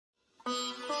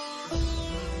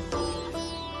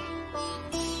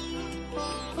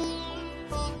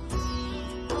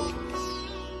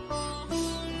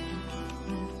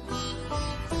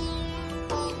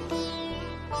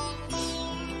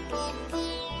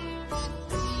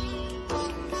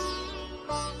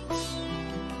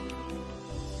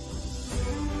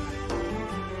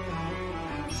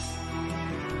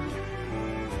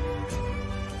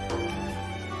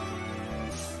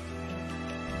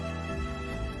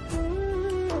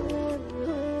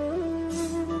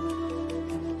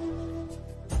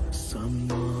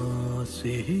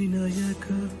සිහිනයක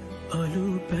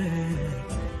අලුපෑ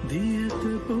දියත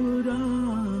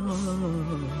පුරා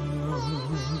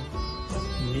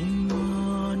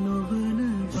නිම්මා නොවන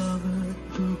බව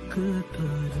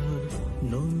දුකතර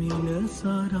නොමිල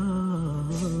සරා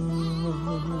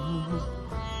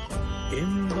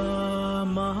එම්බා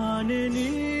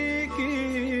මහණෙනි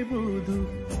කිබුදු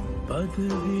පද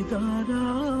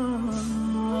විතරා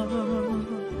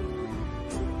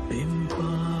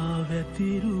එම්පා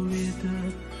වැතිරුවේද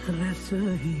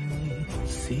රැසහිමි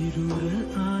සිරුර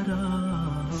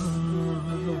අරා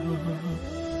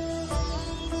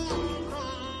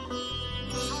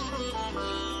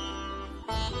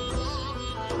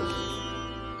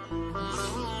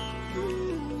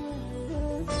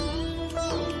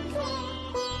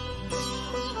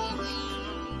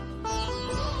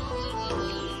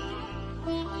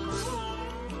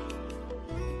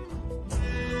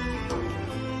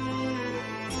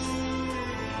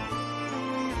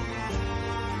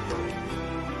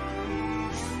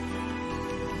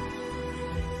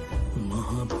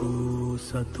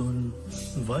සතුන්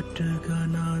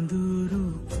වටගනඳුරු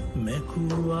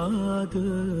මැකුවාද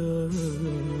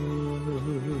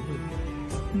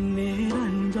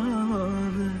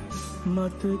නිරංජාව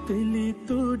මත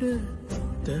පිළිතුඩ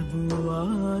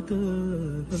තැබුවාද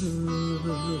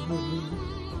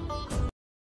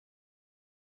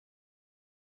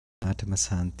ආත්ම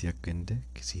සාන්තියක් වෙන්න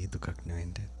කිසි දුකක්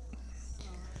නොවෙන්න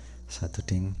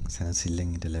සතුටින්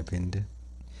සැනසෙල්ලෙන් ඉඳ ලැබෙන්න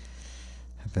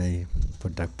හැබැයි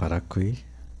පොඩ්ඩක් පරක්කුයි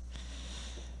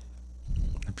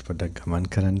අපි පොඩ්ඩක් ගමන්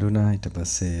කරන්න උනා ඊට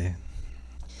පස්සේ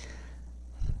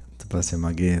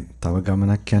මගේ තව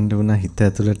ගමනක් යන්න උනා හිත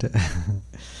ඇතුළට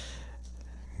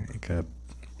ඒක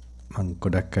මම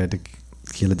ගොඩක් අයට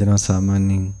කියලා දෙනවා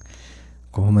සාමාන්‍යයෙන්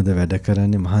කොහොමද වැඩ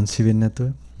කරන්නේ මහන්සි වෙන්නේ නැතුව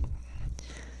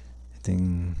ඉතින්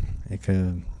ඒක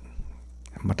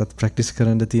මටත් ප්‍රැක්ටිස්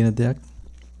කරන්න තියෙන දෙයක්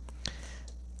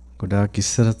ගොඩාක්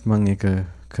ඉස්සරත් මම ඒක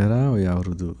කරා ඔය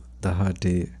අවුරුදු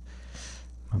 18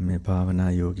 මම මේ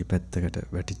භාවනා යෝගී පැත්තකට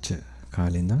වැටිච්ච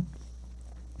කාලේ ඉඳන්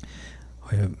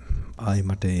ඔය ආයි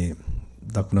මට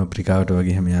දකුණු අප්‍රිකාවට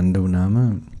වගේ හැම යන්න වුණාම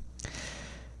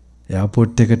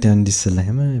එයාපෝට් එකට යන්න ඉස්සෙල්ලා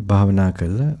හැම භාවනා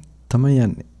කරලා තමයි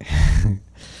යන්නේ.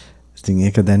 ඉතින්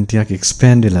ඒක දැන් ටිකක්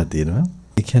එක්ස්පෑන්ඩ් වෙලා තියෙනවා.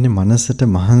 ඒ කියන්නේ මනසට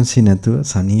මහන්සි නැතුව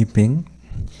සනීපෙන්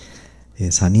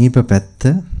ඒ සනීප පැත්ත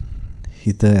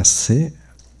හිත ඇස්සේ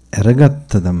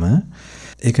අරගත්තදම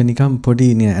ඒක නිකම්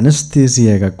පොඩි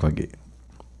ඇනස්තීසියා එකක් වගේ.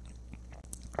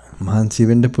 මහන්සි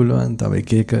වෙන්න පුළුවන්, තව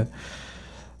එක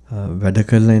වැඩ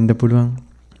කරලා එන්න පුළුවන්.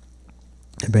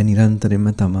 හැබැයි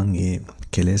නිරන්තරයෙන්ම තමන් ඒ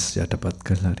කෙලෙස් යටපත්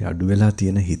කරලා හරි අඩු වෙලා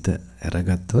තියෙන හිත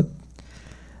අරගත්තොත්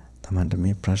තමන්ට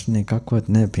මේ ප්‍රශ්න එකක්වත්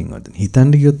නැහැ පින්වතුනි.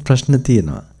 හිතන්න ගියොත් ප්‍රශ්න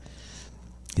තියෙනවා.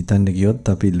 හිතන්න ගියොත්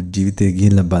අපි ජීවිතේ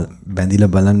ගිහිල්ලා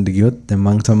බැඳිලා බලන්න ගියොත් දැන්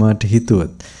මං සමාජයට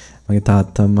හිතුවොත් මගේ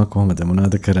තාත්තා අම්මා කොහොමද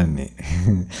මොනවද කරන්නේ?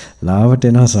 ලාවට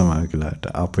එනවා සමාජයකට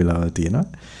අපේලාව තියෙනවා.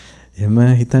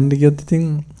 එහෙම හිතන්න ගියොත්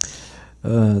ඉතින්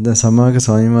දැන් සමාජක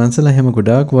ස්වාමීන් වහන්සේලා එහෙම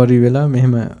ගොඩාක් වරි වෙලා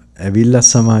මෙහෙම ඇවිල්ලා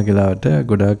සමාජයකට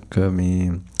ගොඩාක් මේ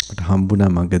මට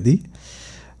හම්බුණා මගදී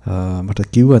මට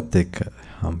කිව්වත් එක්ක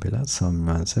හම්බෙලා ස්වාමීන්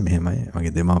වහන්සේ මෙහෙමයි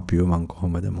මගේ දෙමාපියෝ මං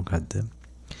කොහොමද මොකද්ද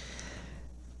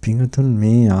පින්වතුන්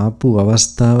මේ ආපු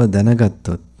අවස්ථාව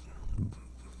දැනගත්තොත්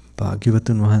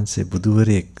භාග්‍යවතුන් වහන්සේ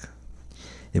බුදුවරයෙක්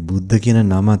ඒ බුද්ධ කියන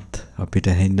නමත් අපිට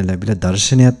ඇහෙන්න ලැබිලා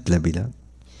දර්ශනයක් ලැබිලා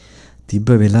තිබ්බ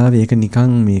වෙලාවේ ඒක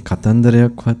නිකන් මේ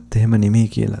කතන්දරයක්වත් එහෙම නෙමෙයි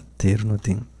කියලා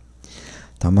තේරුණොතින්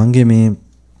තමන්ගේ මේ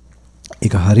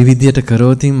ඒක හරි විදියට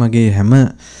කරෝතින් මගේ හැම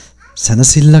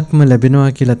සනසිල්ලක්ම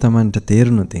ලැබෙනවා කියලා තමන්ට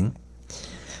තේරුණොතින්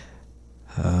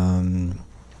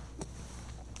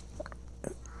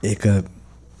ඒක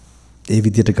ඒ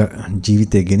විදියට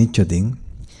ජීවිතේ ගෙනිච්චොතින්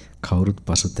කවුරුත්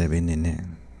පසුතැවෙන්නේ නැහැ.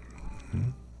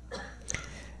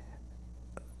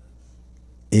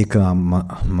 ඒක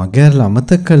මගහැරලා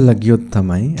අමතක කරලා ගියොත්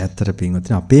තමයි ඇත්තට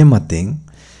පින්වතුනි අපේ මතෙන්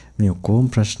මේ ඔක්කොම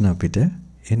ප්‍රශ්න අපිට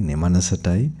එන්නේ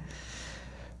මනසටයි.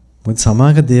 මොකද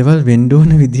සමාග දේවල් වෙන්න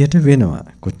ඕන විදියට වෙනවා.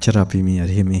 කොච්චර අපි මේ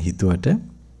හරි මේ හිතුවට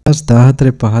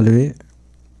 14 15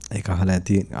 ඒක අහලා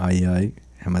ඇති ආයි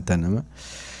හැමතැනම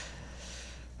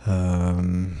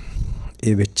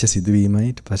ඒ වෙච්ච සිදුවීමයි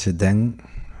ඊට පස්සේ දැන්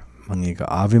මම ඒක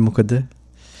ආවේ මොකද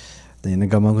දැන් එන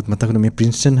ගමකුත් මතකනේ මේ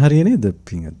ප්‍රින්ස්ටන් හරිය නේද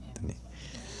පින්වත්නි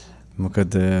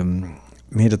මොකද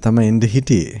මෙහෙට තමයි එන්න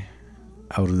හිටියේ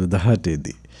අවුරුදු 18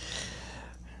 දී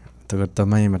එතකොට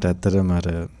තමයි මට ඇත්තටම අර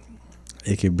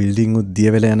ඒකේ බිල්ඩින් උත්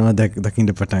දිය වෙලා යනවා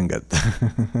දකින්න පටන් ගත්තා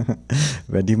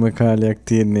වැඩිම කාලයක්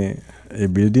තියෙන්නේ ඒ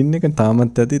බිල්ඩින් එක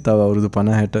තාමත් ඇති තව අවුරුදු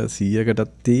 50 60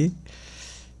 100කටත් තියෙයි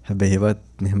හැබැයි ඒවත්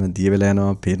මෙහෙම දිය වෙලා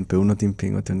යනවා පෙවුනොතින්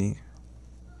පින්වතුනි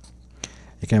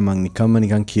ඒකයි මම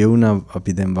නිකන් කියවුණා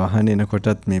අපි දැන් වාහනේ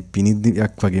එනකොටත් මේ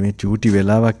පිනිද්දියක් වගේ මේ චූටි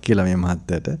වෙලාවක් කියලා මේ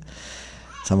මහත්තයට.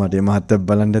 සමහරට මේ මහත්තයා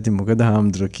බලන්න ඇති මොකද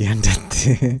හාමුදුර කියන්නේ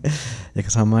ඇත්තේ. ඒක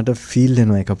සමහරට ෆීල්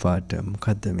වෙනවා එකපාරට.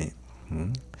 මොකද්ද මේ?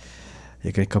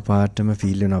 ඒක එකපාරටම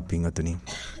ෆීල් වෙනවා පින්වතුනි.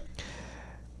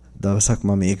 දවසක්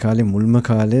මම ඒ කාලේ මුල්ම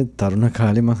කාලේ තරුණ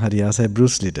කාලේ මම හරි ආසයි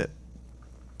බෲස් ලීට.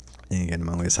 ඒ කියන්නේ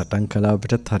මම ඔය සටන්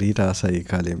කලාවටත් හරියට ආසයි ඒ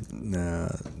කාලේ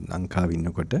ලංකාවේ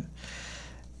ඉන්නකොට.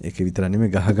 ඒක විතර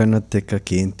නෙමෙයි ගහ ගන්නත් එක්ක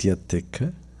කේන්තියත් එක්ක.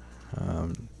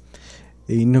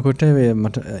 ඒ ඉන්නකොට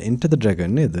මට Enter the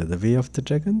Dragon නේද? The Way of the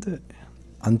Dragon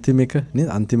අන්තිම එක නේද?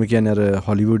 අන්තිම කියන්නේ අර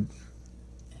හොලිවුඩ්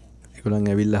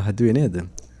ඒගොල්ලන් ඇවිල්ලා හදුවේ නේද?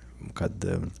 මොකද්ද?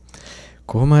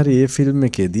 කොහොම හරි ඒ ෆිල්ම්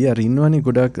එකේදී අර ඉන්නවනේ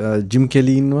ගොඩක් ජිම්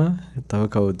කෙලි ඉන්නවා. තව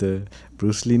කවුද?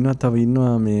 බෲස් ලී ඉන්නවා. තව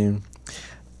ඉන්නවා මේ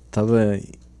තව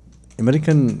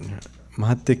ඇමරිකන්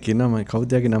මහත්තයෙක් ඉන්නවා. මම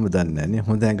කවුද යාගේ නම දන්නේ නැහැ නේ.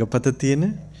 හොඳ ඇඟපත තියෙන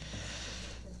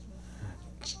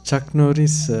චක්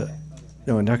නෝරිස්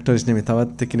ඩොක්ටර්ස් නෙමෙයි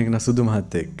තවත් කෙනෙක් න සුදු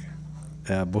මහත්තයෙක්.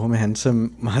 බොහොම හැන්සම්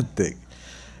මහත්තයෙක්.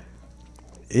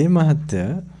 ඒ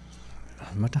මහත්තයා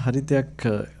මට හරි දෙයක්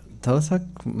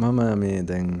දවසක් මම මේ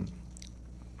දැන්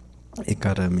ඒක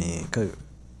අර මේක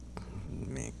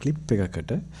මේ ක්ලිප්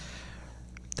එකකට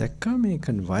දැක්කා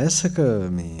මේක වයසක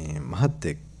මේ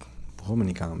මහත්තයෙක් බොහොම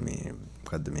නිකන් මේ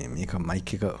මොකද්ද මේක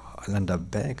මයික් එක අල්ලන්න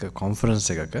බෑ ඒක කොන්ෆරන්ස්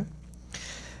එකක.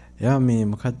 එයා මේ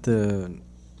මොකද්ද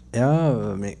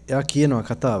එයා කියනවා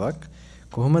කතාවක්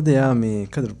කොහොමද එයා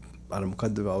මේක අර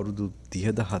මොකද්ද අවුරුදු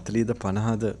 30ද 40ද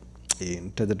 50ද ඒ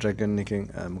Enter the Dragon එකෙන්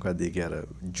මොකද්ද ඒකේ අර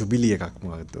ජුබිලි එකක්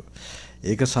මොකද්ද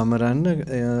ඒක සමරන්න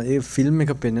ඒ ෆිල්ම්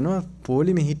එක පෙන්නනවා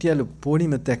පොලිමේ හිටියලු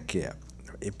පොලිම තැක්කේ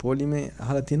ඒ පොලිමේ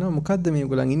අහලා තිනවා මොකද්ද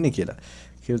මේගොල්ලන් ඉන්නේ කියලා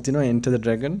කියලා තිනවා Enter the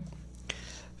Dragon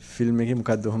ෆිල්ම් එකේ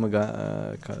මොකද්ද ඔහම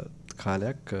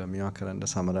කාලයක් මේවා කරන්න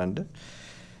සමරන්න.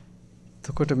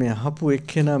 එතකොට මේ අහපු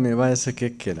එක්කෙනා මේ වයසක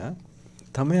එක්කෙනා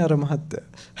තමයි අර මහත්තයා.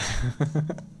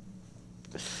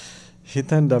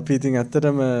 හිතන්න අපි ඉතින්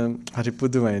ඇත්තටම හරි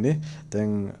පුදුමයිනේ.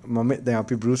 දැන්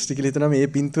අපි බෲස් ලී කියලා හිතනවා මේ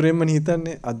පින්තූරෙන්මනේ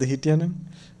හිතන්නේ අද හිටියනම්.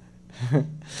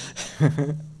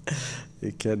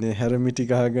 ඒ කියන්නේ හැරමිටි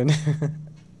ගහගෙන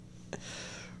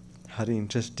හරි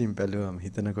ඉන්ටරෙස්ටිං බැලුවම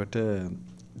හිතනකොට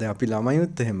දැන් අපි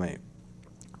ළමයිුත් එහෙමයි.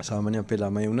 සාමාන්‍ය අපේ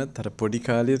ළමයි වුණත් අර පොඩි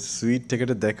කාලේ ස්වීට්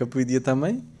එකට දැකපු විදිය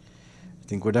තමයි.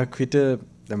 ඉතින් ගොඩක් විට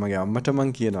දැන් මගේ අම්මට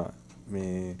මං කියනවා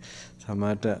මේ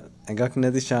සමහරට ඇඟක්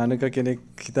නැති ශානක කෙනෙක්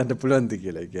හිතන්න පුළුවන්ද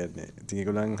කියලා. කියන්නේ ඉතින්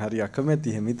ඒගොල්ලන් හරි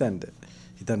අකමැති එහෙම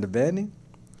හිතන්න බෑනේ.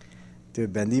 ඒ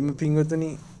බැඳීම පින්වතුනි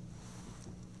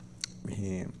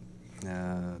මේ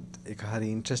ඒක හරි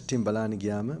ඉන්ටරෙස්ටිං බලන්න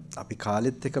ගියාම අපි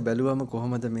කාලෙත් එක බැලුවම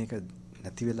කොහොමද මේක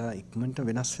නැති වෙලා ඉක්මනට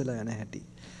වෙනස් වෙලා යන හැටි.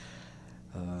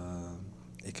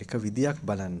 එක විදියක්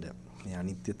බලන්න. මේ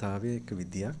අනිත්‍යතාවයේ එක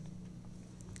විදියක්.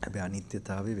 හැබැයි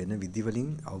අනිත්‍යතාවයේ වෙන විදි වලින්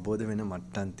අවබෝධ වෙන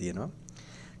මට්ටම් තියෙනවා.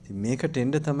 ඉතින් මේකට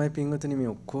එන්න තමයි පින්වතුනි මේ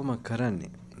ඔක්කොම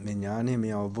කරන්නේ. මේ ඥානය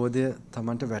මේ අවබෝධය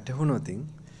Tamanට වැටහුණොත්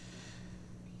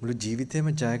මුළු ජීවිතේම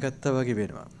ජයගත්තා වගේ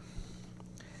වෙනවා.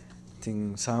 ඉතින්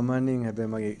සාමාන්‍යයෙන්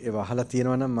හැබැයි මගේ ඒව අහලා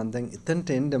තියෙනවා නම් මම දැන් එතනට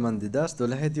එන්න මම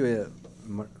 2012 දී ඔය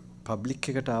පබ්ලික්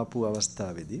එකට ආපු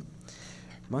අවස්ථාවේදී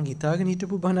මං හිතාගෙන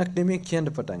හිටපු බණක් නෙමෙයි කියන්න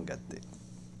පටන් ගත්තේ.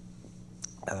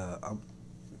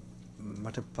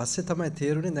 මට පස්සේ තමයි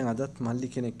තේරුනේ දැන් අදත් මල්ලි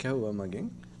කෙනෙක් ඇහුවා මගෙන්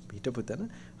හිටපු තැන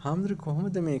හාමුදුරු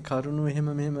කොහොමද මේ කරුණු එහෙම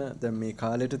මෙහෙම දැන් මේ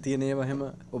කාලෙට තියෙන ඒවා එහෙම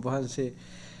ඔබ වහන්සේ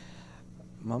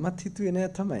මමත් හිතුවේ නෑ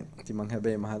තමයි. ඉතින් මං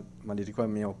හැබැයි මල්ලි කිව්වා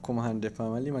මේ ඔක්කොම අහන්න එපා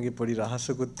මල්ලි මගේ පොඩි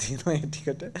රහසකුත් තියෙනවා ඒ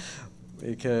ටිකට.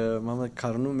 ඒක මම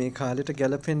කරුණු මේ කාලෙට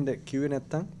ගැලපෙන්න කිව්වේ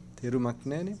නැත්තම් තේරුමක්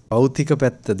නැහැනේ. භෞතික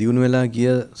පැත්ත දියුණු වෙලා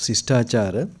ගිය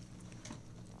ශිෂ්ටාචාර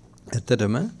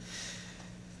ඇත්තටම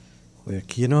ඔය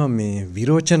කියනවා මේ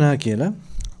විරෝචනා කියලා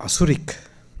අසුරික්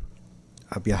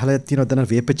අපි අහලා තියෙනවා දැන්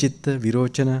වේපචිත්ත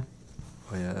විරෝචන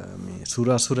ඔය මේ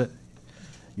සුරාසුර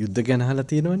යුද්ධ ගැන අහලා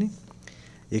තියෙනවනේ.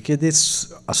 ඒකේදී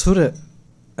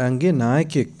අසුරයන්ගේ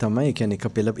නායකයෙක් තමයි කියන්නේ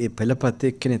එක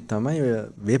පෙළපතේ කෙනෙක් තමයි ඔය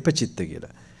වේපචිත්ත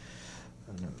කියලා.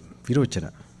 විරෝචන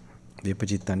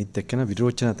වේපචිත්ත අනිත් එක්කෙනා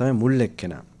විරෝචන තමයි මුල්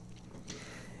එක්කෙනා.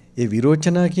 ඒ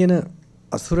විරෝචනා කියන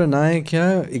අසුර නායකයා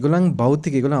ඒගොල්ලන්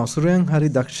භෞතික ඒගොල්ලන් අසුරයන් හරි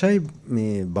දක්ෂයි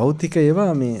මේ භෞතික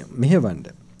ඒවා මේ මෙහෙවන්න.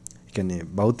 ඒ කියන්නේ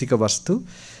භෞතික වස්තු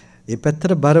ඒ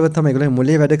පැත්තට බරව තමයි ඒගොල්ලන්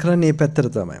මුලේ වැඩ කරන්නේ ඒ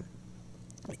පැත්තට තමයි.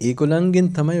 ඒගොල්ලන්ගෙන්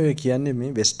තමයි ඔය කියන්නේ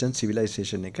මේ වෙස්ටර්න්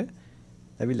සිවිලයිසේෂන් එක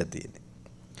ඇවිල්ලා තියෙන්නේ.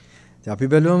 ඉතින්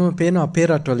අපි බැලුවම පේන අපේ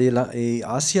රටවල ඒ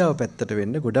ආසියාව පැත්තට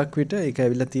වෙන්න ගොඩක් විට ඒක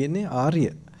ඇවිල්ලා තියෙන්නේ ආර්ය.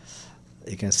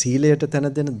 ඒ කියන්නේ සීලයට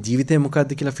තැන දෙන ජීවිතේ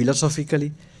මොකද්ද කියලා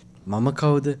ෆිලොසොෆිකලි මම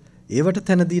කවුද ඒවට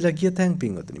තැන දීලා ගිය තැන්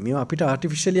පින්වතුනි. මේවා අපිට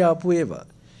ආටිෆිෂියලි ආපු ඒවා.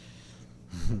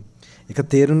 ඒක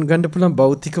තේරුම් ගන්න පුළුවන්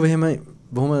භෞතිකව එහෙම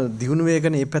බොහොම දියුණු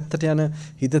වේගන මේ පැත්තට යන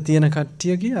හිත තියෙන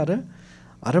කට්ටියගේ අර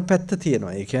අර පැත්ත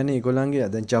තියෙනවා. ඒ කියන්නේ ඒගොල්ලන්ගේ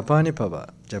දැන් ජපානේ පවා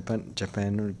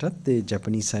ජපාන් වලටත් ඒ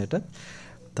ජපනීස් අයටත්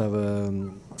තව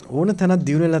ඕන තැනක්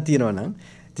දියුණු වෙලා තියෙනවා නම්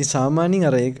ඉතින් සාමාන්‍යයෙන්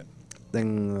අර ඒක දැන්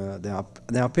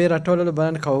අපේ රටවල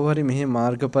බලන්න කවුරු හරි මෙහි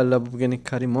මාර්ගඵල ලැබපු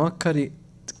කෙනෙක් හරි මොකක් හරි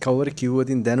කවුරු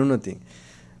කිව්වොතින් දැනුණොත්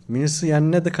මිනිස්සු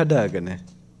යන්නේ නැද කඩාගෙන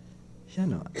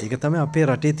යනවා. ඒක තමයි අපේ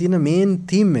රටේ තියෙන මේන්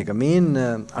තීම් එක, මේන්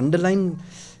අන්ඩර්ලයින්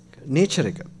නේචර්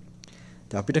එක.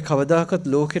 අපිට කවදාකවත්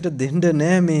ලෝකෙට දෙන්න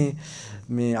නෑ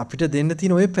මේ අපිට දෙන්න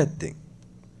තියෙන ওই පැත්තෙන්.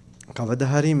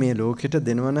 කවදා හරි මේ ලෝකෙට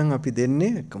දෙනවා නම් අපි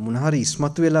දෙන්නේ මොන හරි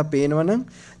ඉස්මතු වෙලා පේනවා නම්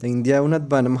දැන් ඉන්දියාව වුණත්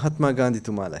බලන්න මහත්මා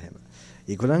ගාන්ධිතුමාලා හැම.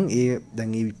 ඒගොල්ලන්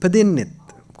දැන් ඉපදෙන්නෙත්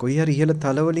කොයි හරි ඉහළ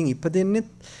තල වලින් ඉපදෙන්නෙත්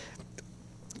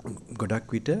ගොඩක්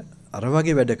විට අර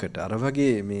වගේ වැඩකට අර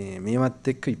වගේ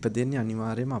මේවත් එක්ක ඉපදෙන්නේ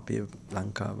අනිවාර්යයෙන්ම අපේ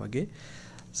ලංකාව වගේ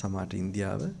සමහර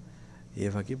ඉන්දියාව ඒ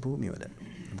වගේ භූමිවල.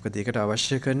 මොකද ඒකට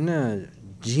අවශ්‍ය කරන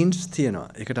ජීන්ස් තියෙනවා.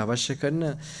 ඒකට අවශ්‍ය කරන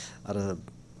අර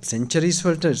සෙන්චරිස්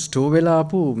වලට ස්ටෝ වෙලා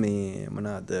ආපු මේ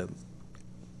මොනවාද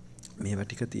මේවා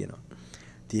ටික තියෙනවා.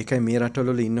 ඒකයි මේ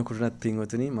රටවල ඉන්නකොටත්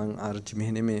පින්වතුනි මම ආරච්චි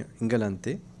මෙහෙනේ මේ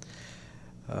ඉංගලන්තේ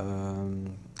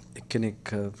එක්කෙනෙක්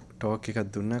ටෝක් එකක්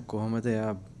දුන්නා කොහොමද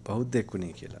එයා බෞද්ධයෙක්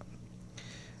වුණේ කියලා.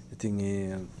 ඉතින්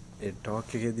ඒ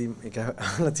ටෝක් එකේදී ඒක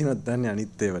අහලා තියෙනවද දන්නේ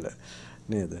අනිත් ඒවල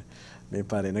නේද? මේ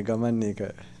පාර එන ගමන් ඒක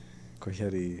කොහේ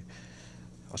හරි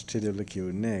ඔස්ට්‍රේලියාවල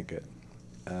කියුන්නේ ඒක.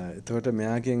 එතකොට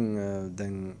මෙයාගෙන්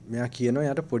දැන් මෙයා කියනවා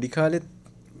යාට පොඩි කාලෙත්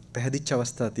පැහැදිච්ච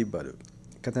අවස්ථා තිබ්බලු.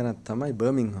 එක තැනක් තමයි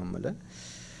බර්මින්හම් වල.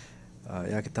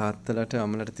 එයාගේ තාත්තලාට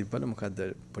අම්මලාට තිබ්බලු මොකද්ද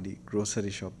පොඩි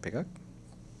ග්‍රෝසරි ෂොප් එකක්.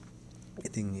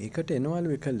 ඉතින් ඒකට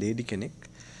එනවලු එක ලේඩි කෙනෙක්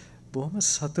බොහොම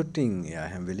සතුටින් එයා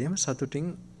හැම වෙලෙම සතුටින්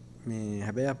මේ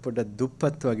හැබැයි පොඩ්ඩක්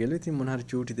දුප්පත් වගේලු. ඉතින් මොන හරි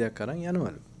චූටි දෙයක් අරන්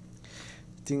යනවලු.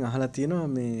 ඉතින් අහලා තියෙනවා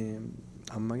මේ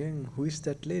අම්මගෙන් who is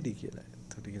that lady කියලා.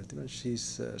 එතකොට කියලා තියෙනවා she's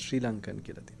Sri Lankan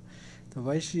කියලා තියෙනවා.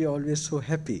 Why she always so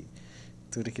happy?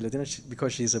 එතකොට කියලා තියෙනවා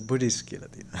because she is a Buddhist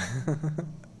කියලා තියෙනවා.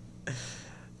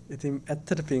 ඉතින්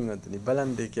ඇත්තට පින්වත්නි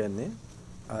බලන්න කියන්නේ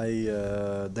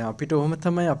දැන් අපිට ඔහොම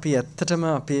තමයි අපි ඇත්තටම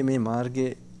අපේ මේ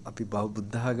මාර්ගයේ අපි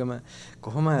බුද්ධ ආගම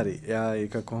කොහොම හරි එයා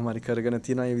ඒක කොහොම හරි කරගෙන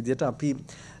තියෙන ඒ විදිහට අපි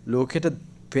ලෝකෙට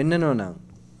පෙන්නනවා නම්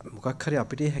මොකක් හරි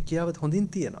අපිට හැකියාව හොඳින්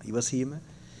තියෙනවා. ඉවසීම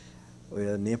ඔය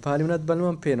නේපාලි වුණත්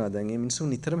බලුවම් පේනවා. දැන් මේ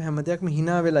මිනිස්සු නිතරම හැම දෙයක්ම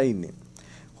hina වෙලා ඉන්නේ.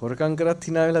 හොරකම් කරත්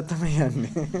hina වෙලා තමයි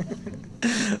යන්නේ.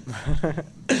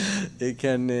 ඒ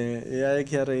කියන්නේ එයා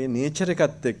කියන ඒ නේචර්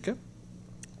එකත් එක්ක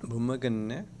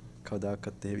බුම්මගන්න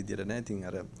කවදාකවත් ඒ විදිහට නැහැ. ඉතින්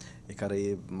අර ඒක අර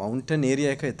ඒ මවුන්ටන්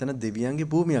ඒරියා එක එතන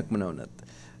දෙවියන්ගේ භූමියක්ම නවනත්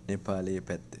නේපාලයේ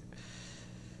පැත්තේ.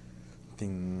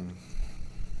 ඉතින්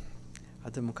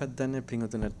අද මොකක්ද දන්නේ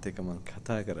පින්වතුන්ට එක මම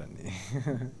කතා කරන්නේ.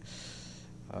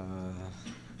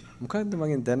 මොකක්ද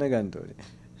මගෙන් දැනගන්න ඕනේ.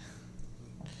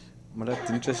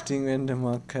 මට ඉන්ටරෙස්ටිං වෙන්න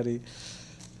මොකක් හරි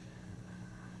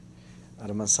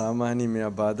අර මම සාමාන්‍ය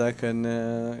මෙයා බාධා කරන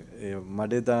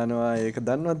මඩේ දානවා ඒක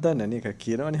දන්නවද දන්නේ නැහැ. ඒක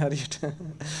කියනවනේ හරියට.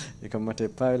 ඒක මට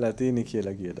එපා වෙලා තියෙන්නේ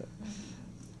කියලා.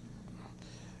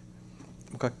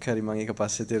 මොකක් හරි මම ඒක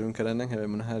පස්සේ තේරුම් කරන්නම්.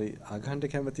 හැබැයි මොන හරි ආගහන්ට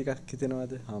කැමති එකක්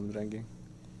හිතෙනවද හාමුදුරන්ගෙන්?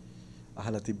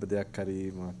 අහලා තිබ්බ දෙයක් හරි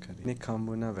මොකක් හරි. මේ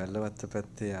කම්බුණා වැල්ලවත්ත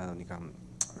පැත්තේ නිකන්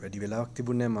වැඩි වෙලාවක්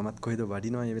තිබුණේ නැහැ. මමත් කොහෙද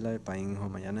වඩිනවා ඒ වෙලාවේ පයින්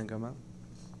හොම යන ගමන්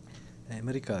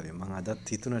ඇමරිකාවේ මම අදත්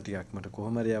හිතුණා ටිකක් මට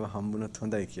කොහොම හරි ආව හම්බුනොත්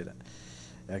හොඳයි කියලා.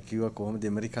 එයා කිව්වා කොහොමද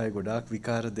ඇමරිකාවේ ගොඩාක්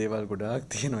විකාර දේවල් ගොඩාක්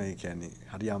තියෙනවා. ඒ කියන්නේ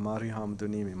හරි අමාරුයි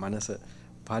හම්දුනේ මේ මනස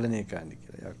පාලනය කරන්න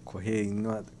කියලා. එයා කොහේ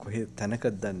ඉන්නවද කොහේ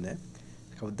තැනකද දන්නේ නැහැ.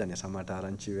 කවුද දන්නේ සමහරට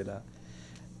ආරංචි වෙලා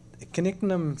එක්කෙනෙක්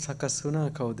නම් සකස් වුණා.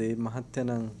 කවුද ඒ මහත්තයා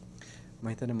නම් මම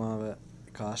හිතන්නේ මාව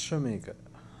එක ආශ්‍රමයක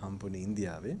හම්බුනේ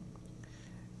ඉන්දියාවේ.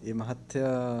 ඒ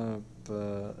මහත්තයා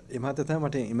තමයි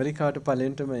මට ඇමරිකාවට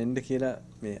පළවෙනිටම එන්න කියලා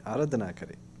මේ ආරාධනා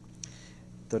කරේ.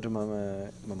 එතකොට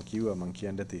මම කිව්වා මං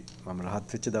කියන්න ඇති මම රහත්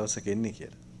වෙච්ච දවසක එන්නේ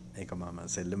කියලා. ඒක මම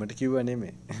සෙල්ලමට කිව්වා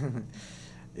නෙමෙයි.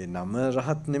 ඒ නම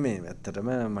රහත් නෙමෙයි. ඇත්තටම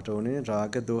මට ඕනේ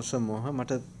රාග දෝෂ මොහ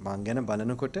මට මං ගැන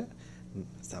බලනකොට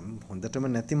හොඳටම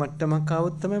නැති මට්ටමක්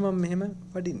ආවොත් තමයි මම මෙහෙම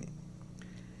වඩින්නේ.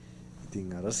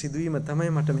 ඉතින් අර සිදුවීම තමයි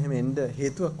මට මෙහෙම එන්න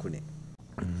හේතුවක් වුණේ.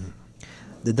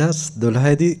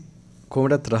 2012 දී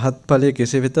කොහොමදත් රහත් ඵලයේ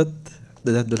කෙසේ වෙතත්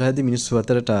 2012 දී මිනිස්සු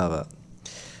අතරට ආවා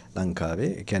ලංකාවේ.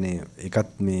 ඒ කියන්නේ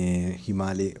ඒකත් මේ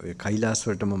හිමාලයේ ඔය කෛලාස්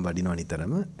වලට මම වඩිනවා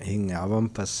නිතරම. එහෙන් ආවම්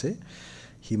පස්සේ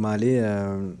හිමාලයේ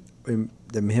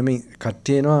දැන් මෙහෙම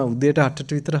කට්ටිය එනවා උදේට 8ට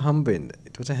විතර හම්බ වෙන්න.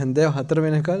 ඊට පස්සේ හැන්දෑව 4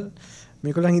 වෙනකල්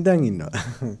මේගොල්ලන් හිටන් ඉන්නවා.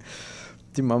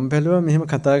 ඉතින් මම බැලුවා මෙහෙම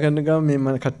කතා කරන ගමන් මේ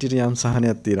මම කට්ටියට යම්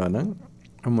සහනයක් තියනවා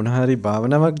නම් මොන හරි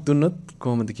භාවනාවක් දුන්නොත්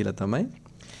කොහොමද කියලා තමයි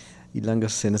ඊළඟ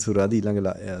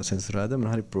සෙනසුරාදා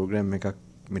මොන හරි ප්‍රෝග්‍රෑම් එකක්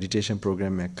මෙඩිටේෂන්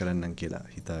ප්‍රෝග්‍රෑම් එකක් කරන්නම් කියලා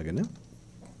හිතාගෙන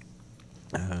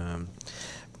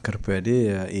කරපු වැඩේ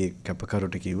ඒ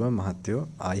කැපකරුට කිව්වා මහත්තයෝ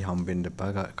ආයි හම්බෙන්න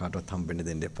එපා කාටවත් හම්බෙන්න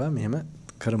දෙන්න එපා මෙහෙම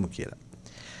කරමු කියලා.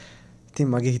 ඉතින්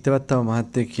මගේ හිතවත් තව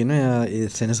මහත්තයෙක් කියනවා ඒ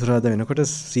සෙනසුරාදා වෙනකොට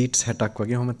සීට්ස් 60ක්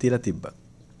වගේ ඔහම තියලා තිබ්බා.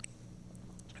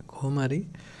 කොහොම හරි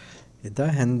එදා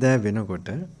හැන්දෑ වෙනකොට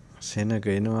සෙනග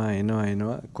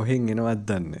එනවා කොහෙන් එනවද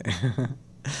දන්නේ.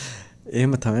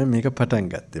 එහෙම තමයි මේක පටන්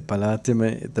ගත්තේ. පළාතෙම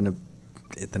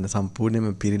එතන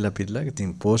සම්පූර්ණයෙන්ම පිරීලා ඉතින්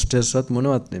පෝස්ටර්ස්වත්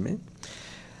මොනවත් නෙමෙයි.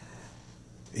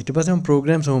 ඊට පස්සේ මම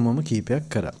ප්‍රෝග්‍රෑම්ස් මම කීපයක්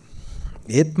කරා.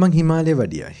 ඒත් මං හිමාලය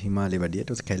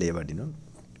වැඩියට කැලේ වඩිනවා.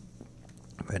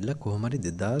 වැඩලා කොහොම හරි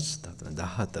 2014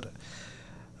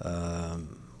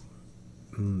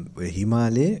 ඔය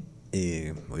හිමාලයේ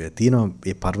ඔය තියෙනවා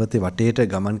ඒ පර්වතේ වටේට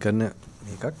ගමන් කරන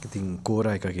එකක්. ඉතින්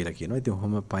කෝරා එක කියලා කියනවා. ඉතින්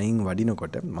ඔහොම පයින්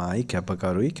වඩිනකොට මායි කැප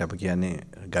කියන්නේ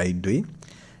ගයිඩ්ුයි.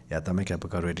 එයා තමයි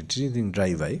කැපකරු එඩිටර්. ඉතින්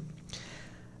ඩ්‍රයිවර්යි.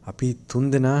 අපි තුන්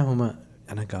දෙනා ඔහොම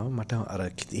යනකම් මට අර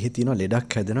එහෙ තියෙනවා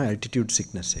ලෙඩක් හැදෙනවා ඇල්ටිටියුඩ්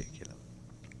සික්නස් එක කියලා.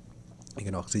 ඒ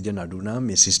කියන්නේ ඔක්සිජන් අඩු වුණාම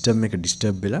මේ සිස්ටම් එක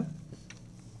ඩිස්ටර්බ් වෙලා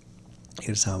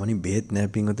ඒ සාමාන්‍ය බෙහෙත්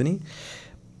නැහැ පින්වතුනි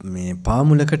මේ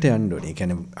පාමුලකට යන්න ඕනේ. ඒ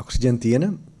කියන්නේ ඔක්සිජන් තියෙන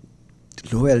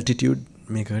low altitude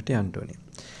මේකට යන්න ඕනේ.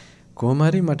 කොහොම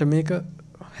හරි මට මේක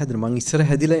හැදෙනවා. මං ඉස්සර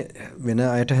හැදිලා වෙන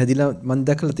අයට හැදිලා මං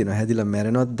දැකලා තියෙනවා. හැදිලා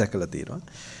මැරෙනවත් දැකලා තියෙනවා.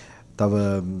 තව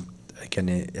ඒ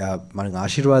කියන්නේ යා මම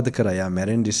ආශිර්වාද කරා යා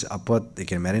මැරෙන්ඩිස් අපවත් ඒ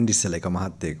කියන්නේ මැරෙන්ඩිස්සල එක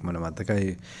මහත්තයෙක් මම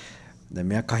මතකයි. දැන්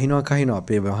මෙයා කහිනවා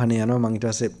අපේ වාහනේ යනවා මං ඊට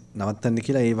පස්සේ නවත්තන්න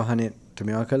කියලා ඒ වාහනේට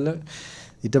මේවා කළා.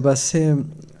 ඊට පස්සේ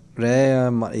රෑ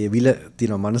ඒ විල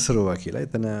තියෙන මනසරෝවා කියලා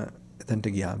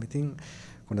එතනට ගියාම ඉතින්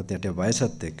කොහොමද යට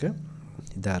වයසත් එක්ක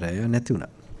ඉදා රෑ නැති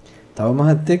වුණා. තව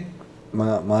මහත්තයෙක්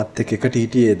මාත් එක්ක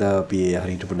හිටියේ එදා අපි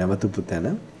හරියටපු නැවතුපු තැන.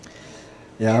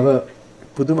 යාව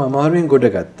පුදුම අමාරුවෙන් ගොඩ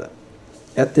ගත්තා.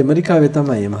 එයාත් ඇමරිකාවේ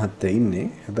තමයි මේ මහත්තයා ඉන්නේ.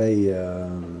 හැබැයි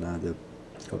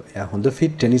එයා හොඳ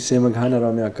ෆිට් ටෙනිස් එහෙම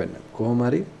ගහනවා මේවා කරන. කොහොම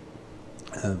හරි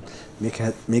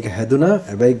මේක හැදුනා.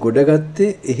 හැබැයි ගොඩ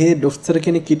ගත්තේ එහෙ ඩොක්ටර්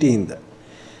කෙනෙක් හිටින්ද.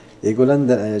 ඒගොල්ලන්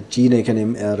චීන ඒ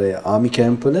කියන්නේ අර ආමි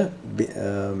කැම්ප් වල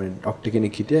ඩොක්ටර්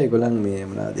කෙනෙක් හිටියා. ඒගොල්ලන් මේ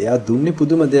මොනවාද එයා දුන්නේ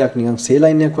පුදුම දෙයක් නිකන්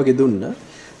සේලයින් එකක් වගේ දුන්නා.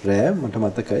 රෑ මට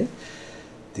මතකයි.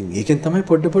 ඉතින් ඒකෙන් තමයි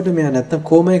පොඩ මෙයා නැත්තම්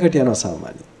කෝමයකට යනවා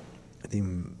සාමාන්‍යයෙන්. ඉතින්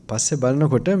පස්සේ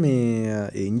බලනකොට මේ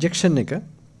ඉන්ජෙක්ෂන් එක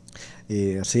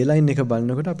ඒ සේලයින් එක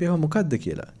බලනකොට අපි ඒවා මොකද්ද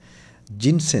කියලා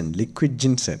ජින්සෙන් ලික්විඩ්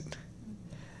ජින්සෙන්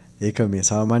ඒක මේ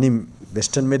සාමාන්‍ය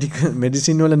වෙස්ටර්න්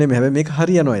මෙඩිසින් වල නෙමෙයි හැබැයි මේක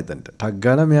හරියනවා එතනට ටක්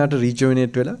ගාලා මෙයාට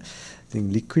රීජුවිනේට් වෙලා ඉතින්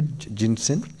ලික්විඩ්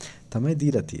ජින්සෙන් තමයි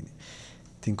දීලා තියෙන්නේ.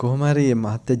 ඉතින් කොහොම හරි මේ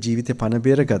මහත්ය ජීවිතේ පණ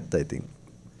බේර ගත්තා. ඉතින්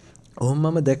ඔහොම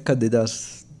මම දැක්කා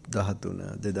 2013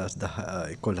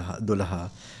 2011 12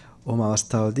 ඔහොම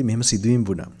අවස්ථාවලදී මෙහෙම සිදුවීම්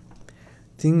වුණා.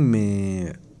 ඉතින්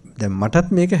මේ දැන් මටත්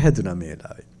මේක හැදුනා මේ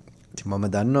වෙලාවේ. ඉතින් මම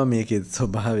දන්නවා මේකේ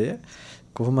ස්වභාවය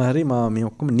කොහොම හරි මේ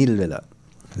ඔක්කොම නිල් වෙලා.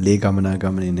 ලේ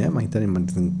ගමනේ නෑ. මම හිතන්නේ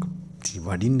මට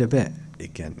වඩින්න බෑ. ඒ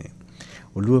කියන්නේ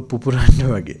ඔළුව පුපුරන්න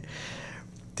වගේ.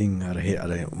 ඉතින් අර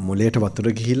මොලේට වතුර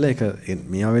ගිහිල්ලා ඒක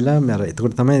මෙයා වෙලා මම අර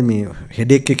එතකොට තමයි මේ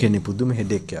හෙඩේක් එක එන්නේ පුදුම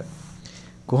හෙඩේක් එකක්.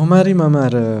 කොහොම හරි මම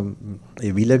අර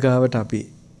ඒ විල ගාවට අපි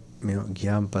මේ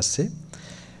ගියාන් පස්සේ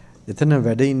එතන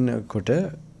වැඩ ඉන්නකොට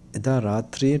එදා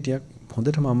රාත්‍රියේ ටිකක්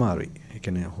හොඳටම අමාරුයි. ඒ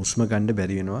කියන්නේ හුස්ම ගන්න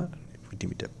බැරි වෙනවා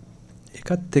පිටිමිට.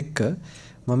 ඒකත් එක්ක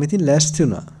මම ඉතින් ලෑස්ති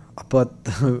වුණා. අපවත්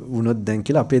වුණොත් දැන්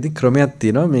කියලා අපේ ඉතින් ක්‍රමයක්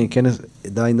තියෙනවා. මේ කියන්නේ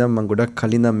එදා ඉඳන් මම ගොඩක්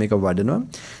කලින් ඉඳන් මේක වඩනවා.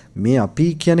 මේ අපි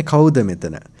කියන්නේ කවුද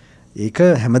මෙතන? ඒක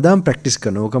හැමදාම ප්‍රැක්ටිස්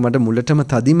කරනවා. ඕක මට මුලටම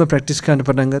තදින්ම ප්‍රැක්ටිස් කරන්න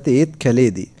පටන් ගත්තේ ඒත්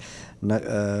කැලේදී.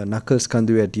 නකල්ස්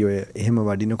කඳු වැටි ඔය එහෙම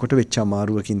වඩිනකොට වෙච්ච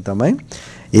අමාරුවකින් තමයි.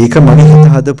 ඒක මගේ හිත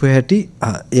හදපු හැටි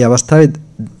ඒ අවස්ථාවේ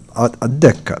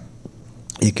අත්දැක්කා.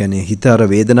 ඒ කියන්නේ හිත අර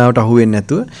වේදනාවට අහු වෙන්නේ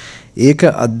නැතුව ඒක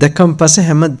අත්දැකම් පස්සේ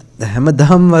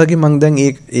හැමදාම වගේ මම දැන්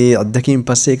ඒ අත්දැකීම්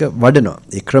පස්සේ ඒක වඩනවා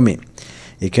ඒ ක්‍රමේ.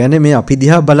 ඒ කියන්නේ මේ අපි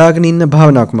දිහා බලාගෙන ඉන්න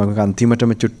භාවනාවක් මම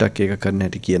අන්තිමටම චුට්ටක් ඒක කරන්න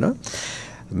හැටි කියනවා.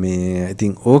 මේ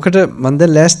ඉතින් ඕකට මම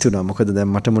දැන් ලෑස්ති වුණා. මොකද දැන්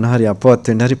මට මොන හරි අපවත්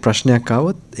වෙන්න හරි ප්‍රශ්නයක්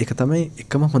ආවොත් ඒක තමයි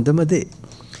එකම හොඳම දේ.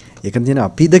 ඒක තියෙන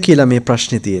අපිද කියලා මේ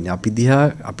ප්‍රශ්නේ තියෙන්නේ. අපි දිහා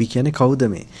අපි කියන්නේ කවුද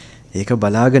මේ? ඒක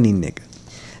බලාගෙන ඉන්න එක.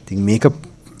 ඉතින් මේක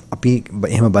අපි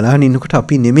එහෙම බලහන් ඉන්නකොට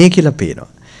අපි නෙමෙයි කියලා පේනවා.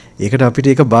 ඒකට අපිට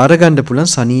ඒක බාර ගන්න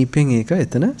පුළුවන් සනීපෙන් ඒක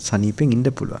එතන සනීපෙන්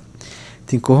ඉන්න පුළුවන්.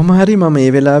 ඉතින් කොහොම හරි මම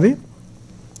මේ වෙලාවේ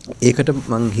ඒකට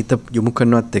මං හිත යොමු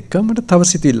කරනවත් එක්ක මට තව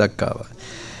සිතුවිල්ලක් ආවා.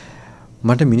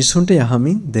 මට මිනිස්සුන්ට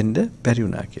යහමින් දෙන්න බැරි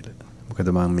වුණා කියලා. මොකද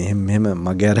මම මෙහෙම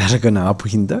මගේ අරගෙන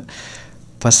ආපු හින්දා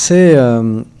පස්සේ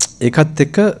ඒකත්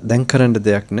එක්ක දැන් කරන්න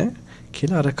දෙයක් නැහැ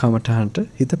කියලා අර කමටහන්ට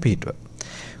හිත පිහිටුවා.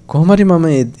 කොහොම හරි මම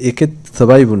ඒකෙත්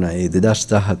සබයි වුණා. ඒ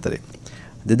 2014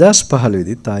 2015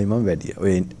 දී තායි මම වැඩියා.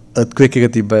 ඔය earthquake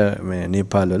එක තිබ්බ මේ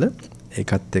නේපාල වල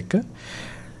ඒකත් එක්ක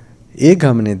ඒ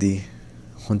ගමනේදී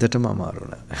හොඳටම අමාරු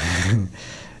වුණා.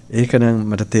 ඒක නම්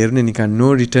මට තේරුනේ නිකන් no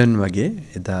return වගේ.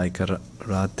 එදා එක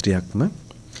රාත්‍රියක්ම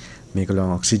මේකලම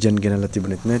ඔක්සිජන් ගෙනලා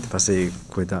තිබුණෙත් නෑ. ඊට පස්සේ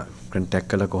කොහෙද කන්ටැක්ට්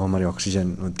කළා කොහොම හරි ඔක්සිජන්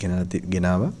උත්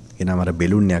ගෙනාවා අර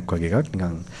බෙලුන් එකක් වගේ එකක්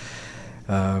නිකන්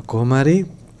කොහොම හරි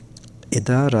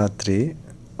එදා රාත්‍රියේ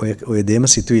ඔය දේම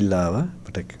සිතුවිල්ල ආවා.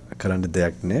 මට කරන්න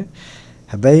දෙයක් නෑ.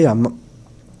 හැබැයි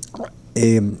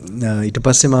ඊට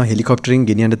පස්සේ මම හෙලිකොප්ටරින්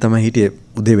ගෙනියන්න තමයි හිටියේ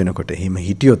උදේ වෙනකොට. එහෙම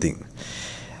හිටියොතින්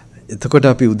එතකොට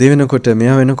අපි උදේ වෙනකොට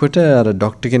මෙයා වෙනකොට අර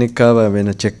ડોක්ටර් කෙනෙක් ආවා වෙන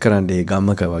චෙක් කරන්න ඒ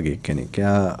ගමක වගේ කෙනෙක්.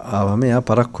 එයා ආවම එයා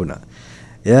පරක් වුණා.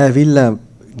 එයා ඇවිල්ලා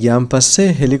ගියාන් පස්සේ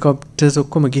හෙලිකොප්ටර්ස්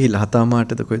ඔක්කොම ගිහිල්ලා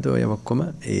 7:00ට කොයිද ඔය ඔක්කොම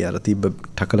ඒ අර තිබ්බ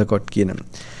ටකලකොට් කියන.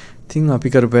 ඉතින් අපි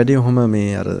කරපු වැඩේ ඔහොම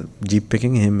මේ අර ජීප්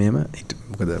එකෙන් එහෙම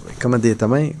මොකද එකම දේ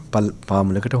තමයි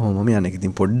පාමුලකට ඔහොමම යන්නේ.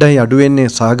 ඉතින් පොඩ්ඩයි අඩු වෙන්නේ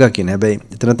සාගා කියන. හැබැයි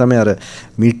එතන තමයි අර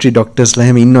මිලිටරි ડોක්ටර්ස්ලා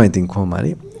එහෙම ඉන්නවා. ඉතින් කොහොම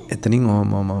හරි එතනින්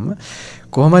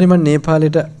කොහොම හරි මම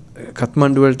නේපාලෙට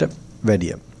කත්මණ්ඩු වලට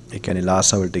වැඩියා. ඒ කියන්නේ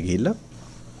ලාසා වලට ගිහිල්ලා.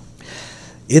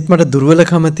 ඒත් මට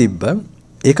දුර්වලකම තිබ්බා.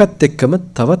 ඒකත් එක්කම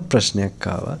තවත් ප්‍රශ්නයක්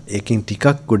ආවා. ඒකෙන්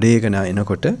ටිකක් ගොඩේගෙන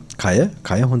එනකොට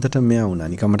කය හොඳට මෙයා වුණා.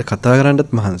 නිකන් මට කතා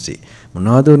කරන්නත් මහන්සි.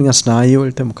 මොනවද නිකන් ස්නායු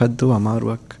වලට මොකද්ද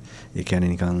අමාරුවක්. ඒ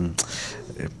කියන්නේ නිකන්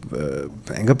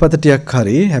ඇඟපත ටිකක්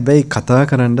හරි. හැබැයි කතා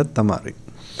කරන්නත් අමාරුයි.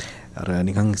 අර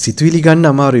නිකන් සිතුවිලි ගන්න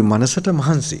අමාරුයි. මනසට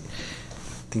මහන්සි.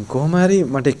 ඉතින් කොහොම හරි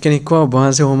මට එක්කෙනෙක් කිව්වා ඔබ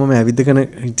වහන්සේ ඔහොමම ඇවිදගෙන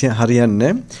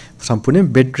හරියන්නේ සම්පූර්ණයෙන්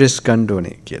බෙඩ් රෙස්ට් ගන්න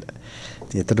ඕනේ කියලා.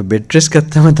 ඉතින් ඒතර බෙඩ් රෙස්ට්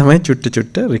ගත්තම තමයි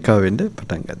චුට්ට රිකවර් වෙන්න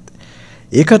පටන් ගත්තේ.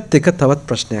 ඒකත් එක තවත්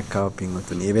ප්‍රශ්නයක් ආවා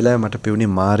පින්වතුනි. ඒ වෙලාවේ මට පෙවුනේ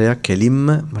මාරයා කෙලින්ම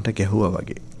මට ගැහුවා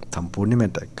වගේ. සම්පූර්ණයෙන්ම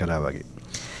ඇටැක් කරා වගේ.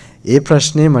 ඒ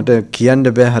ප්‍රශ්නේ මට කියන්න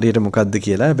බෑ හරියට මොකද්ද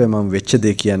කියලා. හැබැයි මම වෙච්ච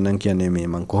දේ කියන්නම් කියන්නේ මේ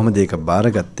මම කොහොමද ඒක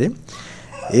බාරගත්තේ.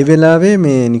 ඒ වෙලාවේ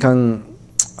මේ නිකන්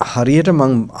හරියට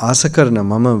මං ආස කරන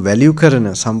මම වැලියු කරන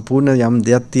සම්පූර්ණ යම්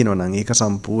දෙයක් තියෙනවා නම් ඒක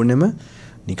සම්පූර්ණයෙන්ම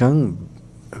නිකන්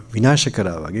විනාශ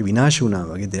කරා වගේ විනාශ වුණා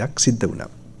වගේ දෙයක් සිද්ධ වුණා.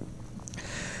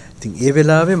 ඉතින් ඒ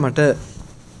වෙලාවේ මට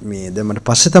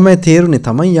පස්සේ තමයි තේරුනේ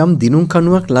තමයි යම් දිනුම්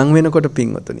කණුවක් ලං වෙනකොට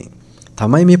පින්වතුනි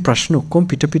තමයි මේ ප්‍රශ්න ඔක්කොම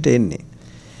පිට එන්නේ.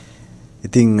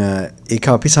 ඉතින් ඒක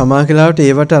අපි සමාජලාවට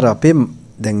ඒවට අර අපේ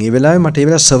දැන් ඒ වෙලාවේ මට ඒ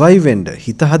වෙලාව සර්වයිව් වෙන්න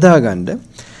හිත හදාගන්න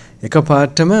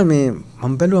එකපාරටම මේ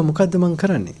මම බැලුවා මොකද්ද මම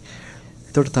කරන්නේ.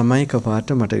 එතකොට තමයි එකපාරට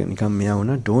මට නිකන් මෙයා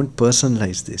වුණා don't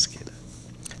personalize this කියලා.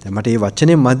 දැන් මට මේ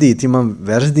වචනේ මදි. ඉතින් මම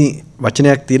වැරදි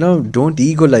වචනයක් තියෙනවා don't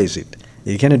egolize it.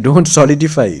 ඒ කියන්නේ don't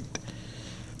solidify it.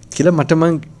 කියලා මට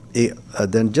මං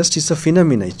then just is a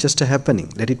phenomena, it's just a happening,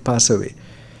 let it pass away.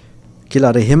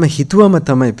 කියලා අර එහෙම හිතුවම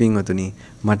තමයි පින්වතුනි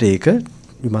මට ඒක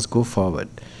you must go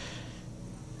forward.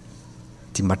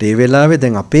 ඉතින් මට ඒ වෙලාවේ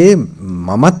දැන් අපේ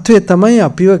මමත්වයේ තමයි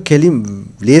අපිව කෙලින්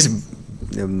ලේස්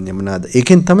මොනවාද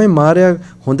ඒකෙන් තමයි මායя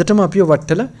හොඳටම අපිව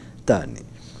වට්ටලා දාන්නේ.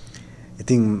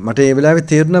 ඉතින් මට ඒ වෙලාවේ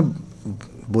තේරුණා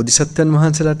බෝධිසත්වයන්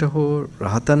වහන්සේලාට හෝ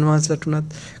රහතන් වහන්සේලාට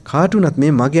උනත් කාට උනත්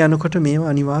මේ මගේ අනකොට මේවා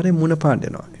අනිවාර්යෙන් මුණ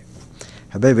පාඩනවා.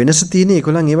 හැබැයි වෙනස තියෙන්නේ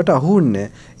ඒගොල්ලන් ඒවට අහුන්නේ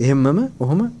එහෙම්මම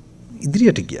ඔහොම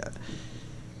ඉදිරියට ගියා.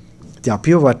 ඉතින්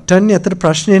අපිව වට්ටන්නේ අතර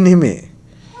ප්‍රශ්නේ නෙමෙයි.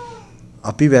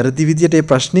 අපි වැරදි විදියට ඒ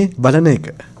ප්‍රශ්නේ බලන එක.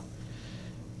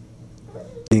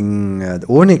 ඉතින්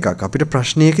ඕන එකක් අපිට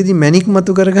ප්‍රශ්නයකදී මැනික්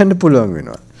මතු කරගන්න පුළුවන්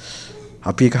වෙනවා.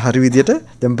 අපි ඒක හරි විදියට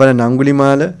දැන් බලන්න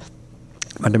අඟුලිමාල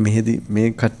මට මෙහෙදි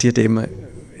මේ කට්ටියට එම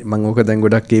මම ඕක දැන්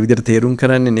ගොඩක් ඒ විදියට තේරුම්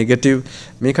කරන්නේ නෙගටිව්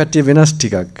මේ කට්ටිය වෙනස්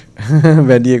ටිකක්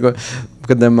වැඩි එක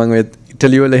මොකද දැන් මම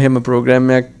ඉටලිය වල එහෙම ප්‍රෝග්‍රෑම්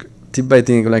එකක් තිබ්බා.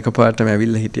 ඉතින් ඒගොල්ලෝ එකපාරටම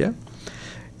ඇවිල්ලා හිටියා.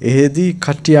 එහෙදි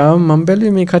කට්ටිය ආවම මම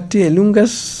බැලුවේ මේ කට්ටිය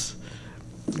එලුම්ගස්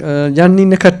යන්න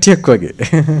ඉන්න කට්ටියක් වගේ.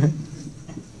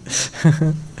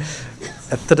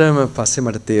 ඇත්තටම පස්සේ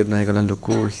මට තේරුණා ඒගොල්ලන්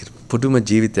ලොකු පුදුම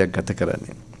ජීවිතයක් ගත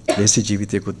කරන්නේ. ලේසි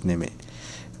ජීවිතයකුත් නෙමෙයි.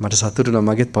 මට සතුටුුණා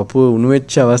මගෙත් පපුව උණු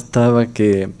වෙච්ච අවස්ථාවක්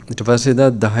ඊට පස්සේ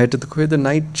දා 10ට කොහෙද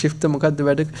නයිට් ෂිෆ්ට් මොකද්ද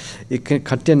වැඩ එක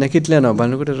කට්ටිය නැගිටලා යනවා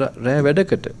බලනකොට රෑ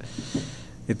වැඩකට.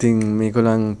 ඉතින්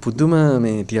මේගොල්ලන් පුදුම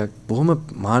මේ ටිකක් බොහොම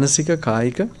මානසික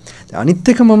කායික අනිත්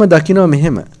එක මම දකිනවා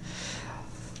මෙහෙම.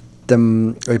 දැන්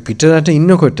ඔය පිටරට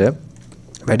ඉන්නකොට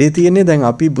වැඩේ තියෙන්නේ දැන්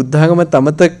අපි බුද්ධ ආගමත්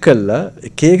අමතක කළා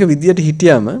එක එක විදියට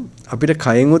හිටියාම අපිට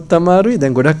කයෙන් උත් අමාරුයි.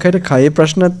 දැන් ගොඩක් අයට කයේ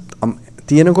ප්‍රශ්නත්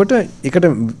තියෙනකොට ඒකට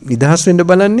නිදහස් වෙන්න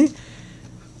බලන්නේ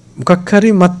මොකක්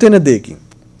හරි මත් වෙන දෙයකින්.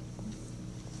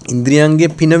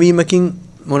 ඉන්ද්‍රියන්ගේ පිනවීමකින්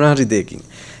මොන හරි දෙයකින්.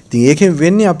 ඉතින් ඒකෙන්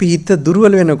වෙන්නේ අපි හිත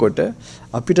දුර්වල වෙනකොට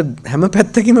අපිට හැම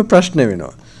පැත්තකින්ම ප්‍රශ්න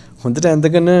වෙනවා. හොඳට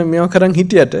ඇඳගෙන මේවා කරන්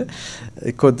හිටියට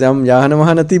එක්ක යම් යාහන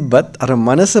වාහන තිබ්බත් අර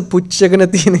මනස පුච්චගෙන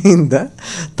තියෙන හින්දා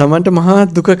තමන්ට මහා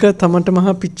දුකක තමන්ට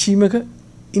මහා පිච්චීමක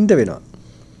ඉඳ වෙනවා.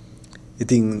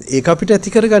 ඉතින් ඒක අපිට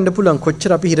ඇති කරගන්න පුළුවන්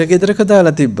කොච්චර අපි හිරගෙදරක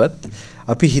දාලා තිබ්බත්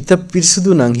අපි හිත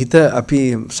පිරිසුදු නම් හිත අපි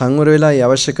සංවර වෙලා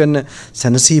අවශ්‍ය කරන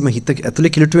සැනසීම හිත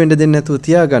ඇතුලේ කිලුට වෙන්න දෙන්නේ නැතුව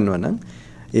තියා ගන්නවා නම්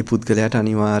ඒ පුද්ගලයාට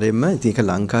අනිවාර්යයෙන්ම ඉතින් ඒක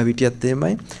ලංකාව හිටියත්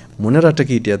එමයයි මොන රටක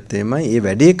හිටියත් එමයයි ඒ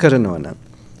වැඩේ කරනවා නම්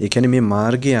ඒ කියන්නේ මේ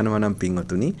මාර්ගයේ යනවා නම්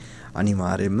පින්වතුනි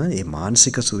අනිවාර්යයෙන්ම මේ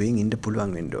මානසික සුවයෙන් ඉන්න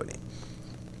පුළුවන් වෙන්න ඕනේ.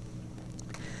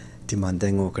 ඉතින් මම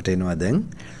දැන් ඕකට එනවා දැන්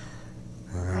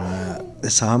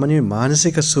සාමාන්‍ය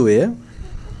මානසික සුවය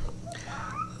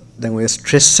දැන් ඔය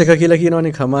ස්ට්‍රෙස් එක කියලා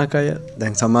කියනවනේ සමාකය.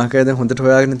 දැන් සමාකය දැන් හොඳට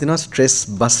හොයාගෙන තිනවා ස්ට්‍රෙස්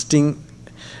බස්ටිං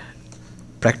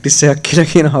ප්‍රැක්ටිස් එකක් කියලා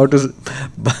කියන how to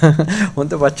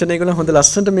හොඳ වචන ඒගොල්ලෝ හොඳ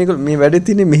ලස්සනට මේ වැඩේ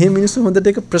තියෙන්නේ මෙහෙ මිනිස්සු හොඳට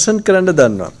ඒක ප්‍රසන්ට් කරන්න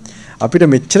දන්නවා. අපිට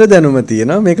මෙච්චර දැනුම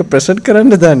තියෙනවා මේක ප්‍රසන්ට්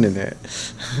කරන්න දන්නේ නැහැ.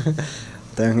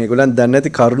 දැන් ඒගොල්ලන් දන්නේ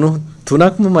නැති කරුණු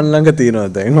තුනක්ම මන් ළඟ තියෙනවා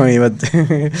දැන් මම ඒවත්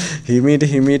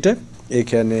හිමීට ඒ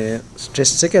කියන්නේ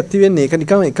ස්ට්‍රෙස් එක ඇති වෙන්නේ ඒක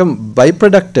නිකන් එක බයි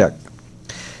ප්‍රොඩක්ට්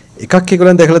එකක්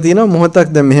ඒගොල්ලන් දැකලා තියෙනවා මොහොතක්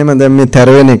දැන් මෙහෙම දැන් මේ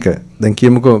තැරවෙන එක දැන්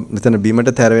කියමුකෝ මෙතන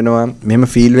බීමට තැරවෙනවා මෙහෙම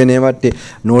ෆීල් වෙන ඒවට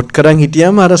නෝට් කරන්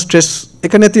හිටියාම අර ස්ට්‍රෙස්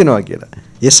එක නැති වෙනවා කියලා.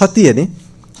 ඒ සතියනේ.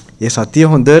 ඒ සතිය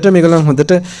හොඳට මේගොල්ලන්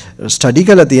හොඳට ස්ටඩි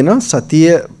කරලා තියෙනවා. සතිය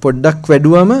පොඩ්ඩක්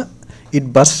වැඩුවම it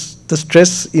busts the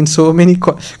stress in so many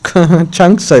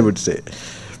chunks I would say.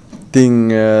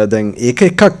 දැන් ඒක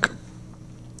එකක්.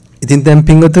 ඉතින් දැන්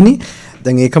පින්වතුනි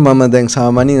දැන් ඒක මම දැන්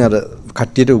සාමාන්‍යයෙන් අර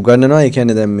කට්ටියට උගන්වනවා. ඒ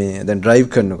කියන්නේ දැන් මේ දැන් ඩ්‍රයිව්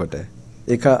කරනකොට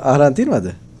ඒක ආරන් තියනවද?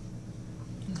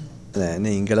 නෑ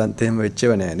නේ ඉංගලන්තේම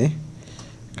වෙච්චව නෑනේ.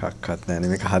 කක්කත්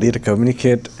නෑනේ මේක හරියට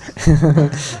කමියුනිකේට්.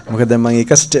 මොකද දැන් මම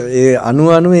ඒක ඒ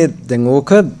අනු දැන්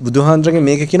ඕක බුදුහාඳුරගේ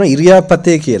මේක කියනවා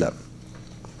ඉරියාපතේ කියලා.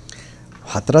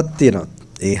 හතරක් තියෙනවා.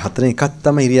 ඒ හතරෙන් එකක්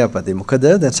තමයි ඉරියාපතේ. මොකද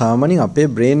දැන් සාමාන්‍යයෙන් අපේ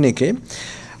බ්‍රේන් එකේ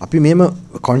අපි මේම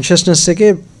කොන්ෂස්නස්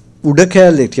එකේ උඩ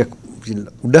කැලේ ටික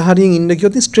උඩ හරියෙන් ඉන්න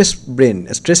කියොත් stress brain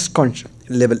stress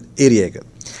level area එක.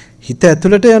 හිත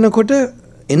ඇතුළට යනකොට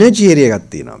එනර්ජි ඒරියා එකක්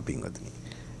තියෙනවා පින්වතුනි.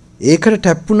 ඒකට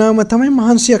ටැප් වුණාම තමයි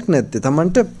මහන්සියක් නැත්තේ.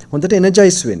 Tamanට හොඳට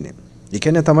එනර්ජයිස් වෙන්නේ. ඒ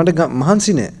කියන්නේ Tamanට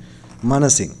මහන්සි නෑ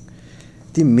මනසින්.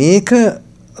 ඉතින් මේක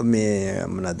මේ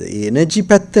මොනවාද? එනර්ජි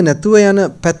පැත්ත නැතුව යන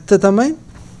පැත්ත තමයි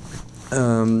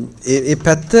ඒ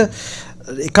පැත්ත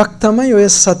එකක් තමයි ඔය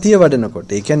සතිය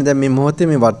වඩනකොට. ඒ කියන්නේ දැන් මේ මොහොතේ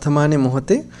මේ වර්තමානයේ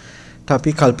මොහොතේ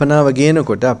අපි කල්පනාව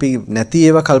ගේනකොට අපි නැති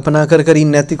ඒවා කල්පනා කර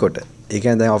ඉන්නේ නැතිකොට. ඒ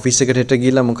කියන්නේ දැන් ඔෆිස් එකට හෙට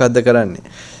ගිහිල්ලා මොකද්ද කරන්නේ?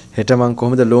 හෙට මං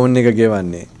කොහොමද ලෝන් එක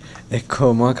ගෙවන්නේ?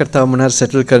 එක්කෝ මොකක්ද තව මොනාර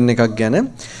සෙටල් කරන එකක් ගැන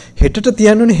හෙටට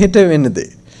තියන්නුනේ හෙට වෙන්න දේ.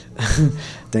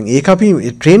 දැන් ඒක අපි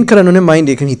ට්‍රේන් කරන්න ඕනේ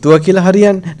මයින්ඩ් එක හිතුවා කියලා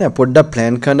හරියන්නේ නැහැ. පොඩ්ඩක්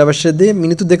ප්ලෑන් කරන්න අවශ්‍ය දේ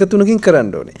මිනිත්තු 2-3කින්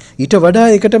කරන්න ඕනේ. ඊට වඩා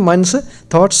ඒකට මනස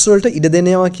thoughts වලට ඉඩ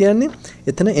දෙනවා කියන්නේ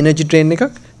එතන එනර්ජි ට්‍රේන්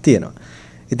එකක් තියෙනවා.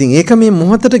 ඉතින් ඒක මේ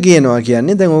මොහොතට ගේනවා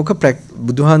කියන්නේ දැන් ඕක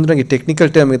බුදුහාඳුරගේ ටෙක්නිකල්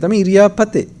ටර්ම් එක තමයි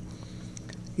ඉරියාපතේ.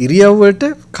 ඉරියව් වලට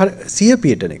සිය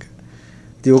පියටන එක.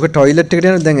 ඉතින් ඕක টয়ලට් එකට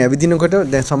යන දැන් ඇවිදිනකොට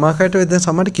දැන් සමාකයට දැන්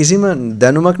සමහරට කිසිම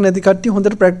දැනුමක් නැති කට්ටිය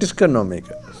හොඳට ප්‍රැක්ටිස් කරනවා මේක.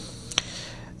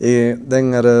 ඒ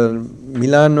දැන් අර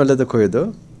මිලාන් වලද කොහෙද?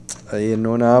 ඒ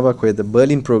නෝනාව කොහෙද?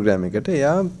 බර්ලින් ප්‍රෝග්‍රෑම් එකට.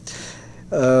 එයා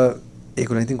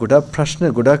ඒගොල්ලෝ ඉතින් ගොඩක් ප්‍රශ්න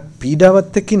ගොඩක්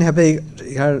පීඩාවත් එක්කින් හැබැයි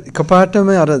එකපාරටම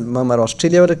අර මම අර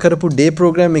ඕස්ට්‍රේලියාව වල කරපු ඩේ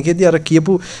ප්‍රෝග්‍රෑම් එකේදී අර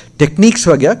කියපු ටෙක්නික්ස්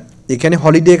වගේක් ඒ කියන්නේ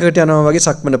හොලිඩේ එකකට යනවා වගේ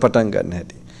සක්මන පටන් ගන්න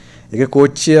හැටි. ඒක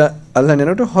කෝච්චිය අල්ලන්න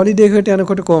යනකොට හොලිඩේ එකකට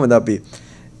යනකොට කොහමද අපි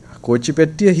කෝච්චි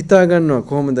පෙට්ටිය හිතා ගන්නවා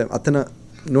කොහොමද අතන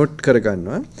නෝට් කර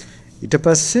ගන්නවා. ඊට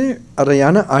පස්සේ අර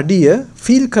යන අඩිය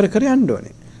ෆීල් කර යන්න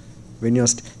ඕනේ.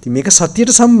 ඉතින් මේක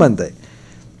සතියට සම්බන්ධයි.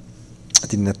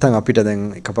 ඉතින් නැත්තම් අපිට දැන්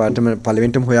එකපාරටම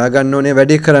පළවෙනිටම හොයා ගන්න ඕනේ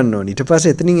වැඩේ කරන්න ඕනේ. ඊට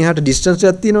පස්සේ එතනින් එහාට ඩිස්ටන්ස්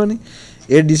එකක් තියෙනවනේ.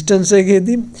 ඒ ඩිස්ටන්ස්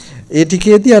එකේදී ඒ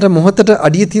ටිකේදී අර මොහොතට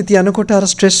අඩිය තිය යනකොට අර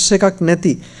ස්ට්‍රෙස් එකක්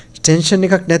නැති, ටෙන්ෂන්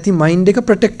එකක් නැති මයින්ඩ් එක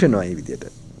ප්‍රොටෙක්ට් වෙනවා මේ විදිහට.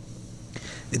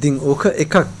 ඉතින් ඕක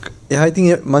එකක්. එයා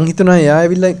ඉතින් මං හිතනවා එයා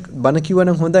ඇවිල්ලා බණ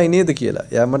කිව්වනම් හොඳයි නේද කියලා.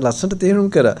 එයා මට ලස්සනට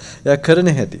තේරුම් කරා. එයා කරන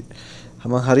හැටි.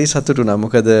 මම හරි සතුටු වුණා.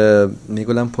 මොකද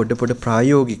මේගොල්ලන් පොඩ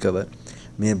ප්‍රායෝගිකව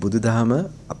මේ බුදුදහම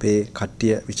අපේ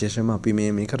කට්ටිය විශේෂයෙන්ම අපි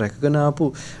මේක රැකගෙන ආපු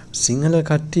සිංහල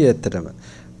කට්ටිය ඇත්තටම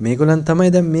මේගොල්ලන් තමයි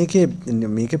දැන්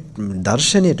මේක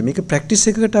දර්ශනයට මේක ප්‍රැක්ටිස්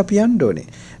එකකට අපි යන්න ඕනේ.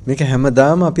 මේක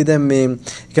හැමදාම අපි දැන් මේ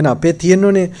කියන්නේ අපේ තියෙන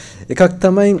ඕනේ එකක්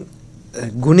තමයි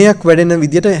ගුණයක් වැඩෙන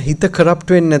විදියට හිත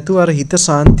කරප්ට් වෙන්නේ නැතුව අර හිත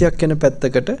සාන්තියක් එන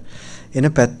පැත්තකට එන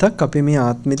පැත්තක් අපි මේ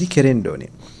ආත්මෙදි කෙරෙන්න ඕනේ.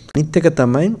 අනිත් එක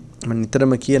තමයි මම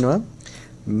නිතරම කියනවා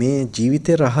මේ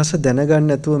ජීවිතේ රහස දැනගන්න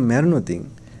නැතුව මැරුණොතින්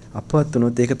අපවත්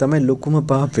වුණොත් ඒක තමයි ලොකුම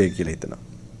පාපය කියලා හිතනවා.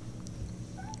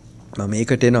 මම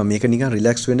මේකට එනවා මේක නිකන්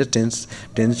රිලැක්ස් වෙන්න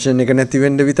ටෙන්ෂන් එක නැති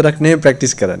වෙන්න විතරක් නෙවෙයි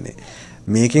ප්‍රැක්ටිස් කරන්නේ.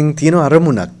 මේකෙන් තියෙන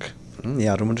අරමුණක්. මේ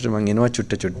අරමුණට මම එනවා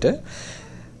චුට්ට.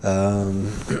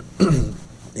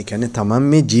 ඒ කියන්නේ තමන්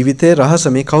මේ ජීවිතේ රහස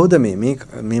මේ කවුද මේ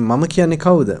මම කියන්නේ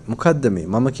කවුද? මොකද්ද මේ?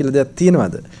 මම කියලා දෙයක්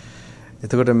තියනවද?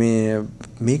 එතකොට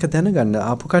මේක දැනගන්න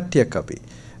ආපු කට්ටියක් අපි.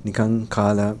 නිකන්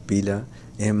කාලා පීලා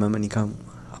එහෙමම නිකන්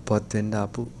අපවත් වෙන්න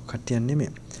ආපු කට්ටියක්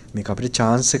නෙමෙයි. මේක අපිට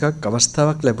chance එකක්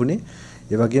අවස්ථාවක් ලැබුණේ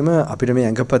ඒ වගේම අපිට මේ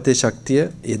ඇඟපතේ ශක්තිය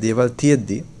ඒ දේවල්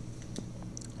තියෙද්දි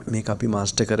මේක අපි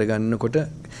මාස්ටර් කරගන්නකොට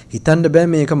හිතන්න බෑ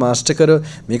මේක මාස්ටර්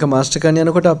කරන්න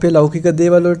යනකොට අපේ ලෞකික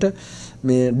දේවල් වලට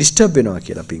මේ ඩිස්ටර්බ් වෙනවා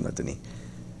කියලා පින්වතුනි.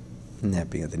 නෑ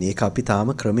පින්වතුනි ඒක අපි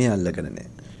තාම ක්‍රමයේ අල්ලගෙන නෑ.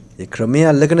 ඒ ක්‍රමයේ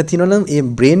අල්ලගෙන තියනවා නම් ඒ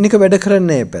බ්‍රේන් එක වැඩ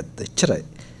කරන්නේ නෑ පැත්ත. එච්චරයි.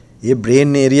 ඒ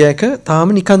බ්‍රේන් ඒරියා එක තාම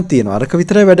නිකන් තියෙනවා. අරක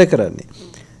විතරයි වැඩ කරන්නේ.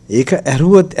 ඒක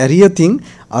ඇරියතින්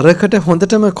අරකට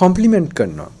හොඳටම කොම්ප්ලිමන්ට්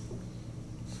කරනවා.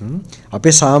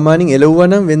 අපේ සාමාන්‍යයෙන් එළවුවා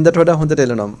නම් වෙන්දට වඩා හොඳට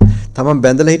එළනවා. තමන්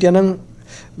බැඳලා හිටියා නම්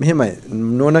මෙහෙමයි.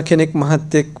 නෝන කෙනෙක්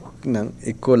මහත්තයෙක් නම්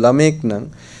එක්කෝ ළමෙක් නම්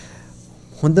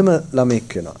හොඳම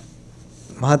ළමෙක් වෙනවා.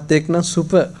 මහත්තයෙක් නම්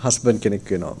සුපර් හස්බන්ඩ් කෙනෙක්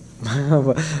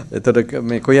වෙනවා. එතකොට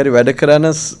මේ කොයි හරි වැඩ කරන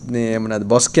මේ මොනවාද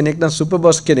බොස් කෙනෙක් නම් සුපර්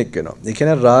බොස් කෙනෙක් වෙනවා. ඒ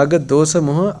කියන්නේ රාග දෝෂ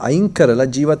මොහ අයින් කරලා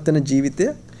ජීවත් වෙන ජීවිතය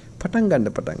පටන්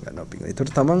ගන්නවා පිටින්.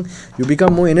 ඒතකොට තමන් you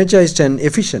become more energized and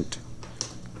efficient.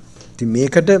 ඉතින්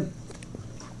මේකට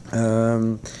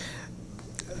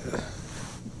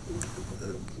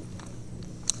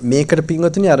මේකට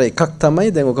පින්වතුනි අර එකක් තමයි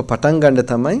දැන් ඔක පටන් ගන්න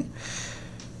තමයි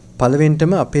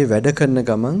පළවෙනිටම අපේ වැඩ කරන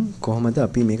ගමන් කොහොමද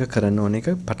අපි මේක කරන්න ඕන එක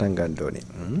පටන් ගන්න ඕනේ.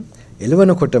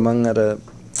 එළවනකොට මම අර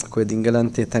කොයි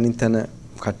දිංගලන්තේ තනින් තන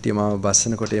කට්ටිය මාව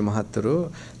බස්සනකොට මේ මහත්තුරු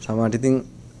සමහරට ඉතින්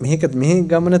මේ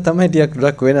ගමන තමයි ටිකක්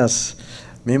ගොඩක් වෙනස්.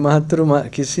 මේ මහත්තුරු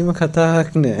කිසිම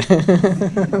කතාවක් නැහැ.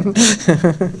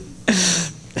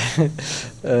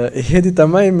 එහෙදි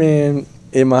තමයි මේ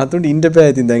ඒ මහතුන්ට ඉන්න බෑ.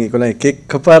 ඉතින් දැන් ඒගොල්ලෝ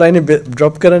එකපාරයිනේ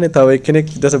ඩ්‍රොප් කරන්නේ. තව එක්කෙනෙක්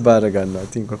ඊටස බාර ගන්නවා.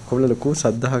 ඉතින් කොහොමද ලොකු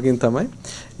සද්ධාහකින් තමයි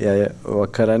එයා වක්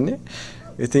කරන්නේ.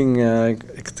 ඉතින්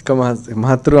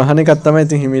මහතුරු අහන එකක් තමයි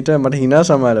ඉතින් හිමීට මට hina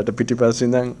සමාලට පිටිපස්සේ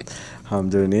ඉඳන්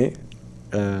හම්දුනේ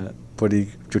පොඩි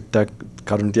චුට්ටක්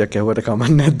කරුණටියක් ඇහුවට කමක්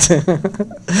නැද්ද?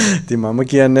 ඉතින් මම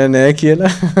කියන්නේ නෑ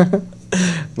කියලා.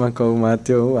 මම කව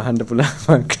මාත්‍යෝ අහන්න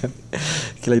පුළුවන්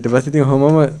කියලා ඊට පස්සේ ඉතින්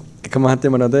කොහොමම එක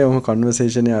මහත්තයා මොනවද ඔහොම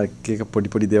කන්වර්සේෂන් එකක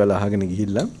පොඩි දේවල් අහගෙන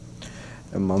ගිහිල්ලා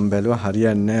මම බැලුවා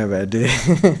හරියන්නේ නැහැ වැඩේ.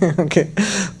 ඕකේ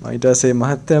මම ඊට පස්සේ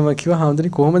මහත්තයාම කිව්වා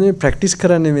හාමුදුරනි කොහොමද මේ ප්‍රැක්ටිස්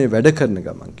කරන්නේ මේ වැඩ කරන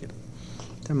ගමන් කියලා.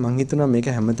 දැන් මං හිතුණා මේක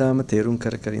හැමදාම තේරුම්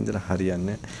කර ඉඳලා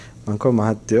හරියන්නේ නැහැ. මං කිව්වා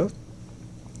මහත්තයෝ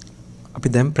අපි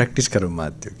දැන් ප්‍රැක්ටිස් කරමු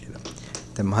මහත්තයෝ කියලා.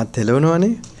 දැන් මහත්තයා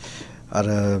එළවනවානේ අර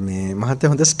මේ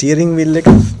මහත්තයා හොඳ ස්ටියරින් වීල් එක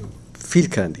ෆීල්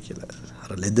කරන්න කියලා.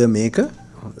 අර ලෙදර් මේක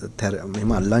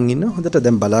මෙහෙම අල්ලන් ඉන්න හොඳට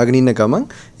දැන් බලාගෙන ඉන්න ගමන්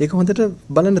ඒක හොඳට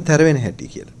බලන්න තැරවෙන හැටි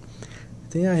කියලා.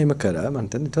 ඉතින් එයා එහෙම කරා මම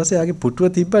ඊට පස්සේ යාගේ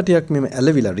පුටුව තිබ්බා ටිකක් මෙහෙම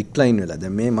ඇලවිලා රික්ලයින් වෙලා.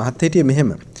 දැන් මේ මහත් හිටියේ මෙහෙම.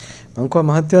 මම කිව්වා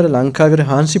මහත්වර ලංකාවේ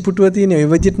හාන්සි පුටුව තියෙන ඔය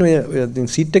විදිහට ඔය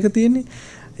සීට් එක තියෙන්නේ.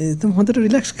 ඒත් හොඳට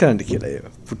රිලැක්ස් කරන්න කියලා ඒ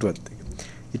පුටුවත් එක.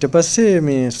 ඊට පස්සේ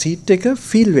මේ සීට් එක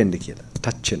ෆීල් වෙන්න කියලා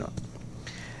ටච් වෙනවා.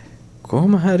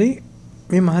 කොහොම හරි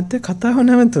මේ මහත්ය කතාව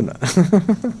නැවතුණා.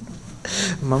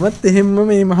 මමත් එහෙම්ම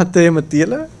මේ මහත්තයම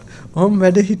තියලා ඔහොම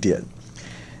වැඩ හිටියා.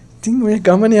 ඉතින් මේ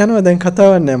ගමන යනවා දැන්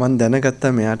කතාවක් නැහැ. මම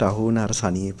දැනගත්තා මෙයාට අහු වුණ අර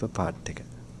සනීප පාට් එක.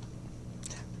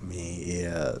 මේ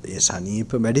ඒ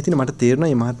සනීප වැඩි තින මට තේරුණා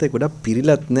මේ මහත්තයා ගොඩක්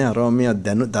පිරිලත් නැහැ අරම මේ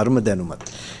ධර්ම දැනුමත්.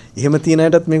 එහෙම තියන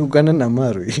අයටත් මේක උගන්නන්න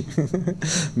අමාරුයි.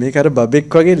 මේක අර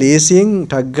බබෙක් වගේ ලේසියෙන්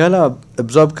ටක් ගාලා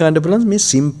ඇබ්සෝබ් කරන්න පුළුවන් මේ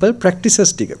සිම්පල්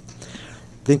ප්‍රැක්ටිසස් ටික.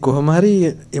 ඉතින් කොහොම හරි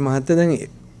මේ මහත්තයා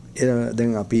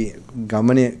දැන් අපි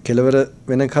ගමනේ කෙලවර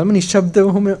වෙන කල්ම නිශ්ශබ්දව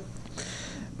ඔහොම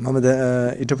මම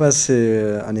ඊට පස්සේ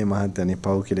අනේ මහත්තයානේ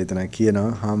පව් කියලා එතන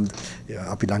කියනවා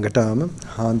අපි ළඟට ආවම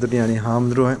හාමුදුරනේ අනේ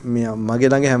හාමුදුරුවෝ මගේ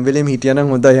ළඟ හැම වෙලෙම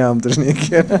හිටියානම් හොඳයි හාමුදුරනේ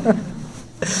කියලා.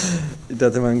 ඊට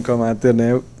පස්සේ මම කව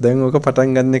මහත්තයා දැන් ඕක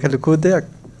පටන් ගන්න එක ලොකු දෙයක්.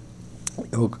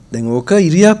 දැන් ඕක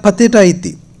ඉරියාපතේට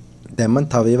අයිති. දැන් මම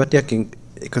තව ඒවා ටිකක්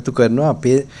එකතු කරනවා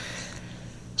අපේ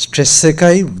ස්ට්‍රෙස්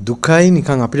එකයි දුකයි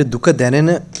නිකන් අපිට දුක දැනෙන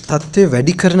තත්ත්වය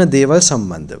වැඩි කරන දේවල්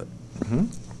සම්බන්ධව.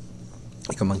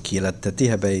 ඒක මම කියලාත් ඇති.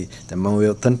 හැබැයි දැන් මම ඔය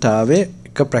උතන්ට ආවේ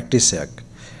එක ප්‍රැක්ටිස් එකක්.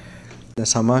 දැන්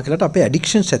සමාහලට අපේ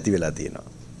ඇඩික්ෂන්ස් ඇති වෙලා තියෙනවා.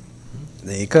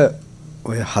 දැන් ඒක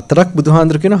ඔය හතරක්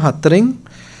බුදුහාඳුර කියන හතරෙන්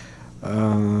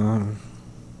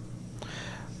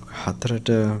හතරට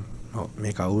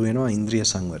මේක අවු වෙනවා ඉන්ද්‍රිය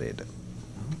සංවරයට.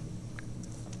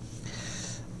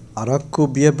 අරක්කු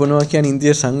බිය බොනවා කියන්නේ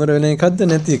ඉන්ද්‍රිය සංවර වෙන එකක්ද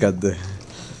නැති එකක්ද?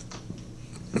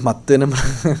 මත් වෙනම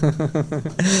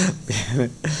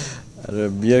අර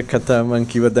බිය කතා මං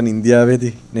කිව්වා දැන්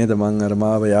ඉන්දියාවේදී නේද මං අර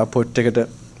මාව එයාපෝට් එකට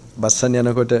බස්සන්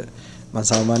යනකොට මං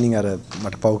සාමාන්‍යයෙන් අර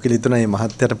මට පව් කියලා හිතුණා මේ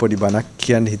මහත්තයාට පොඩි බණක්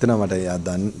කියන්න හිතුණා මට එයා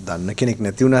දන්න කෙනෙක්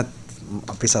නැති වුණත්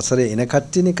අපි සසරේ එන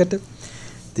කට්ටියනකට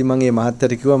ඉතින් මං මේ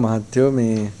මහත්තයාට කිව්වා මහත්තයෝ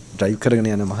මේ ඩ්‍රයිව්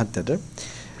කරගෙන යන මහත්තයාට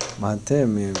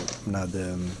මහත්තයා මේ මොනවාද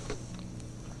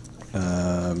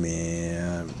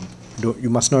you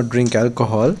must not drink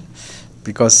alcohol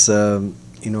because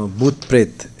භූත්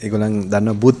ප්‍රේත ඒගොල්ලන්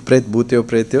දන්න භූත් ප්‍රේත භූතයෝ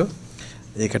ප්‍රේතයෝ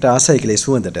ඒකට ආසයි කියලා ඒ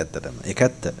සුවඳට ඇත්තටම ඒක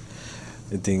ඇත්ත.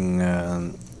 ඉතින්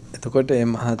එතකොට ඒ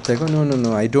මහත්තයා කිව්වා no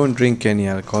I don't drink any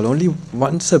alcohol only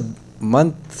once a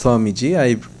month Swamiji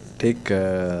I take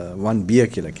one beer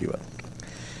කියලා කිව්වා.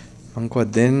 මං කිව්වා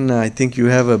then I think you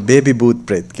have a baby booth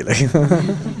breath කියලා කිව්වා.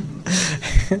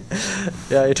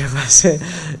 ඊට පස්සේ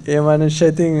ඒ මනුස්සයා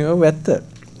ඉතින් ඔව් ඇත්ත.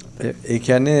 ඒ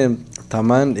කියන්නේ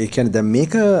Taman ඒ කියන්නේ දැන්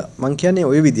මේක මං කියන්නේ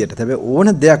ওই විදියට. හැබැයි ඕන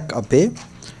දෙයක් අපේ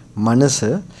මනස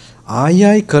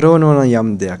ආයයි කරනවා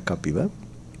යම් දෙයක් අපිව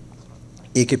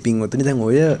ඒකේ පින්වතුනි දැන්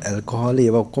ඔය ඇල්කොහොල්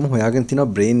ඒවා ඔක්කොම හොයාගෙන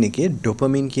තිනවා බ්‍රේන් එකේ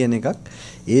ඩොපමින් කියන එකක්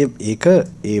ඒක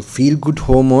ඒ ෆීල් ගුඩ්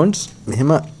හෝමෝන්ස්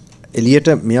මෙහෙම එළියට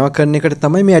මේවා කරන එකට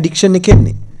තමයි මේ ඇඩික්ෂන් එක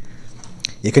එන්නේ.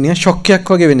 ඒක නිකන් ෂොක්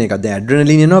එකක් වගේ වෙන එකක්. දැන්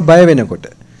ඇඩ්‍රිනලින් එනවා බය වෙනකොට.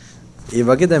 ඒ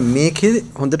වගේ දැන් මේකේ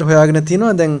හොඳට හොයාගෙන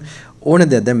තිනවා දැන් ඕන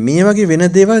දෙයක්. දැන් මේ වගේ වෙන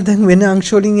දේවල් දැන් වෙන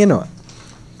අංශ වලින් එනවා.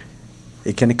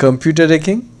 ඒ කියන්නේ කම්පියුටර්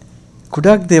එකෙන්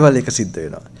කුඩක් දේවල් එක සිද්ධ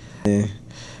වෙනවා.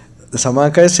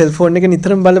 සමාකය සෙල්ෆෝන් එක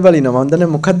නිතරම බල ඉනවා. මම දන්නේ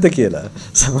මොකද්ද කියලා.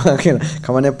 සමා කියන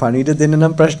කමනේ පණිවිඩ දෙන්න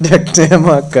නම් ප්‍රශ්නයක් නෑ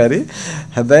මොකක් හරි.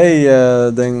 හැබැයි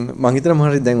දැන් මම හිතනවා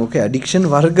මොහරි දැන් ඔකේ ඇඩික්ෂන්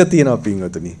වර්ග තියෙනවා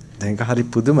පින්වතුනි. දැන් ඒක හරි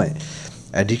පුදුමයි.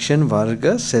 ඇඩික්ෂන් වර්ග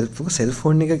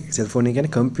සෙල්ෆෝන් එක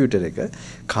කියන්නේ කම්පියුටර් එක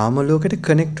කාම ලෝකෙට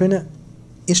කනෙක්ට් වෙන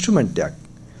ඉන්ස්ට්‍රුමන්ට් එකක්.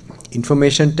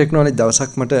 ඉන්ෆර්මේෂන් ටෙක්නොලොජි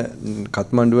දවසක් මට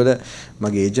කත්මණ්ඩු වල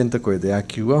මගේ ඒජන්ට් කොයිද එයා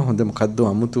කිව්වා හොඳ මොකද්ද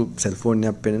අමුතු සෙල්ෆෝන්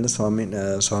එකක් පෙන්නලා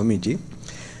ස්වාමීජි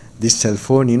this cell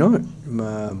phone you know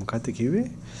මොකක්ද කිව්වේ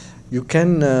you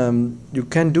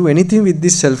can do anything with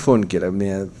this cell phone කියලා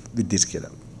මේ with this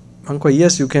කියලා මං කිව්වා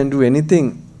yes you can do anything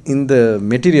in the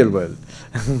material world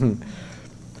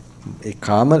ඒ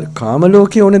කාම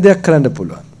ලෝකේ ඕන දෙයක් කරන්න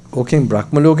පුළුවන් ඕකෙන්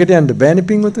බ්‍රහ්ම ලෝකෙට යන්න බෑනේ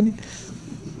පින්වතුනි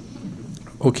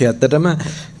ඕකේ ඇත්තටම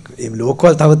මේ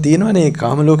ලෝකවල තව තියෙනවනේ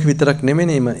කාම ලෝකෙ විතරක්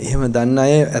නෙමෙයි එහෙම දන්න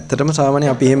අය ඇත්තටම සාමාන්‍ය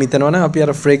අපි එහෙම හිතනවනම් අපි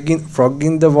අර frog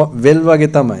in the well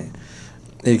වගේ තමයි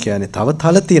ඒ කියන්නේ තව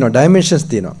තල තියෙනවා ඩයිමෙන්ෂන්ස්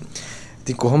තියෙනවා.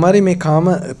 ඉතින් කොහොම හරි මේ කාම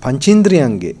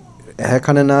පංචේන්ද්‍රයන්ගේ ඇහැ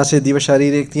කන නාසය දිව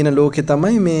ශරීරයේ තියෙන ලෝකේ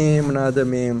තමයි මේ මොනවාද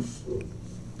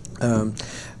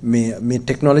මේ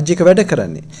ටෙක්නොලොජි එක වැඩ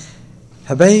කරන්නේ.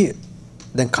 හැබැයි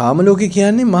දැන් කාම ලෝකේ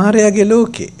කියන්නේ මායාවේ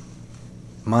ලෝකේ.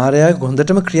 මායාව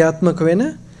හොඳටම ක්‍රියාත්මක වෙන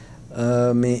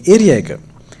මේ ඒරියා එක.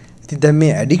 ඉතින් දැන්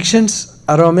මේ ඇඩික්ෂන්ස්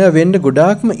අරෝමය වෙන්න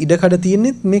ගොඩාක්ම ඉඩකඩ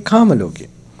තියෙන්නේ මේ කාම ලෝකේ.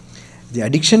 ඉතින්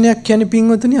ඇඩික්ෂන් එකක් කියන්නේ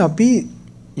පින්වතුනි අපි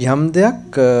යම්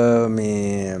දෙයක්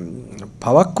මේ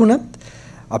පවක් වුණත්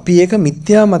අපි ඒක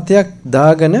මිත්‍යා මතයක්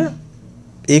දාගෙන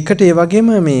ඒකට ඒ වගේම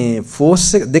මේ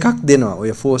ෆෝස් දෙකක් දෙනවා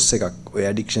ඔය ෆෝස් එකක් ඔය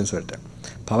ඇඩික්ෂන්ස් වලට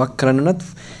පවක් කරන්න උනත්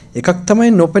එකක්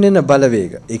තමයි නොපෙනෙන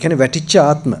බලවේග ඒ කියන්නේ වැටිච්ච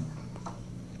ආත්ම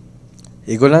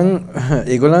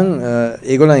ඒගොල්ලන්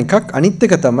එකක් අනිත්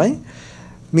එක තමයි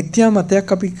මිත්‍යා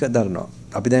මතයක් අපි දරනවා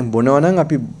අපි දැන් බොනවා නම්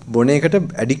අපි බොන එකට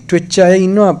ඇඩික්ට් වෙච්ච අය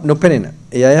ඉන්නවා නොපෙනෙන.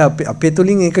 ඒ අය අපේ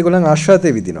තුලින් ඒක ගොල්ලන්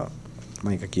ආශ්වාදයේ විදිනවා.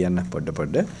 මම ඒක කියන්න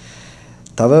පොඩ.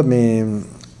 තව මේ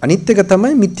අනිත් එක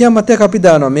තමයි මිත්‍යා මතයක් අපි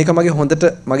දානවා. මේක මගේ හොඳට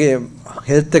මගේ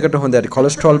හෙල්ත් එකට හොඳ ඇති.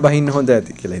 කොලෙස්ටරෝල් බහින්න හොඳ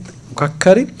ඇති කියලා හිත. මොකක්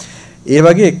හරි ඒ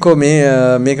වගේ එක්කෝ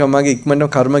මේක මගේ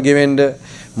ඉක්මනට කර්ම ගෙවෙන්න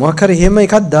මොකක් හරි එහෙම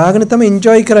එකක් දාගෙන තමයි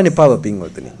එන්ජොයි කරන්නේ පව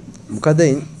පින්වතුනි. මොකද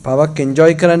පවක්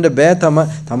එන්ජොයි කරන්න බෑ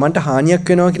තමන්ට හානියක්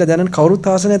වෙනවා කියලා දැනන කවුරුත්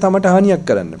ආස නැහැ තමන්ට හානියක්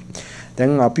කරන්න.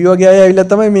 දැන් අපි වගේ අය ඇවිල්ලා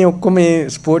තමයි මේ ඔක්කොම මේ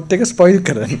ස්පෝර්ට් එක ස්පොයිල්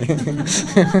කරන්නේ.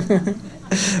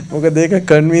 මොකද ඒක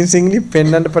කන්වින්සින්ග්ලි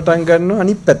පෙන්වන්න පටන් ගන්නවා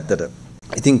අනිත් පැත්තට.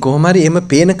 ඉතින් කොහොම හරි එහෙම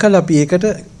පේනකල් අපි ඒකට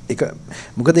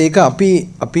මොකද ඒක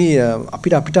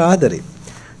අපිට ආදරේ.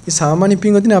 ඒ සාමාන්‍ය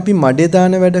පින්වතුනි අපි මඩේ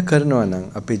දාන වැඩ කරනවා නම්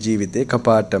අපේ ජීවිතේ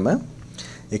කපාටම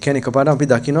ඒ කියන්නේ එකපාරට අපි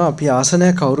දකිනවා අපි ආසනය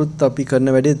කවුරුත් අපි කරන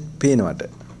වැඩේ පේනවට.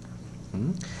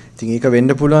 ඉතින් ඒක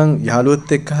වෙන්න පුළුවන්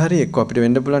යාළුවොත් එක්ක හරි එක්ක අපිට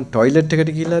වෙන්න පුළුවන් টয়ලට්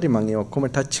එකට ගිහලා හරි මම ඒ ඔක්කොම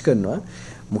ටච් කරනවා.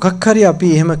 මොකක් හරි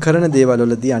අපි එහෙම කරන දේවල්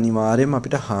වලදී අනිවාර්යයෙන්ම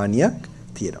අපිට හානියක්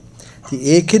තියෙනවා. ඉතින්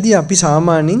ඒකෙදි අපි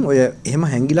සාමාන්‍යයෙන් ඔය එහෙම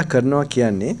හැංගිලා කරනවා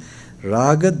කියන්නේ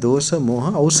රාග දෝෂ මෝහ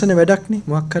අවසන වැඩක්නේ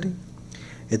මොකක් හරි.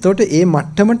 එතකොට ඒ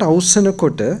මට්ටමට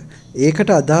අවසනකොට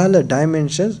ඒකට අදාළ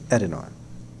ඩයිමෙන්ෂන්ස් ඇරෙනවා.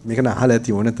 මේක නම් අහලා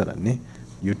ඇති ඕන තරන්නේ.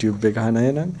 YouTube එක අහන අය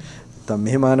නම් තම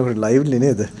මෙහෙම ආනකොට ලයිව් නේ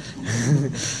නේද?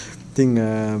 ඉතින්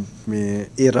මේ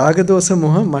ඒ රාග දෝෂ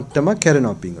මොහ මට්ටම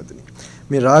කැරෙනවා පින්වතුනි.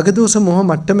 මේ රාග දෝෂ මොහ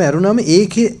මට්ටම ඇරුණාම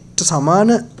ඒකේට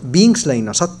සමාන බීන්ග්ස්ලා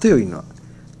ඉන්නවා සත්වයෝ ඉන්නවා.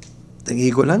 දැන්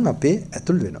ඒගොල්ලන් අපේ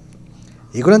ඇතුල් වෙනවා.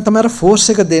 ඒගොල්ලන් තමයි අර ෆෝස්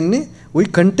එක දෙන්නේ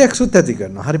උයි කන්ටෙක්ස් උත් ඇති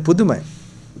කරනවා. හරි පුදුමයි.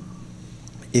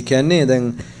 ඒ කියන්නේ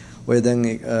දැන්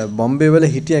බොම්බේ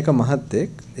වල හිටිය එක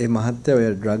මහත්තයෙක් ඒ මහත්තයා ඔය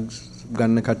ඩ්‍රග්ස්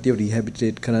ගන්න කට්ටියව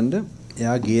රීහැබිලිටේට් කරන්න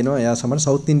එයා ගේනවා එයා සමහර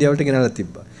සවුත් ඉන්දියාවට ගෙනලා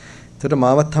තිබ්බා. ඒකට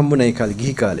මාවත් හම්බුණා ඒ කාලේ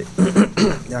ගිහි කාලේ.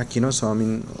 එයා කියනවා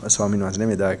ස්වාමීන් වහන්සේ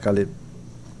මේ කාලේ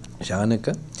ශානක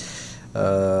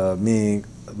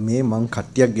මේ මං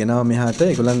කට්ටියක් ගෙනාවා මෙහාට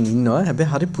ඒගොල්ලන් ඉන්නවා.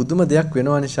 හැබැයි හරි පුදුම දෙයක්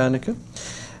වෙනවානේ ශානක.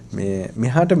 මේ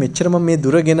මෙහාට මෙච්චර මම මේ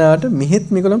දුර ගෙනාට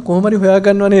මෙහෙත් මේගොල්ලන් කොහොම හරි හොයා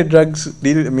ගන්නවනේ ඩ්‍රග්ස්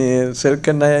මේ සෙල්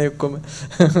කරන අය ඔක්කොම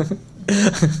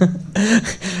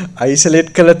අයිසොලේට්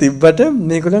කරලා තිබ්බට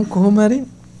මේගොල්ලන් කොහොම හරි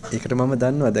ඒකට මම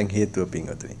දන්නවා දැන් හේතුව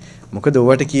පින්වතුනි. මොකද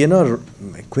ඔයාට කියනවා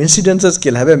coincidences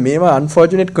කියලා. හැබැයි මේවා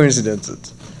unfortunate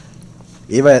coincidences.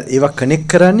 ඒවා කනෙක්ට්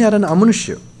කරන්නේ අර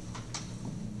අමනුෂ්‍ය.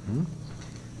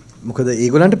 මොකද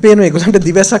ඒගොල්ලන්ට පේනවා ඒගොල්ලන්ට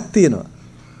දිවසක් තියෙනවා.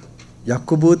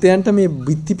 යක්කු භූතයන්ට මේ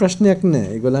බිත්ති ප්‍රශ්නයක් නැහැ.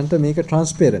 ඒගොල්ලන්ට මේක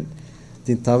ට්‍රාන්ස්පරන්ට්.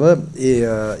 ඉතින් තව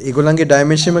ඒගොල්ලන්ගේ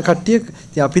ඩයිමන්ෂන් එක කට්ටිය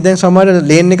ඉතින් අපි දැන් සමහර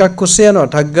ලේන් එකක් ඔස්සේ යනවා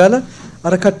ටක් ගාලා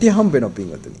අර කට්ටිය හම්බ වෙනවා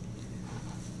පින්වතුනි.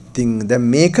 ඉතින් දැන්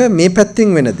මේක මේ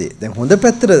පැත්තෙන් වෙන දේ. දැන් හොඳ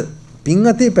පැත්තට පින්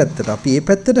අතේ පැත්තට අපි මේ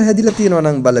පැත්තට හැදිලා තියෙනවා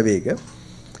නම් බලවේග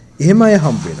එහෙම අය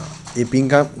හම්බ වෙනවා. ඒ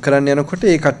පින්කම් කරන්න යනකොට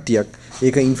ඒ කට්ටියක්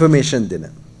ඒක ඉන්ෆර්මේෂන් දෙන.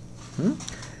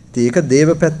 ඒක දේව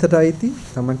පැත්තට අයිති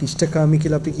තමන්ට ඉෂ්ටකාමී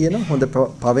කියලා අපි කියනවා. හොඳ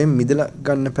පවෙන් මිදලා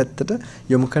ගන්න පැත්තට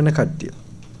යොමු කරන කට්ටිය.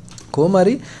 කොහොම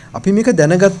හරි අපි මේක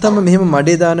දැනගත්තම මෙහෙම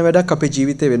මඩේ දාන වැඩක් අපේ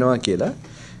ජීවිතේ වෙනවා කියලා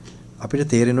අපිට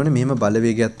තේරෙන්න ඕනේ මෙහෙම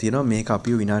බලවේගයක් තියෙනවා මේක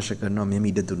අපිව විනාශ කරනවා මෙහෙම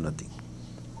ඉඩ දුන්නොත්.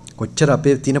 කොච්චර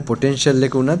අපේ තියෙන පොටෙන්ෂල්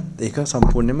එක උනත් ඒක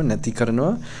සම්පූර්ණයෙන්ම නැති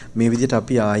කරනවා මේ විදිහට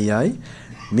අපි ආයි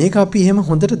මේක අපි එහෙම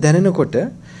හොඳට දැනෙනකොට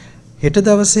හෙට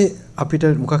දවසේ අපිට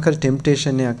මොකක් හරි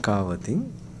ටෙම්ප්ටේෂන් එකක් ආවොත්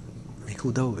මේක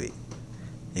උදව් වෙයි.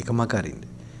 ඒක මග අරින්න.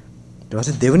 ඊට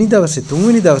පස්සේ දෙවෙනි දවසේ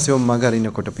තුන්වෙනි දවසේ මග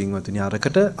අරිනකොට පින්වතුනි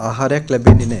අරකට ආහාරයක්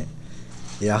ලැබෙන්නේ නැහැ.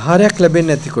 ඒ ආහාරයක්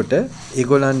ලැබෙන්නේ නැතිකොට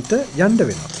ඒගොල්ලන්ට යන්න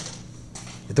වෙනවා.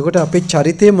 එතකොට අපේ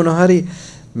චරිතයේ මොන හරි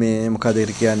මේ මොකද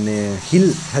ඒක කියන්නේ හිල්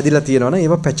හැදිලා තියෙනවා නම්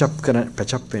ඒවා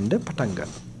පැචප් වෙන්න පටන්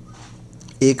ගන්නවා.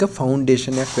 ඒක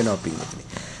ෆවුන්ඩේෂන් එකක් වෙනවා පින්වතුනි.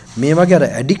 මේ වගේ අර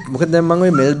ඇඩික්ට් මොකද දැන් මම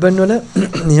ওই මෙල්බර්න් වල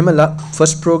එහෙම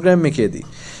ෆස්ට් ප්‍රෝග්‍රෑම් එකේදී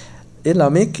ඒ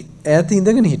ළමෙක් ඈත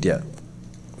ඉඳගෙන හිටියා.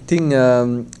 ඉතින්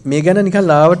මේ ගැන නිකන්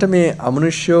ලාවට මේ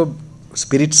අමනුෂ්‍යෝ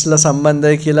ස්පිරිට්ස්ලා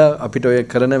සම්බන්ධයි කියලා අපිට ඔය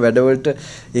කරන වැඩවලට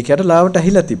ඒකට ලාවට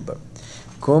ඇහිලා තිබ්බා.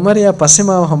 කොහොම හරි ආ පස්සේ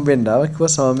මාව හම්බෙන්න ආවා.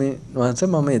 කිව්වා ස්වාමීන් වහන්සේ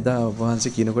මම එදා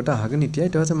වහන්සේ කියනකොට අහගෙන හිටියා.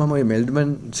 ඊට පස්සේ මම ওই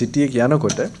මෙල්බර්න් සිටි එක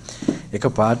යනකොට එක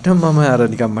පාටම මම අර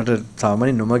නිකන් මට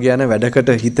සාමාන්‍ය නොමග යන වැඩකට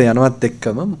හිත යනවත්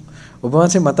එක්කම ඔබ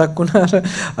වහන්සේ මතක් වුණා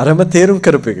අරම තේරුම්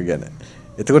කරපු එක ගැන.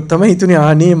 එතකොට තමයි හිතුනේ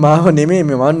ආනේ මාව නෙමෙයි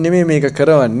මම නෙමෙයි මේක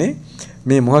කරවන්නේ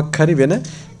මේ මොකක් හරි වෙන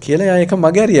කියලා එයා එක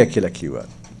මගහැරියා කියලා කිව්වා.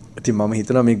 ඉතින් මම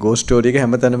හිතනවා මේ ගෝස්ට් ස්ටෝරි එක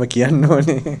හැමතැනම කියන්න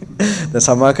ඕනේ. දැන්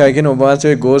සමාකය කියන ඔබ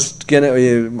වහන්සේ ඔය ගෝස්ට් කියන ඔය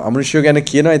අමනුෂ්‍ය ගැන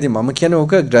කියනවා. ඉතින් මම කියන්නේ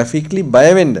ඕක ග්‍රැෆිකලි බය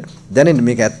වෙන්න. දැනෙන්න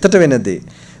මේක ඇත්තට වෙන දේ.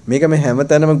 මේක මේ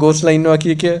හැමතැනම ගෝස්ට්ලා ඉන්නවා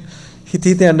කිය හිත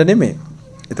යන්න නෙමෙයි.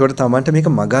 එතකොට තමන්ට මේක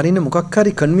මගහරින්න මොකක්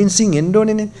හරි කන්වින්සින් එන්න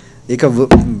ඕනේනේ. ඒක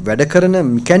වැඩ කරන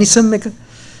මෙකැනිසම් එක.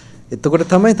 එතකොට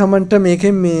තමයි තමන්ට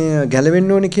මේකෙන් මේ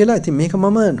ගැලවෙන්න ඕනේ කියලා. ඉතින් මේක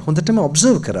මම හොඳටම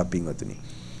ඔබ්සර්ව් කරා පින්වතුනි.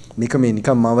 මේක මේ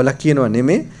නිකන් මවලා කියනවා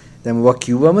නෙමෙයි. දැන් ඔවා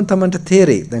කිව්වම තමන්ට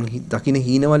තේරෙයි. දැන් දකින්න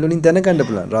හීනවල වලින් දැනගන්න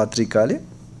පුළුවන් රාත්‍රී කාලේ.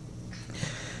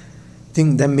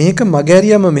 ඉතින් දැන් මේක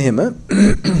මගහැරියම මෙහෙම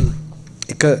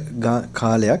එක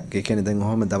කාලයක් ඒ කියන්නේ දැන්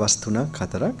ඔහම දවස් 3ක්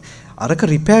 4ක් අරක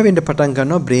රිපෙයාර් වෙන්න පටන්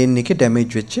ගන්නවා බ්‍රේන් එකේ ඩැමේජ්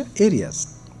වෙච්ච ඒරියාස්.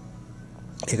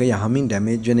 ඒක යහමින්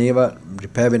ඩැමේජ් වෙන ඒවා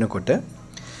රිපෙයාර් වෙනකොට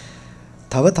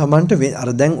තව තමන්ට අර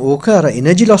දැන් ඕක අර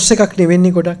එනර්ජි ලොස් එකක්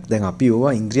නෙවෙන්නේ ගොඩක්. දැන් අපි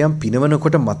ඕවා ඉන්ද්‍රියම්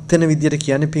පිනවනකොට මත් වෙන විදියට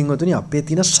කියන්නේ පින්වතුනි අපේ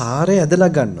තියෙන සාරය ඇදලා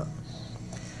ගන්නවා.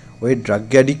 ඔය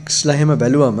ඩ්‍රග් ඇඩික්ට්ස්ලා එහෙම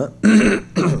බැලුවම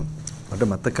මට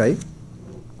මතකයි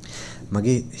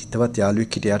මගේ හිතවත්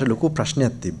යාළුවෙක් හිටියාට ලොකු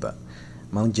ප්‍රශ්නයක් තිබ්බා.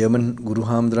 මම ජර්මන් ගුරු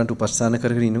හාමුදුරන්ට උපස්ථාන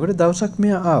කරගෙන ඉන්නකොට දවසක්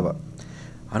මෙයා ආවා.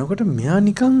 අනකොට මෙයා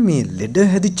නිකන් මේ ලෙඩ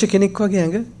හැදිච්ච කෙනෙක් වගේ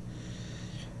ඇඟ.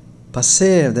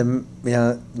 පස්සේ දැන් මෙයා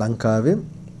ලංකාවේ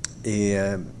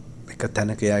එක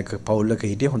තැනක එක පවුලක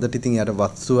හිටිය හොඳට ඉතින් යාට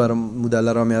වස්තු අර මුදල්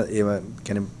අරම ඒව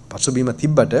කියන්නේ පසුබිම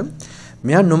තිබ්බට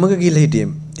මෙයා නොමග ගිහලා හිටියේ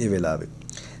ඒ වෙලාවේ.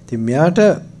 ඉතින්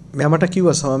මෙයා මට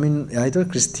කිව්වා ස්වාමින් එයා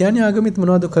හිතුවා ක්‍රිස්තියානි ආගමෙත්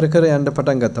මොනවද කර යන්න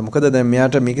පටන් ගත්තා. මොකද දැන්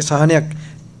මෙයාට මේකේ සහනයක්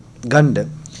ගන්න.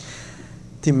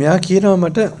 ඉතින් මෙයා කියනවා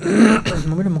මට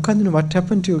මම මොකද්ද what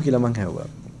happened to you කියලා මං ඇහුවා.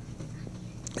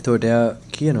 එතකොට එයා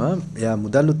කියනවා එයා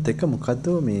මුදල්ුත් එක්ක මොකද්ද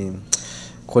මේ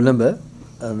කොළඹ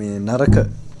මේ නරක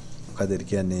මොකද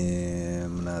කියන්නේ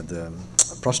මොනවාද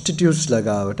ප්‍රොස්ටිටියුට්ස්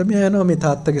ළඟාවට මෙයා යනවා මේ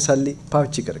තාත්තගේ සල්ලි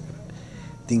පාවිච්චි කර.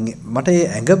 ඉතින් මට ඒ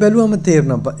ඇඟ බැලුවම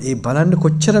තේරුණා ඒ බලන්න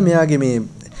කොච්චර මෙයාගේ මේ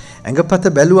ඇඟපත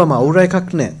බැලුවම අවුර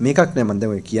එකක් නැහැ. මේකක් නැහැ මම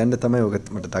දැන් ඔය කියන්න තමයි ඔක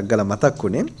මට ටග්ගලා මතක්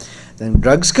වුණේ. දැන්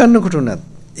ඩ්‍රග්ස් ගන්නකොට උනත්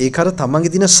ඒක අර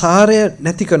තමන්ගේ දින සාරය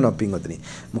නැති කරනවා පින්වතුනි.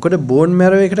 මොකද බෝන්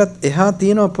මැරෝ එකටත් එහා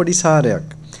තියෙනවා පොඩි සාරයක්.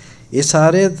 ඒ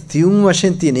සාරය තියුම්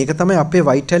වශයෙන් තියෙන. ඒක තමයි අපේ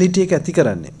වයිටැලිටි එක ඇති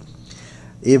කරන්නේ.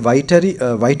 ඒ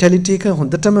වයිටැලිටි එක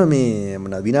හොඳටම මේ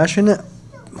මොන විනාශ වෙන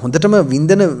හොඳටම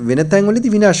වින්දන වෙන තැන්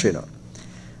වලදී විනාශ වෙනවා.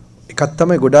 එකක්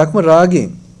තමයි ගොඩාක්ම රාගයෙන්.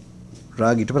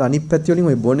 රාග ඊට පස්සේ අනිත් පැති වලින්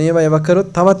ওই බොනේවා ඒවා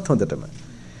කරොත් තවත් හොඳටම.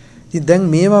 ඉතින් දැන්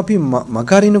මේවා අපි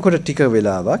මගහරිනකොට ටික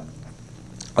වෙලාවක්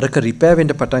අරක රිපෙයාර්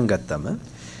වෙන්න පටන් ගත්තම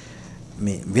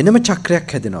මේ වෙනම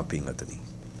චක්‍රයක් හැදෙනවා පින්වතුනි.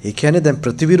 ඒ කියන්නේ දැන්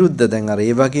ප්‍රතිවිරුද්ධ දැන් අර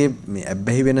ඒ වගේ මේ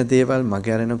ඇබ්බැහි වෙන දේවල්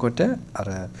මගහරිනකොට අර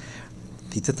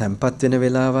හිත තැම්පත් වෙන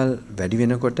වෙලාවල් වැඩි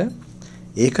වෙනකොට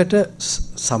ඒකට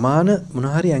සමාන මොන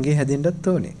හරි ඇඟේ හැදෙන්නත්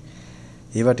ඕනේ.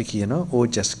 ඒවට කියනවා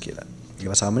ඕජස් කියලා.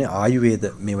 ඒවා සාමාන්‍ය ආයුර්වේද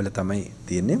මේවල තමයි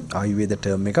තියෙන්නේ. ආයුර්වේද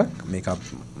ටර්ම් එකක්. මේක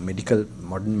මෙඩිකල්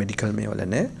මොඩර්න් මෙඩිකල් මේවල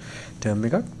නෑ ටර්ම්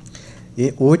එකක්. ඒ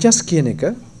ඕජස් කියන එක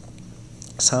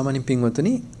සාමාන්‍ය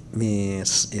පින්වතුනි මේ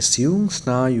සියුම්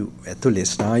ස්නායු ඇතුලේ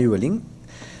ස්නායු වලින්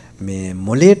මේ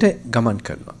මොලේට ගමන්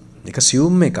කරනවා. ඒක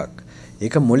සියුම් එකක්.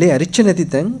 ඒක මොලේ ඇරිච්ච නැති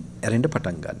තැන් ඇරෙන්න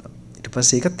පටන් ගන්නවා. ඊට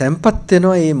පස්සේ ඒක තැම්පත්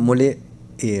වෙනවා මේ මොලේ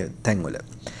ඒ තැන් වල.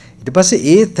 ඊට පස්සේ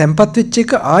ඒ තැම්පත් වෙච්ච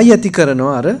එක ආයි ඇති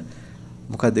කරනවා අර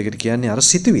මොකක්ද ඒකට කියන්නේ අර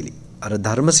සිතුවිලි. අර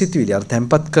ධර්ම සිතුවිලි. අර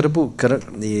තැම්පත් කරපු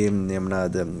මේ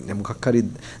මොනවාද මොකක් හරි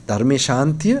ධර්මයේ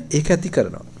ශාන්තිය ඒක ඇති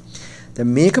කරනවා. දැන්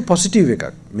මේක පොසිටිව් එකක්.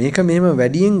 මේක මෙහෙම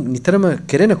වැඩියෙන් නිතරම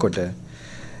කරනකොට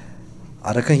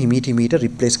අරක හිමීට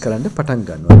රිප්ලේස් කරන්න පටන්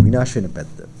ගන්නවා විනාශ වෙන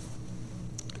පැත්ත.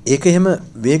 ඒක එහෙම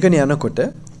වේගන යනකොට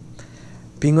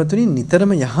පින්වතුනි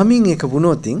නිතරම යහමින් ඒක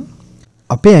වුණොතින්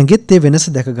අපේ ඇඟෙත් ඒ වෙනස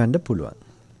දැක ගන්න පුළුවන්.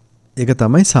 ඒක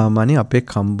තමයි සාමාන්‍ය අපේ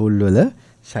කම්බුල් වල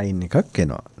ෂයින් එකක්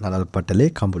එනවා. නලල් පටලේ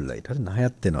කම්බුල් ලයිට්. හරි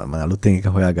නහයක් එනවා. මම අලුතෙන් එක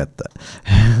හොයාගත්තා.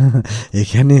 ඒ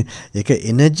කියන්නේ ඒක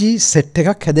එනර්ජි සෙට්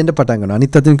එකක් හැදෙන්න පටන් ගන්නවා.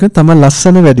 අනිත් අතින් කියන තමයි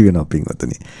ලස්සන වැඩි වෙනවා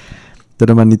පින්වතුනි.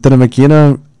 ඒතර මම නිතරම කියනවා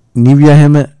නිවියා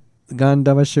හැම ගන්න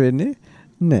අවශ්‍ය වෙන්නේ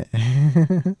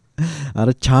නැහැ. අර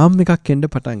charm එකක් එන්න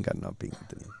පටන් ගන්නවා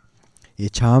පින්වතුනි. ඒ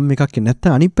charm එකක්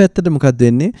නැත්නම් අනිත් පැත්තට මොකක්ද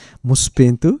වෙන්නේ?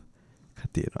 මුස්පේන්තු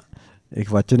කතියනවා. ඒක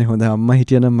වචනේ හොඳ අම්මා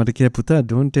හිටියනම් මට කිය පුතා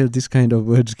don't tell this kind of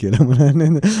words කියලා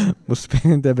මොනවාද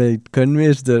මුස්පේන්තු it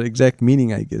conveys the exact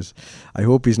meaning I guess. I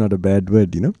hope it's not a bad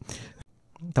word, you know.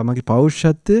 තමගේ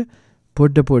පෞරුෂත්වය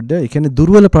පොඩ ඒ කියන්නේ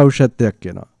දුර්වල පෞරුෂත්වයක්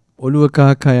වෙනවා. ඔළුව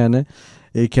කහ යන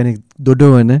ඒ කියන්නේ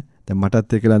දොඩවන දැන්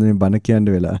මටත් ඒකලා මේ බන කියන්න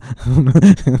වෙලා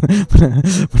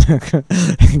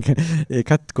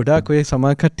ඒකත් ගොඩාක් ඔය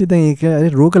සමහර කට්ටිය දැන්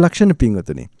ඒක රෝග ලක්ෂණ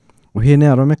පින්වතුනි. ඔහේනේ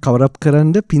අරම කවර් අප්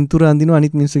කරන්න පින්තූර අඳිනවා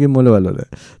අනිත් මිනිස්සුගේ මොළවල වල.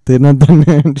 තේරෙනවද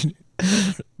දන්නේ?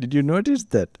 Did you notice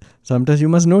that? Sometimes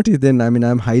you must notice then. I mean,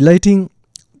 I'm highlighting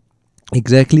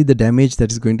exactly the damage that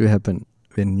is going to happen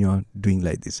when you are doing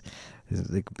like this.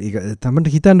 ඒක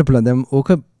තමයි හිතන්න පුළුවන්. දැන්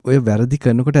ඕක ඔය වැරදි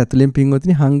කරනකොට ඇතුලෙන්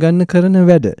පින්වතුනි හංගන්න කරන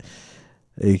වැඩ.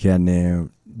 ඒ කියන්නේ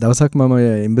දවසක් මම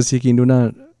එම්බසි එකේ ඉඳුණා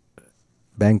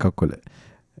බැංකොක් වල.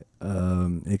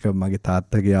 ඒක මගේ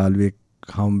තාත්තගේ යාළුවෙක්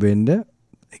හම් වෙන්න.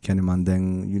 ඒ කියන්නේ මම දැන්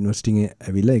යුනිවර්සිටි එකේ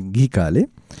ඇවිල්ලා ගිහි කාලේ.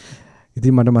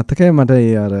 ඉතින් මට මතකයි මට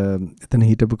ඒ අර එතන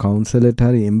හිටපු කවුන්සලර්ට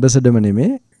හරි එම්බසඩර්ම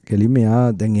නෙමේ. කෙලින්ම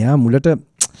එයා මුලට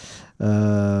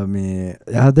මේ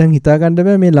එයා දැන් හිතා ගන්න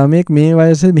බෑ මේ ළමයෙක් මේ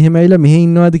වයසේ මෙහෙම ඇවිල්ලා මෙහෙ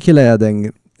ඉන්නවාද කියලා. එයා දැන්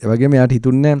ඒ වගේම එයාට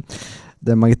හිතුන්නේ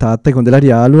දැන් මගේ තාත්තා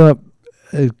හොඳලාට යාළුවා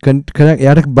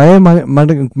එයාට බය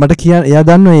මට කියන්න එයා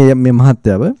දන්නවා මේ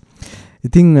මහත්තයාව.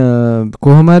 ඉතින්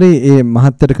කොහොම හරි ඒ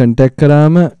මහත්තයාට කන්ටැක්ට්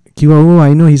කරාම කිව්වා oh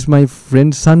I know he's my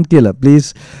friend's son කියලා please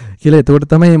කියලා. එතකොට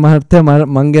තමයි මේ මහත්තයා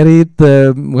මං ගැරීත්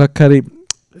මොකක් හරි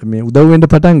මේ උදව් වෙන්න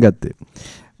පටන් ගත්තේ.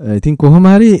 ඉතින් කොහොම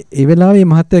හරි ඒ වෙලාවේ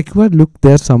මහත්තයා කිව්වා look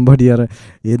there's somebody අර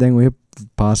ඒ දැන් ඔය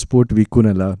passport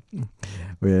විකුණලා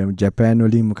ඔය ජපාන්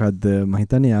වලින් මොකද්ද මම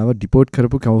හිතන්නේ ආව ඩිපෝට්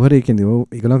කරපු කවුරු හරි කියන්නේ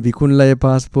ඒගොල්ලෝ විකුණලා ඒ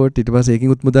passport ඊට පස්සේ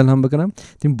ඒකින් මුදල් හම්බ කරා.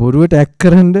 ඉතින් බොරුවට ඇක්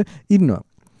කරන්න ඉන්නවා.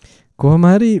 කොහොම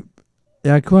හරි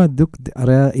එයා කිව්වා දුක් අර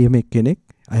එහෙම කෙනෙක්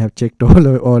I have checked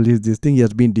all this thing he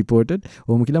has been deported.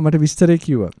 ඕම කියලා මට විස්තරේ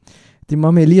කිව්වා. ඉතින්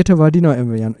මම එළියට වඩිනවා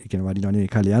වඩිනවා නෙවෙයි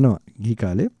කාලේ යනවා ගිහි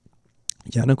කාලේ.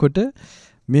 යනකොට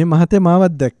මේ මහත්තයා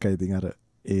මාවත් දැක්කා. ඉතින් අර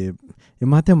ඒ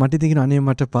මහත්තයා මට ඉතින් අනේ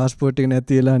මට પાස්පෝර්ට් එක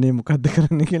නැති වෙලා අනේ මොකද්ද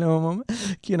කරන්න කියලා මම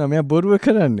කියනවා මෙයා බොරුව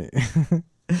කරන්නේ.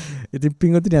 ඉතින්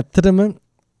පින්වතුනි ඇත්තටම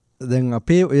දැන්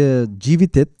අපේ ඔය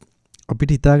ජීවිතෙත්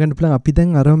අපිට හිතා ගන්න පුළුවන් අපි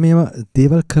දැන් අර මේවා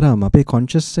දේවල් කරාම අපේ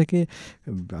කොන්ෂස් එකේ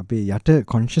අපේ යට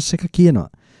කොන්ෂස් එක කියනවා.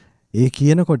 ඒ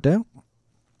කියනකොට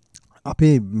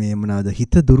අපේ මේ මොනවාද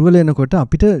හිත දුර්වල වෙනකොට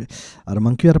අපිට අර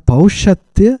මං කිය අර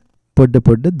පෞරුෂත්වය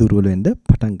පොඩ දුර්වල වෙන්න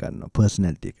පටන් ගන්නවා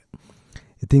පර්සනැලිටි එක.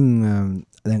 ඉතින්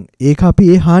දැන් ඒක අපි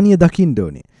ඒ හානිය දකින්න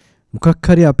ඕනේ. මොකක්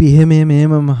හරි අපි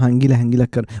එහෙම හංගිලා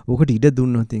කර ඕකට ඉඩ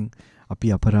දුන්නොත්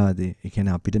අපි අපරාධේ. ඒ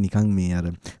කියන්නේ අපිට නිකන් මේ අර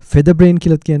ෆෙදර් බ්‍රේන්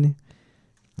කියලා කියන්නේ.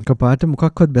 එකපාරට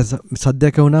මොකක්වත්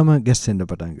සද්දයක් වුණාම ගැස්සෙන්න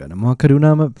පටන් ගන්නවා. මොකක් හරි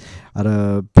වුණාම අර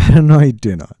පැරනොයිඩ්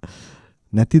වෙනවා.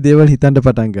 නැති දේවල් හිතන්න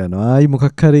පටන් ගන්නවා. ආයි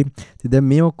මොකක් හරි ඉතින් දැන්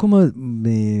මේ ඔක්කොම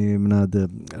මේ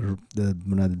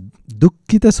මොනවාද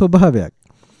දුක්ඛිත ස්වභාවයක්.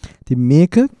 ඉතින්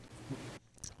මේක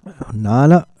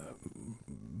නාලා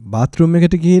බාත්රූම්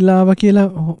එකට ගිහිල්ලා ආවා කියලා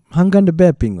හංගන්න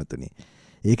බෑ පින්වතුනි.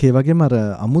 ඒක ඒ වගේම අර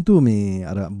අමුතු මේ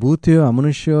අර භූතයෝ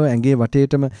අමනුෂ්‍යෝ ඇඟේ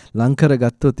වටේටම ලං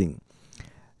කරගත්තොතින්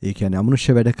ඒ කියන්නේ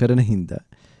අමනුෂ්‍ය වැඩ කරන හින්දා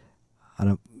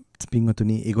අර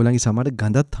පින්වතුනි ඒගොල්ලන්ගේ සමහර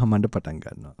ගඳත් හමන්න පටන්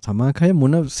ගන්නවා. සමාකය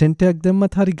මොන සෙන්ටයක්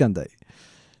දැම්මත් හරි ගඳයි.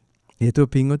 හේතුව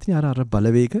පින්වතුනි අර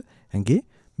බලවේග ඇඟේ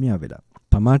මියා වෙලා.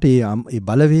 තමාට ඒ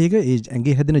බලවේග ඒ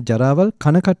ඇඟේ හැදෙන ජරාවල්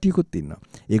කන කට්ටියකුත් ඉන්නවා.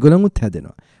 ඒගොල්ලන්ුත්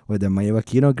හැදෙනවා. ඔය දැන් මම ඒවා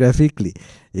කියනවා ග්‍රැෆික්ලි.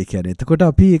 ඒ කියන්නේ එතකොට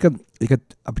අපි ඒක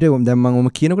අපිට දැන් මම ඔම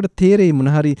කියනකොට තේරෙයි මොන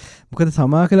හරි මොකද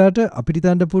සමාකලාට අපිට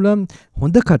හිතන්න පුළුවන්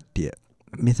හොඳ කට්ටිය.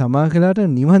 මේ සමාකලාට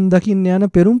නිවන් දකින්න යන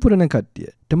පෙරම් පුරන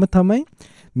කට්ටියටම තමයි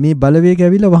මේ බලවේග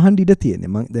ඇවිල්ලා වහන්න ඉඩ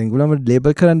තියෙන්නේ. මම දැන් ඒගොල්ලන්ව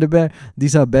ලේබල් කරන්න බෑ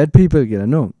these are bad people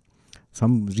කියලා. No.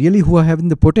 Some really who are having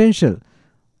the potential.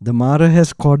 The Mara has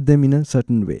caught them in a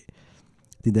certain way.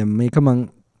 ඉතින් දැන් මේක මං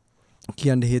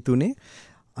කියන්න හේතුනේ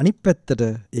අනිත් පැත්තට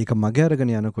ඒක මග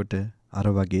අරගෙන යනකොට අර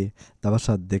වගේ දවස්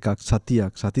දෙකක්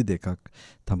සතියක් සති දෙකක්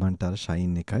Tamanට අර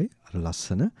ෂයින් එකයි අර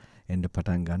ලස්සන එන්න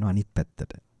පටන් ගන්නවා අනිත්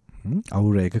පැත්තට.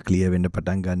 අවුර එක ක්ලියර් වෙන්න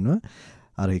පටන් ගන්නවා.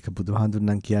 අර ඒක බුදුහාඳුන්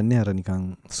නම් කියන්නේ අර නිකන්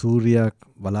සූර්යයක්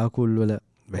වලාකුළු වල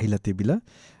වැහිලා තිබිලා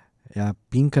එයා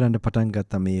පින් කරන්න පටන්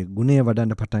ගත්තා මේ ගුණය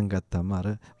වඩන්න පටන් ගත්තාම අර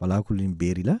වලාකුළුෙන්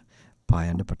බේරිලා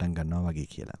පායන්න පටන් ගන්නවා වගේ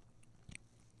කියලා.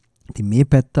 ඉතින් මේ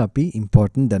පැත්ත අපි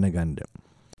ඉම්පෝටන්ට් දැනගන්න.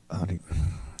 හරි.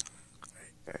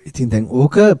 ඉතින් දැන්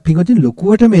ඕක පින්වතුන්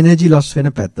ලොකුවටම එනර්ජි ලොස් වෙන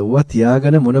පැත්ත. ඕවා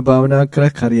තියාගෙන මොන භාවනාවක්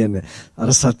කරක් හරියන්නේ නැහැ. අර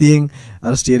සතියෙන්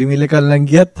අර ස්ටියරින් වීල් එක අල්ලන්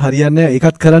ගියත් හරියන්නේ නැහැ.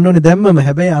 ඒකත් කරන්න ඕනේ දැම්මම.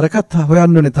 හැබැයි අරකත්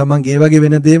හොයන්න ඕනේ. Taman ඒ වගේ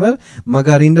වෙන දේවල් මග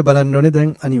අරින්න බලන්න ඕනේ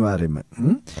දැන් අනිවාර්යයෙන්ම.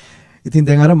 ඉතින්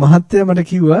දැන් අර මහත්තයා මට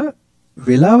කිව්වා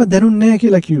වෙලාව දැනුන්නේ නැහැ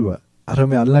කියලා කිව්වා. අර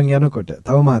මේ අල්ලන් යනකොට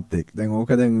තව මහත්තයෙක්. දැන්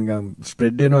ඕක දැන් නිකන්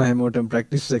ස්ප්‍රෙඩ් වෙනවා හැමෝටම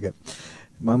ප්‍රැක්ටිස් එක.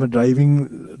 මම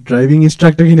ඩ්‍රයිවිං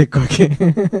ඉන්ස්ට්‍රක්ටර් කෙනෙක් වගේ.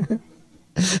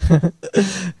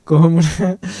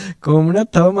 කොහොමද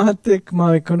තව මහත්තයෙක්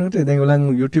මාව එක්කනට දැන් ඔයගොල්ලන්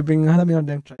YouTube එකෙන් අහලා මේවා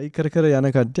දැන් try කර යන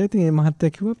කට්ටිය. ඉතින් මේ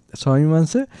මහත්තයා කිව්වා ස්වාමීන්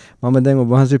වහන්සේ මම දැන්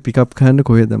ඔබ වහන්සේ pick up කරන්න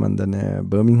කොහෙද මන් දන්නේ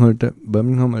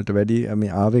බර්මින්හම් වලට වැඩි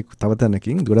මේ ආවේ තව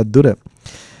තැනකින් ගොඩක් දුර.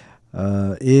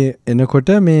 ඒ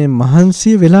එනකොට මේ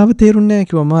මහන්සිය වෙලාව තේරුන්නේ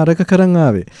නැහැ කිව්වා මම අරක කරන්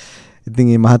ආවේ. ඉතින්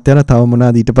මේ මහත්තයාලා තව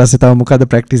මොනවාද ඊට පස්සේ තව මොකද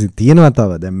ප්‍රැක්ටිස් තියෙනවා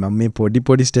තව. දැන් මම මේ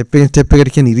පොඩි ස්ටෙප්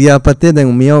එකට කියන ඉරියාපතේ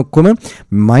දැන් මේ ඔක්කොම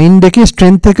මයින්ඩ් එකේ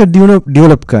ස්ට්‍රෙන්ත් එක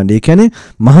ඩෙවලොප් කරන්න. ඒ කියන්නේ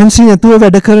මහන්සි නැතුව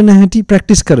වැඩ කරන හැටි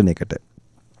ප්‍රැක්ටිස් කරන එකට.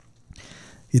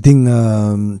 ඉතින්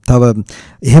තව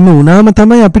එහෙම වුණාම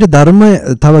තමයි අපිට ධර්ම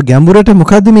තව ගැඹුරට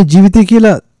මොකද්ද මේ ජීවිතය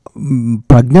කියලා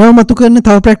ප්‍රඥාව මතු කරන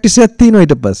තව ප්‍රැක්ටිස් එකක් තියෙනවා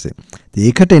ඊට පස්සේ.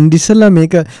 ඒකට එන්න ඉස්සෙල්ලා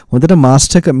මේක හොඳට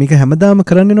මාස්ටර් මේක හැමදාම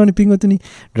කරන්න ඕනේ පින්වතුනි.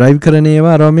 ඩ්‍රයිව් කරන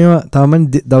ඒවා අරවා මේවා තාමන්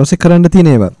දවසේ කරන්න තියෙන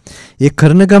ඒවා. ඒ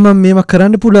කරන ගමන් මේවා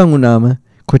කරන්න පුළුවන් වුණාම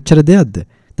කොච්චර දෙයක්ද?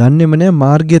 දන්නේම නැහැ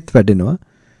මාර්ගයත් වැඩෙනවා.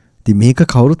 ඉතින් මේක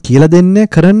කවුරුත් කියලා දෙන්නේ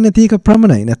කරන්නේ නැති එක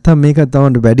ප්‍රමණයි. නැත්තම් මේක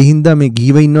තවන්න වැඩි හින්දා මේ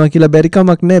ගීව ඉන්නවා කියලා බැරි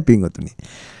කමක් නැහැ පින්වතුනි.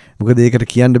 මොකද ඒකට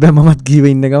කියන්න බෑ මමත්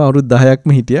ගීව ඉන්න ගම අවුරුදු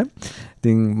 10ක්ම හිටියා.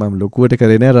 ඉතින් මම ලොකුවට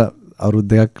කරේ නෑ අවුරුදු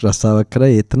දෙකක් රස්සාවක්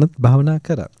කරා ඒතනත් භාවනා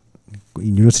කරා.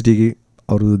 යුනිවර්සිටි එකේ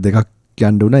අවුරුදු දෙකක්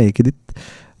යන්න උනා ඒකෙදිත්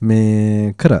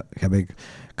මේ කරා. හැබැයි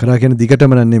කරා කියන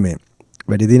දිගටම නෙමෙයි.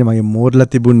 වැඩි දින මගේ මෝඩ්ලා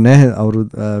තිබුණේ නැහැ අවුරුදු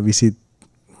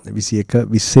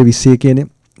 21 කියන්නේ.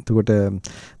 එතකොට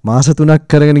මාස 3ක්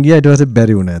කරගෙන ගියා ඊට පස්සේ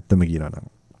බැරි වුණා ඇත්තම කියනවා නම්.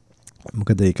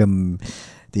 මොකද ඒක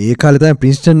ඒ කාලේ තමයි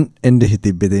ප්‍රින්ස්ටන් එන්න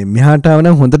හිතිබ්බේ. මෙහාට ආව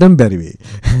නම් හොඳටම බැරි වෙයි.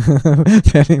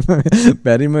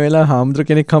 බැරිම වෙලා හාමුදුර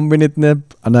කෙනෙක් හම්බෙන්නෙත් නෑ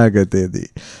අනාගතයේදී.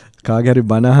 කාගේ හරි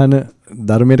බණ අහන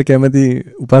ධර්මයට කැමති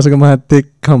උපාසක මහත්තයෙක්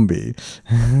හම්බෙයි.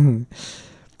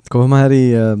 කොහොම හරි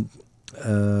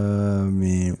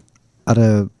මේ අර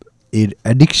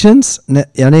ඇඩික්ෂන්ස්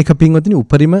යන එක පින්වතුනි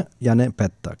උපරිම යන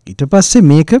පැත්තක්. ඊට පස්සේ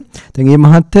මේක දැන් මේ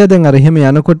මහත්තයා දැන් අර එහෙම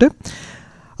යනකොට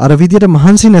අර විදියට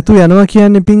මහන්සි නැතුව යනවා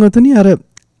කියන්නේ පින්වතුනි අර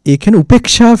ඒ කියන්නේ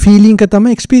උපේක්ෂා ෆීලිං එක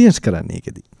තමයි එක්ස්පීරියන්ස් කරන්නේ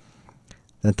ඒකෙදි.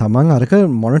 දැන් තමන් අරක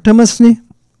මොනොටමස් නේ.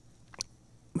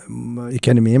 ඒ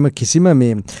කියන්නේ මෙහෙම කිසිම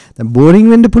මේ දැන් බෝරින්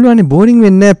වෙන්න පුළුවන් නේ බෝරින්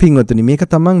වෙන්නේ නැහැ පින්වතුනි. මේක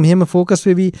තමන් මෙහෙම ફોකස්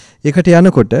වෙවි එකට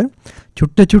යනකොට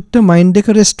චුට්ට මයින්ඩ් එක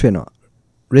රෙස්ට් වෙනවා.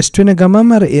 රෙස්ට් වෙන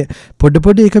ගමන්ම අර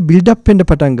පොඩ ඒක බිල්ඩ් අප් වෙන්න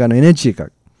පටන් ගන්නවා එනර්ජි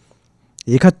එකක්.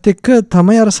 ඒකත් එක්ක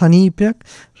තමයි අර සනීපයක්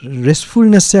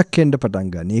රෙස්ට්ෆුල්නස් එකක් එන්න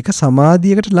පටන් ගන්න. ඒක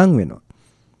සමාධියකට ලං වෙනවා.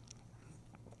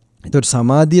 ඒතකොට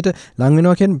සමාධියට ලං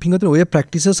වෙනවා කියන්නේ පින්වතුනි ඔය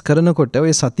ප්‍රැක්ටිසස් කරනකොට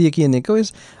ඔය සතිය කියන එක ඔය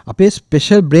අපේ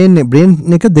ස්පෙෂල් බ්‍රේන්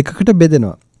එක දෙකකට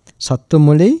බෙදෙනවා. සත්ව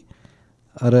මොලේ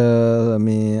අර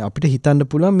මේ අපිට හිතන්න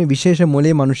පුළුවන් මේ විශේෂ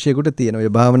මොලේ මිනිස්සුෙකුට තියෙන. ඔය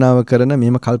භාවනාව කරන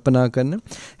මෙහෙම කල්පනා කරන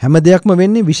හැම දෙයක්ම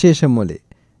වෙන්නේ විශේෂ මොලේ.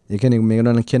 ඒ කියන්නේ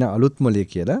මේකට කියන අලුත් මොලේ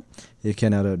කියලා. ඒ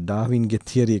කියන්නේ අර ඩාවින්ගේ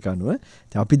තියරි එක අනුව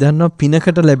අපි දන්නවා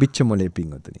පිනකට ලැබිච්ච මොලේ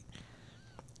පින්වතුනි.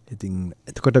 ඉතින්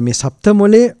එතකොට මේ සප්ත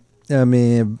මොලේ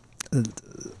මේ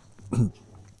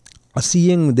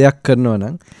 80න් දෙයක් කරනවා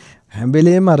නම් හැම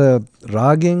වෙලේම අර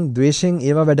රාගෙන් ද්වේෂෙන්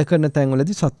ඒවා වැඩ කරන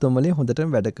තැන්වලදී සත්ව මොලේ හොඳටම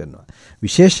වැඩ කරනවා.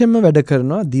 විශේෂයෙන්ම වැඩ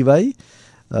කරනවා දිවයි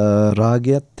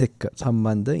රාගයත් එක්ක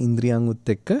සම්බන්ධ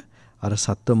ඉන්ද්‍රියන්ුත් එක්ක අර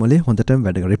සත්ව මොලේ හොඳටම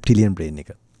වැඩ කරන රෙප්ටිලියන් බ්‍රේන්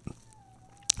එක.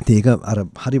 ඒක අර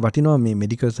හරි වටිනවා මේ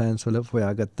මෙඩිකල් සයන්ස් වල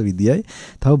හොයාගත්ත විදියයි.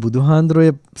 තව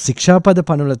බුදුහාඳුරේ ශික්ෂාපද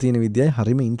පනවලා තියෙන විදියයි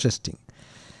හරිම ඉන්ට්‍රෙස්ටිං.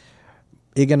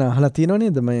 ඒ ගැන අහලා තියෙනව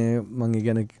නේද? මම ඒ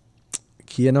ගැන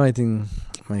කියනවා. ඉතින්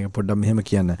මම පොඩ්ඩක් මෙහෙම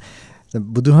කියන්න.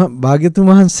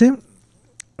 භාග්‍යතුන් වහන්සේ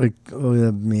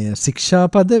මේ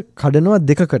ශික්ෂාපද කඩනවා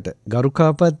දෙකකට.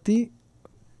 ගරුකාපත්ති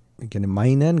කියන්නේ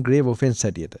මයින් ඇන්ඩ් ග්‍රේව් ඔෆෙන්ස්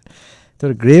හැටියට.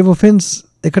 ඒතකොට ග්‍රේව් ඔෆෙන්ස්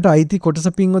එකට අයිති කොටස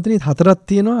පින්වතුනි 4ක්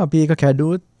තියෙනවා. අපි ඒක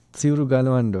කැඩුවොත් සිවුරු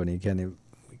ගලවන්න ඕනේ. කියන්නේ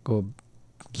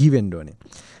කීවෙන්න ඕනේ.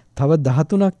 තව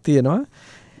 13ක් තියෙනවා.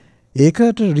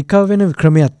 ඒකට රිකවර් වෙන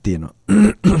ක්‍රමයක් තියෙනවා.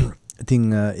 ඉතින්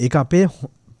ඒක අපේ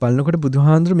බලනකොට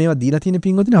බුදුහාඳුර මේවා දීලා තියෙන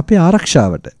පින්වතුනි අපේ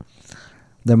ආරක්ෂාවට.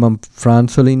 දැන් මම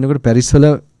ෆ්‍රාන්ස් වල ඉන්නකොට පැරිස් වල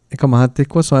එක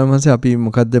මහත්තයෙක්ව ස්වාමීන් වහන්සේ අපි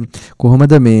මොකද්ද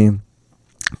කොහොමද මේ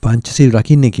පංචශීල්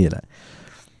රකින්නේ කියලා.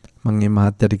 මම මේ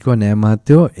මහත්තයාට කිව්වා නෑ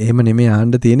මහත්තයෝ එහෙම නෙමෙයි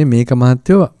ආන්න තියෙන්නේ මේක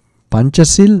මහත්තයෝ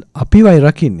පංචශීල් අපිවයි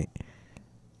රකින්නේ.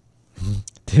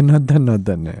 තේනවද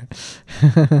දන්නේ.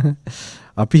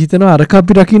 අපි හිතනවා අරක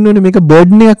අපි රකින්න ඕනේ මේක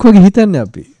බර්ඩන් එකක් වගේ හිතන්නේ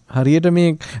අපි. හරියට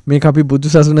මේක අපි බුදු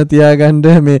සසුන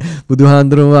තියාගන්න මේ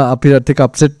බුදුහාඳුරුව අපිට එක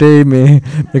අප්සෙට් වෙයි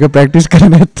මේක ප්‍රැක්ටිස්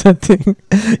කරන්න නැත්නම්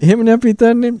එහෙමනේ අපි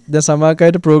හිතන්නේ. දැන්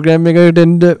සමාකයට ප්‍රෝග්‍රෑම් එකකට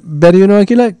එන්න බැරි වෙනවා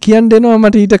කියලා කියන්න දෙනවා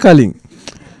මට ඊට කලින්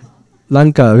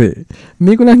ලංකාවේ.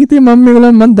 මේගොල්ලන් හිතේ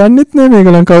මම දන්නෙත් නෑ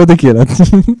මේගොල්ලන් කවුද කියලා.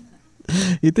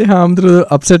 හිතේ හාමුදුරුවෝ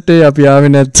අප්සෙට් වෙයි අපි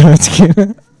ආවේ නැත්නම්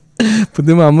කියලා.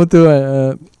 පුදුම අමුතු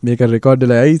මේක රෙකෝඩ්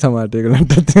වෙලා ඇයි සමහරට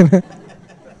ඒගොල්ලන්ට තියෙන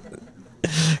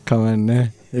කවන්නේ.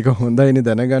 ඒක හොඳයිනේ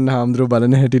දැනගන්න හාමුදුරුවෝ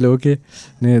බලන හැටි ලෝකේ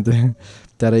නේද?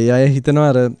 තර අය හිතනවා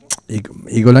අර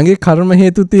ඒගොල්ලන්ගේ කර්ම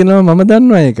හේතු තියෙනවා මම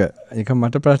දන්නවා ඒක. ඒක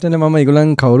මට ප්‍රශ්න නෑ. මම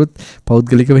ඒගොල්ලන් කවුරුත්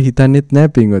පෞද්ගලිකව හිතන්නෙත් නෑ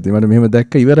පින්වතුනි. මට මෙහෙම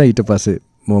දැක්ක ඉවරයි ඊට පස්සේ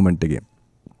මොමන්ට් එකේ.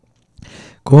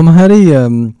 කොහොම හරි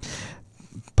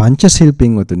පංචශීල්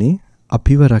පින්වතුනි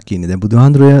අපිව රකින්නේ. දැන්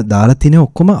බුදුහාඳුරේ දාලා තියෙන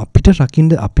ඔක්කොම අපිට රකින්න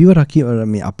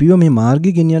අපිව මේ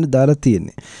මාර්ගෙ ගෙනියන්න දාලා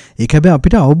තියෙන්නේ. ඒක හැබැයි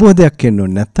අපිට අවබෝධයක් එන්න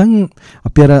ඕනේ. නැත්තම්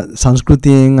අපි අර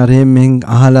සංස්කෘතියෙන් අර මෙන්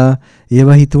අහලා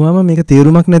ඒවා හිතුවම මේක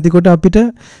තේරුමක් නැතිකොට අපිට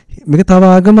මේක තව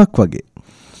ආගමක් වගේ.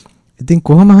 ඉතින්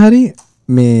කොහොම හරි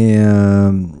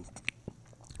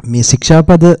මේ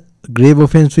ශික්ෂාපද grave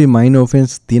offense වී minor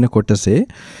offense තියෙන කොටසේ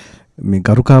මේ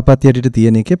ගරුකාපත්‍යයට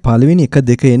තියෙන එකේ පළවෙනි 1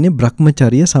 2 එන්නේ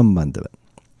බ්‍රහ්මචර්ය සම්බන්ධව.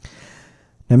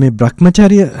 මේ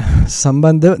බ්‍රහ්මචර්ය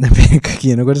සම්බන්ධව මේක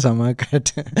කියනකොට සමාකයට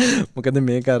මොකද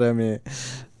මේක අර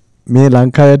මේ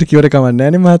ලංකාවට කියවර කමක්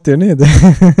නැහැ නේ මහත්තයෝ නේද?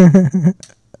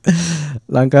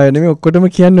 ලංකාවේ නෙමෙයි ඔක්කොටම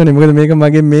කියන්න ඕනේ. මොකද මේක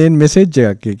මගේ මේන් මෙසේජ්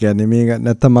එකක්. ඒ කියන්නේ මේක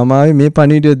නැත්තම් මම ආවේ මේ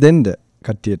පණිවිඩය දෙන්න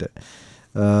කට්ටියට.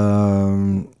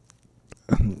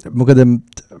 මොකද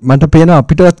මට පේනවා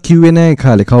අපිටවත් කිව්වේ නැහැ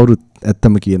කාලේ කවුරුත්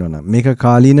ඇත්තම කියනවා නම්. මේක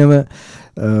කාලීනව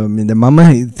මම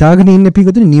හිතාගෙන ඉන්නේ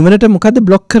පිටුතුනේ නිවනට මොකද්ද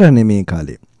બ્લોක් කරන්නේ මේ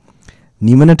කාලේ.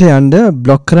 නිවනට යන්න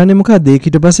બ્લોක් කරන්නේ මොකද්ද? ඒක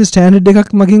ඊට පස්සේ ස්ටෑන්ඩඩ්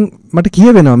එකක් මට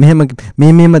කියවෙනවා.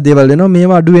 මෙහෙම දේවල් වෙනවා.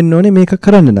 මේවා අඩු වෙන්න ඕනේ මේක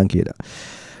කරන්න නම් කියලා.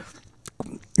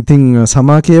 ඉතින්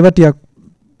සමාකේව ටිකක්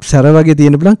සැර වගේ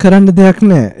තියෙන බලන් කරන්න දෙයක්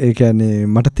නැහැ. ඒ කියන්නේ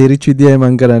මට තේරිච්ච විදියයි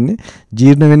මම කරන්නේ.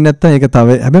 ජීර්ණ වෙන්නේ නැත්තම් ඒක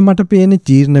තව හැබැයි මට පේන්නේ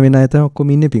ජීර්ණ වෙන අය තමයි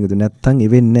ඔක්කොම ඉන්නේ පිටුතුනේ. නැත්තම්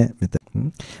එවෙන්නේ නැහැ මෙතන.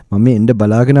 මම මේ එන්න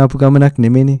බලාගෙන ආපු ගමනක්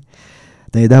නෙමෙයිනේ.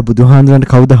 දැන් එදා බුදුහාඳුරන්ට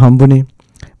කවුද හම්බුනේ?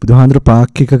 බුදුහාඳුර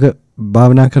පාක් එකක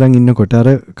භාවනා කරන් ඉන්නකොට අර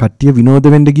කට්ටිය විනෝද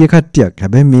වෙන්න ගිය කට්ටියක්.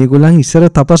 හැබැයි මේගොල්ලන් ඉස්සර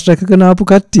තපස් රැකගෙන ආපු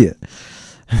කට්ටිය.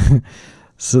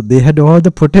 So they had all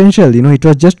the potential, you know, it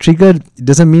was just triggered. It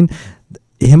doesn't mean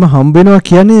එහෙම හම්බ වෙනවා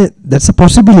කියන්නේ that's a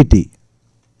possibility.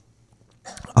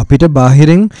 අපිට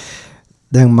බාහිරින්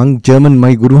දැන් මං ජර්මන්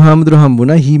මයි ගුරු හාමුදුර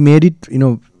හම්බුණා. He made it, you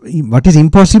know, what is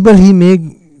impossible he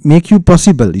make you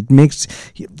possible. It makes,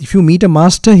 if you meet a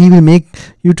master, he will make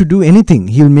you to do anything.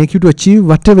 He will make you to achieve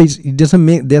whatever. It doesn't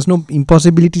make, there's no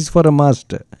impossibilities for a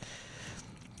master.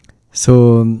 So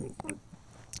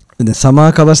the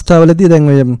සමාක අවස්ථාවලදී දැන්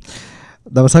ඔය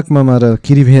දවසක් මම අර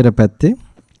කිරිවෙහෙර පැත්තේ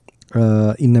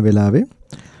ඉන්න වෙලාවේ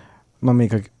මම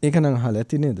ඒක නම් අහලා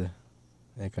ඇති නේද?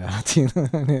 ඒක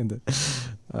තියෙනවා නේද?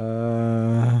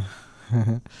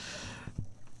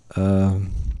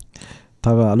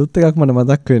 තව අලුත් එකක් මට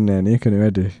මතක් වෙන්නේ නැහැ නේ. ඒකනේ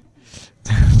වැඩේ.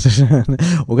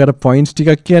 ඔකට පොයින්ට්ස්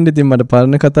ටිකක් කියන්න ඉතින් මට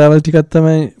පරණ කතාවල් ටිකක්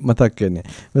තමයි මතක් වෙන්නේ.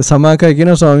 සමාකය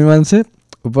කියන ස්වාමීන් වහන්සේ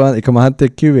එක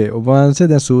මහත්තයෙක් කිව්වේ ඔබ වහන්සේ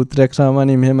දැන් සූත්‍රයක්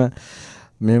සාමාන්‍යයෙන්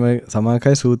මෙහෙම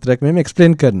සමාකය සූත්‍රයක් මෙහෙම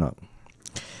එක්ස්ප්ලেইন කරනවා.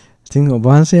 ඉතින් ඔබ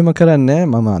වහන්සේම කරන්නේ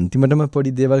මම අන්තිමටම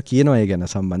පොඩි දේවල් කියනවා ඒ ගැන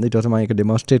සම්බන්ධ. ඊට පස්සේ මම ඒක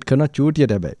ඩෙමොන්ස්ට්‍රේට් කරනවා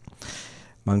චූටියට හැබැයි.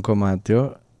 මං කොහොමද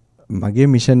මගේ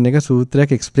මිෂන් එක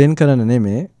සූත්‍රයක් එක්ස්ප්ලেইন කරන්න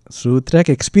නෙමෙයි සූත්‍රයක්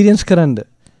එක්ස්පීරියන්ස් කරන්න.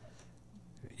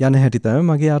 යන හැටි තමයි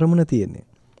මගේ අරමුණ තියෙන්නේ.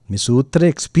 මේ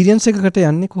සූත්‍රයේ එක්ස්පීරියන්ස් එකකට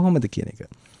යන්නේ කොහොමද කියන එක.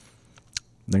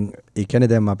 දැන් ඒ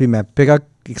කියන්නේ දැන් අපි මැප් එකක්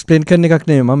එක්ස්ප්ලেইন කරන එකක්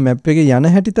නෙමෙයි මම මැප් එකේ යන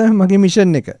හැටි තමයි මගේ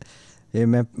මිෂන් එක. ඒ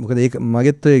මැප් මොකද ඒක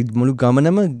මගෙත් ඔය මුළු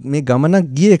ගමනම මේ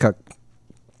ගමනක් ගිය එකක්.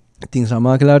 ඉතින්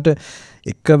සමාකලාට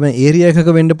එකම ඒරියා එකක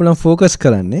වෙන්න පුළුවන් ફોකස්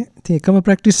කරන්නේ. ඉතින් එකම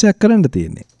ප්‍රැක්ටිස් එකක් කරන්න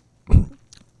තියෙන්නේ.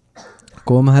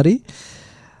 කොහොම හරි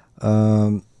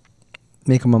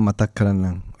මේක මම මතක්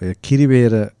කරන්නම්. ඔය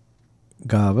කිරිවේර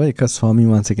ගාව එක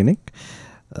ස්වාමීන් වහන්සේ කෙනෙක්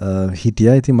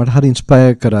හිටියා. ඉතින් මට හරි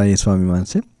ඉන්ස්පයර් කරා ඒ ස්වාමීන්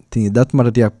වහන්සේ. ඉතින් එදත්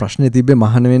මට ටිකක් ප්‍රශ්නේ තිබ්බේ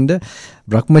මහාන වෙන්න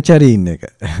බ්‍රහ්මචාරී ඉන්න එක.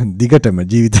 දිගටම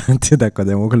ජීවිතාන්තය දක්වා.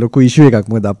 දැන් ඕක ලොකු ඉෂුව එකක්.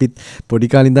 මොකද අපිත් පොඩි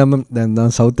කාලේ ඉඳන්ම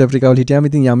දැන් සවුත් ඇෆ්‍රිකාවල හිටියාම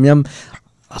ඉතින් යම් යම්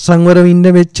අසංවරව ඉන්න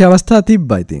වෙච්ච අවස්ථා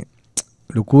තිබ්බා. ඉතින්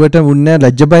ලොකුවට වුණේ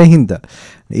ලැජ්ජ බය හින්දා.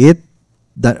 ඒත්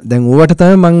දැන් ඕවට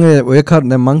තමයි මම ඔය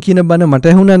දැන් මං කියන බණ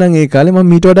මට ඇහුණා නම් ඒ කාලේ මම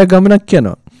මීට වඩා ගමනක්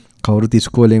යනවා. කවුරුත්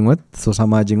ඉස්කෝලෙන්වත්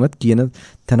සමාජයෙන්වත් කියන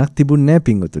තැනක් තිබුණේ නැහැ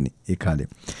පින්වතුනි ඒ කාලේ.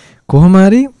 කොහොම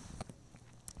හරි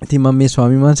ඉතින් මම මේ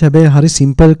ස්වාමීන් වහන්සේ හැබැයි හරි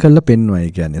සිම්පල් කරලා පෙන්වුවා.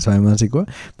 ඒ කියන්නේ ස්වාමීන් වහන්සේ කිව්වා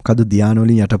මොකද ධානය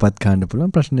වලින් යටපත් කරන්න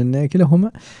පුළුවන් ප්‍රශ්න නැහැ කියලා. ඔහොම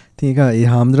ඉතින් ඒක ඒ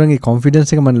හාමුදුරන්ගේ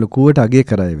කොන්ෆිඩන්ස් එක මම ලොකුවට අගය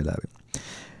කරා ඒ වෙලාවේ.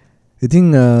 ඉතින්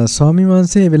ස්වාමීන්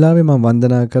වහන්සේ ඒ වෙලාවේ මම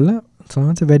වන්දනා කළා.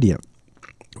 ස්වාමීන් වහන්සේ වැඩියා.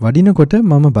 වඩිනකොට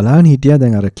මම බලාගෙන හිටියා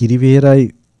දැන් අර කිරිවේරයි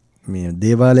මේ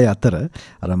දේවාලය අතර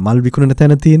අර මල් විකුණන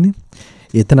තැන තියෙන්නේ.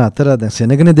 එතන අතර දැන්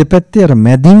සෙනගන දෙපැත්තේ අර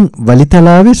මැදින්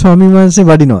වලිතලාවේ ස්වාමීන් වහන්සේ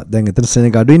වඩිනවා. දැන් එතන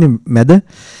සෙනග අඩුයිනේ මැද.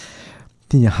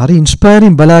 ඉතින් හරි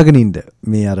ඉන්ස්පයරින් බලාගෙන ඉන්න.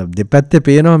 මේ අර දෙපැත්තේ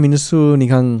පේනවා මිනිස්සු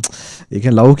නිකන් ඒ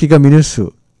කියන්නේ ලෞකික මිනිස්සු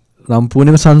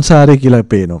සම්පූර්ණයෙන්ම සංසාරේ කියලා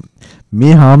පේනවා.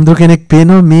 මේ හාමුදුර කෙනෙක්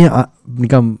පේනවා මේ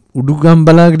නිකන් උඩුගම්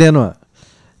බලාගෙන යනවා.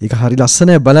 ඒක හරි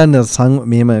ලස්සනයි බලන්න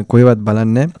මෙහෙම කොහෙවත්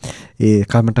බලන්නේ ඒ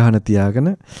කමටහන තියාගෙන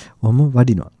ඔහම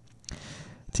වඩිනවා.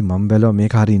 ඉතින් මම බැලුවා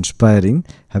මේක හරි ඉන්ස්පයරින්.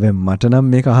 හැබැයි මට නම්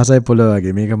මේක අහසයි පොළොව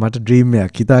වගේ. මේක මට ඩ්‍රීම්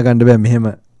එකක්. හිතා ගන්න බෑ මෙහෙම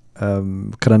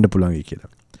කරන්න පුළුවන් වෙයි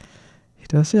කියලා.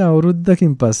 ඊට පස්සේ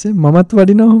අවුරුද්දකින් පස්සේ මමත්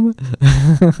වඩිනවා ඔහම.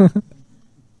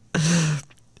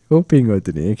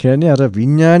 ඕපින්ගොතුනේ. ඒ කියන්නේ අර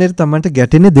විඥාණයට තමන්ට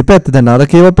ගැටෙන්නේ දෙපැත්ත. දැන්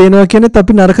නරකේව පේනවා කියනත්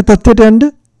අපි නරක තත්ත්වයට යන්න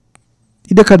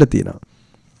ඉඩ කඩ තියෙනවා.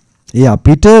 ඒ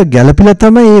අපිට ගැළපිලා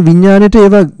තමයි මේ විඥාණයට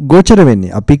ඒව ගෝචර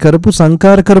වෙන්නේ. අපි කරපු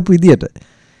සංකාර කරපු විදියට.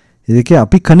 ඒකේ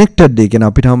අපි කනෙක්ටඩ්. ඒ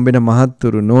කියන්නේ අපිට හම්බෙන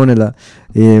මහත්තුරු නෝනලා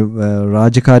ඒ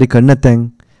රාජකාරී කරන තැන්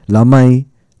ළමයි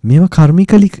මේව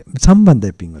කර්මිකලි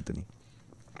සම්බන්ධයි පින්වතුනි.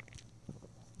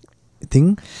 ඉතින්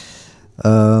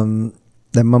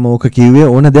දැන් මම ඕක කිව්වේ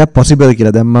ඕන දෙයක් පොසිබල්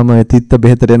කියලා. දැන් මම තිත්ත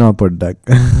බෙහෙතට එනවා පොඩ්ඩක්.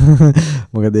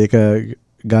 මොකද ඒක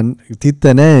තිත්ත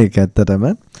නෑ ඒක ඇත්තටම.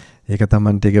 ඒක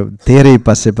තමන්ට ඒක තේරෙයි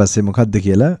පස්සේ මොකද්ද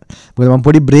කියලා. මොකද මම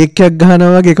පොඩි බ්‍රේක් එකක්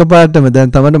ගහනවා වගේ එකපාරටම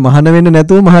දැන් තමන්ට මහාන වෙන්න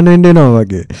නැතුව මහාන වෙන්න වෙනවා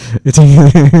වගේ.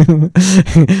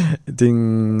 ඉතින්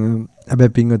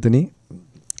හැබැයි පින්වතුනි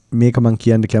මේක මම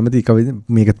කියන්න කැමති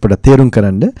මේක පොඩ්ඩක් තේරුම්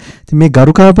කරන්න. ඉතින් මේ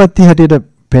ගරුකාපත්ති හැටියට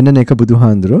පෙන්වන එක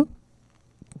බුදුහාඳුරෝ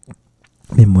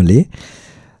මේ මොලේ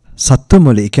සත්ව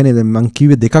මොලේ. ඒ කියන්නේ දැන් මම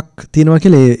කිව්වේ දෙකක් තියෙනවා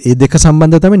කියලා. ඒ දෙක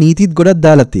සම්බන්ධව තමයි නීතිත් ගොඩක්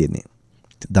දාලා තියෙන්නේ.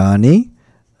 දානේ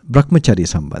බ්‍රහ්මචර්ය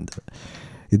සම්බන්ධව.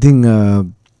 ඉතින්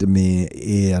මේ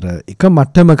ඒ අර එක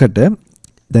මට්ටමකට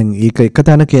දැන් ඒක එක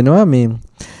තැනක එනවා මේ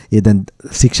ඒ දැන්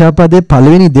ශික්ෂාපදේ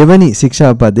පළවෙනි දෙවෙනි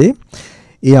ශික්ෂාපදේ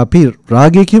ඒ අපි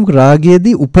රාගය කියමු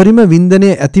රාගයේදී උපරිම වින්දනය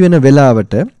ඇති වෙන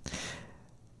වෙලාවට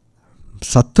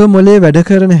සත්ව මොලේ වැඩ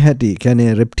කරන හැටි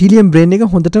කියන්නේ රෙප්ටිලියන් බ්‍රේන් එක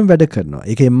හොඳටම වැඩ කරනවා.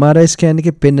 ඒක MRI ස්කෑන්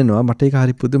එකේ පෙන්නනවා. මට ඒක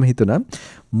හරි පුදුම හිතුණා.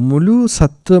 මුළු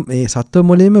සත්ව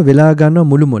මොලේම වෙලා ගන්නවා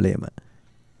මුළු මොලේම.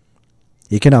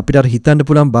 ඒ කියන්නේ අපිට අර හිතන්න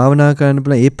පුළුවන් භාවනා කරන්න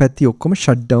පුළුවන් ඒ පැති ඔක්කොම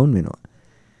ෂට් ඩවුන් වෙනවා.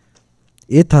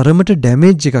 ඒ තරමට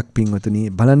ඩැමේජ් එකක් පින්වතුනි.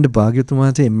 බලන්න භාග්‍යතුන්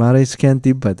වහන්සේ MRI ස්කෑන්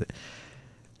තිබ්බද?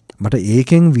 මට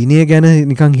ඒකෙන් විනය ගැන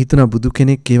නිකන් හිතුණා බුදු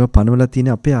කෙනෙක් ඒව පනවලා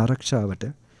තියෙන අපේ ආරක්ෂාවට.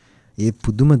 ඒ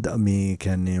පුදුම මේ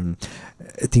කියන්නේ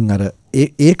ඉතින් අර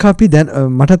ඒක අපි දැන්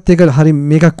මටත් ඒක හරි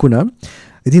මේකක් වුණා.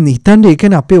 ඉතින් හිතන්නේ ඒ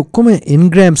කියන්නේ අපේ ඔක්කොම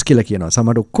එන්ග්‍රෑම්ස් කියලා කියනවා.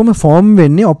 සමහර ඔක්කොම ෆෝම්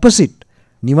වෙන්නේ ඔපොසිට්.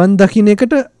 නිවන් දකින්න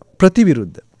එකට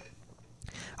ප්‍රතිවිරුද්ධ.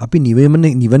 අපි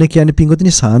නිවන කියන්නේ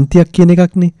පින්වතුනි සාන්තියක් කියන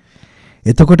එකක්නේ.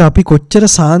 එතකොට අපි කොච්චර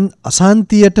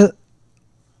අසාන්තියට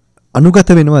අනුගත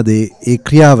වෙනවද ඒ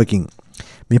ක්‍රියාවකින්.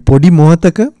 මේ පොඩි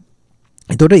මොහතක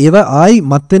එතකොට ඒව ආයි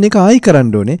මත් වෙන එක ආයි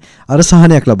කරන්න ඕනේ අර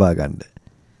සහනයක් ලබා ගන්න.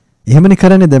 එහෙමනේ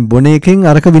කරන්නේ දැන් බොන එකෙන්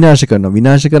අරක විනාශ කරනවා.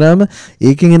 විනාශ කරාම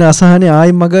ඒකෙන් එන අසහනේ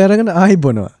ආයි මග අරගෙන ආයි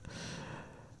බොනවා.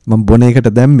 මම බොන එකට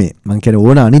දැම්මේ මං කියන්නේ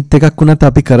ඕන අනිත් එකක් වුණත්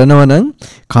අපි කරනවා නම්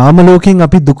කාම ලෝකෙන්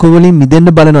අපි දුක වලින් මිදෙන්න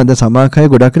බලනවා. දැන් සමාකය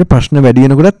ගොඩක් වෙන ප්‍රශ්න වැඩි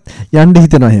වෙනකොටත් යන්න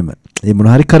හිතනවා එහෙම. ඒ මොන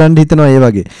හරි කරන්න හිතනවා ඒ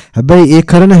වගේ. හැබැයි ඒ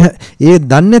කරන ඒ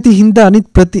දන්නේ නැති හින්දා අනිත්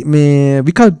මේ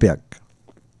විකල්පයක්.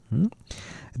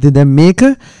 ඉතින් දැන් මේක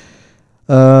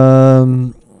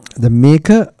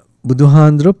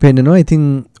බුදුහාඳුරෝ පෙන්නනවා. ඉතින්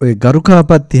ඔය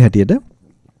ගරුකාපත්‍ය හැටියට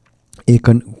ඒ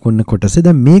කොන්න කොටසේ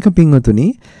දැන් මේක පින්වතුනි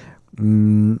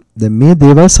දැන් මේ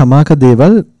දේවල් සමාක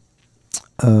දේවල්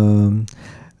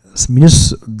මිනිස්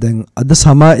දැන් අද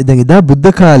දැන් එදා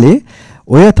බුද්ධ කාලේ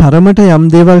ඔය තරමට යම්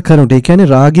දේවල් කරනකොට ඒ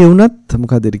කියන්නේ රාගය වුණත්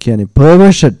මොකද ඒ කියන්නේ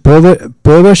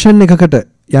පර්වර්ෂන් එකකට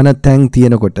යන තැන්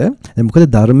තියෙනකොට දැන් මොකද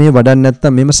ධර්මයේ වඩන්නේ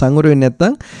නැත්තම් මෙහෙම සංවර වෙන්නේ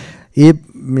නැත්තම් ඒ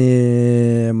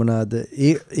මේ මොනවාද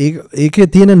ඒකේ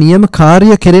තියෙන නියම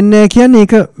කාර්ය කෙරෙන්නේ නැහැ කියන්නේ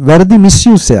ඒක වැරදි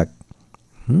මිස්යූස් එකක්.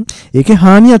 ඒකේ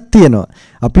හානියක් තියෙනවා.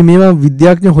 අපි මේවා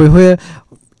විද්‍යාඥ හොය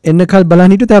එන්නකල්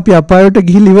බලන් හිටියොත් අපි අපායට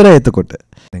ගිහිල්ලා ඉවරයි එතකොට.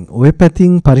 දැන් ওই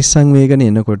පැතින් පරිස්සම් වේගන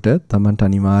එනකොට Tamanට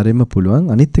අනිවාර්යයෙන්ම පුළුවන්.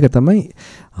 අනිත් එක තමයි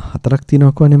හතරක්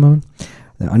තියෙනවා කියන්නේ මම.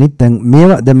 අනිත් දැන්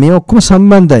මේවා ඔක්කොම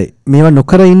සම්බන්ධයි. මේවා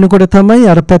නොකර ඉන්නකොට තමයි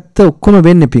අර පැත්ත ඔක්කොම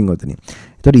වෙන්නේ පින්වතුනි.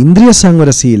 ඒතකොට ඉන්ද්‍රිය සංවර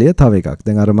සීලය තව එකක්.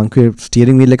 දැන් අර මං කිව්වේ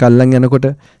ස්ටියරින් වීල් එක අල්ලන් යනකොට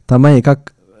තමයි එකක්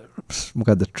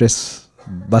මොකද්ද ස්ට්‍රෙස්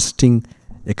බස්ටිං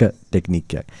එක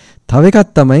ටෙක්නික් එකක්. තව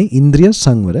එකක් තමයි ඉන්ද්‍රිය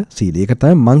සංවර සීලය. ඒක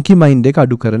තමයි මංකි මයින්ඩ් එක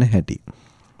අඩු කරන හැටි.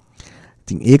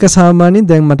 ඉතින් ඒක සාමාන්‍යයෙන්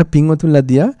දැන් මට පින්වතුන්ලා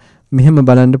දියා මෙහෙම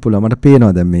බලන්න පුළුවන්. මට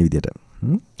පේනවා දැන් මේ විදිහට.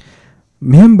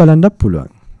 මෙහෙම බලන්නත්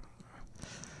පුළුවන්.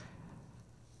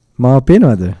 මාව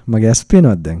පේනවද? මගේ ඇස්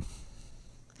පේනවද දැන්?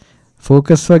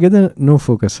 ෆෝකස් වගේද නෝ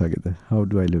ෆෝකස් වගේද? How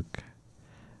do I look?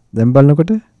 දැන්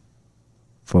බලනකොට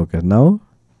ෆෝකස්. now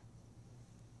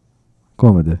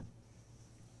කොහමද?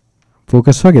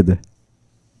 ෆෝකස් වගේද?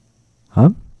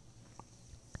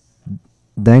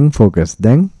 දැන් ෆෝකස්.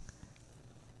 දැන්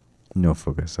no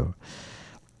focus. So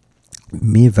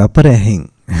මේ වපරහෙන්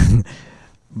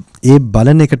ඒ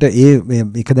බලන එකට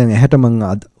ඒක දැන් ඇහැට මම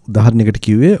උදාහරණයකට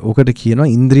කිව්වේ ඕකට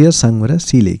කියනවා ඉන්ද්‍රිය සංවර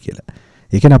සීලය කියලා.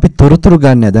 ඒ කියන්නේ අපි තොරතුරු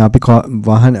ගන්න. දැන් අපි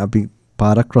වාහන අපි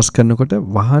පාරක් ක්‍රොස් කරනකොට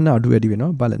වාහන අඩු වැඩි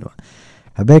වෙනවා බලනවා.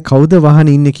 හැබැයි කවුද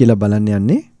වාහනේ ඉන්නේ කියලා බලන්න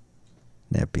යන්නේ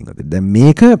නෑ පින්වතුනි. දැන්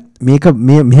මේක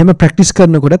මෙහෙම ප්‍රැක්ටිස්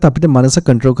කරනකොටත් අපිට මනස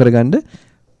කන්ට්‍රෝල් කරගන්න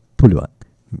පුළුවන්.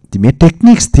 මේ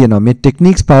ටෙක්නික්ස් තියෙනවා. මේ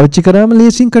ටෙක්නික්ස් පාවිච්චි කරාම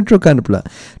ලේසියෙන් කන්ට්‍රෝල් කරන්න පුළුවන්.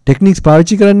 ටෙක්නික්ස්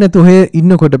පාවිච්චි කරන්නේ නැතුව ඔය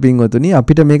ඉන්නකොට පින්වතුනි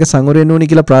අපිට මේක සංවර වෙන්න ඕනේ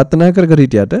කියලා ප්‍රාර්ථනා කර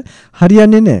හිටියට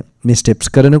හරියන්නේ නැහැ. මේ ස්ටෙප්ස්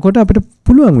කරනකොට අපිට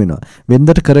පුළුවන් වෙනවා.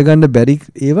 වෙන්දට කරගන්න බැරි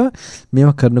ඒවා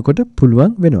මේවා කරනකොට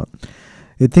පුළුවන් වෙනවා.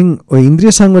 ඉතින් ඔය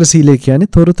ඉන්ද්‍රිය සංවර සීලය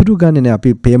කියන්නේ තොරතුරු ගන්න නෑ. අපි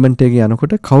පේමන්ට් එකේ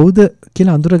යනකොට කවුද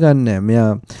කියලා අඳුර ගන්න නෑ.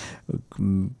 මෙයා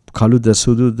කළුද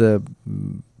සුදුද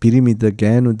පිරිමිද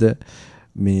ගෑනුද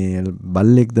මේ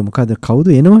බල්ලෙක්ද මොකද කවුද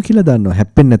එනවා කියලා දන්නවා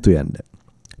හැප්පෙන්නේ නැතු යන්න.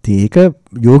 ඉතින් ඒක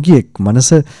යෝගියෙක් මනස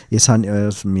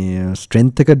මේ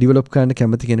ස්ට්‍රෙන්ත් එක ඩෙවලොප් කරන්න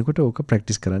කැමති කෙනෙකුට ඕක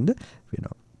ප්‍රැක්ටිස් කරන්න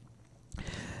වෙනවා.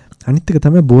 අනිත් එක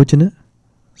තමයි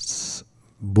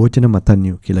භෝජන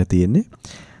මතන්‍යු කියලා තියෙන්නේ.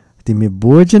 ඉතින් මේ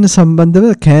භෝජන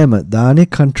සම්බන්ධව කෑම දානේ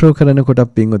කන්ට්‍රෝල් කරනකොට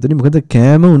පින්වතුනි මොකද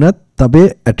කෑම උනත් තබේ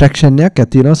ඇට්‍රැක්ෂන් එකක්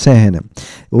ඇති වෙනවා සෑහෙන.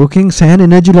 ඕකෙන් සෑහෙන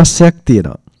එනර්ජි ලොස්සයක්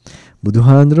තියෙනවා.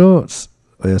 බුදුහාඳුරෝ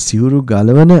ඔය සිවුරු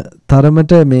ගලවන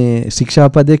තරමට මේ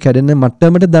ශික්ෂාපදයේ කැඩෙන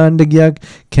මට්ටමට දාන්න ගියා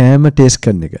කෑම ටේස්ට්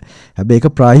කරන එක. හැබැයි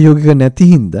ඒක ප්‍රායෝගික නැති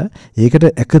හින්දා ඒකට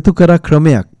එකතු කර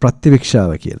ක්‍රමයක්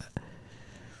ප්‍රතිවික්ෂාව කියලා.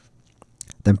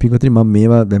 දැන් පින්වතුනි මම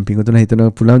මේවා දැන් පින්වතුන්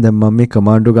හිතනවා පුළුවන් දැන් මම මේ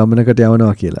කමාන්ඩෝ ගමනකට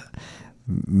යවනවා කියලා.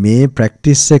 මේ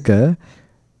ප්‍රැක්ටිස් එක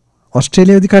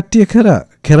ඔස්ට්‍රේලියාවේදී කට්ටිය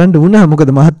කරන්න වුණා. මොකද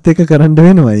මහත් එක කරන්න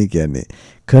වෙනවා. ඒ කියන්නේ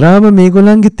කරාම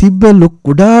මේගොල්ලන්ගේ තිබ්බ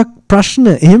ගොඩාක් ප්‍රශ්න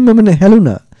එහෙමම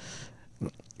හැලුණා.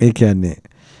 ඒ කියන්නේ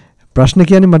ප්‍රශ්න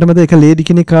කියන්නේ මට මතක එක ලේඩි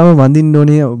කෙනෙක් ආව වඳින්න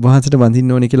ඕනේ වහන්සේට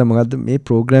වඳින්න ඕනේ කියලා. මොකද්ද මේ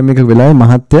ප්‍රෝග්‍රෑම් එක වෙලාවේ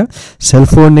මහත්තයා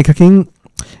සෙල්ෆෝන් එකකින්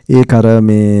ඒ කර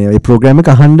මේ ඒ ප්‍රෝග්‍රෑම්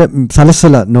එක අහන්න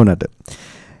සලස්සලා නෝනට.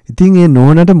 ඉතින් ඒ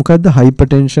නෝනට මොකද්ද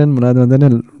හයිපර්ටෙන්ෂන් මොනවද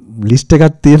වඳින ලිස්ට්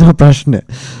එකක් තියෙනවා ප්‍රශ්න.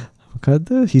 මොකද්ද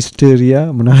හිස්ටීරියා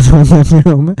මොනවද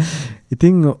වඳිනවම.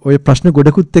 ඉතින් ওই ප්‍රශ්න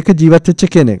ගොඩකුත් එක්ක ජීවත් වෙච්ච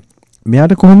කෙනෙක්.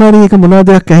 මෙයාට කොහොම හරි ඒක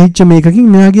මොනවද ඇහිච්ච මේකකින්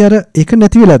මෙයාගේ අර ඒක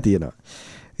නැති වෙලා තියෙනවා.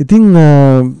 ඉතින්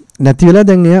නැති වෙලා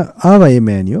දැන් එයා ආවා මේ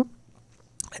මෑනියෝ.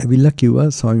 ඇවිල්ලා කිව්වා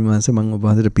ස්වාමීන් වහන්සේ මම ඔබ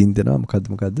වහන්සේට පින් දෙනවා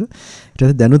මොකද්ද ඊට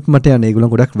පස්සේ දැනුත් මට යන්නේ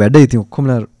ඒගොල්ලෝ ගොඩක් වැඩ. ඉතින් ඔක්කොම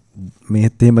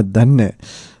මේත් එහෙම දන්නේ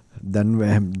දැන්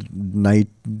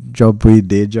නයිට් ජොබ්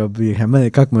ඩේ ජොබ් හැම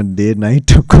එකක්ම ඩේ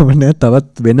නයිට් ඔක්කොම නෑ.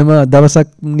 තවත් වෙනම දවසක්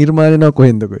නිර්මාණය වෙනවා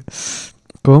කොහෙන්ද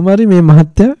කොහොම හරි මේ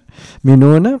මහත්තයා මේ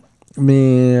නෝන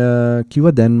මේ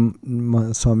කිව්වා දැන්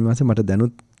ස්වාමීන් වහන්සේ මට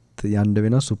දැනුත් යන්න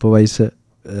වෙනවා සුපර්වයිසර්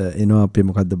එනවා අපේ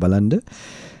මොකද්ද බලන්න.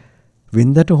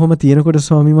 වෙන්දට ඔහොම තියෙනකොට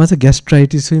ස්වාමීන් වහන්සේ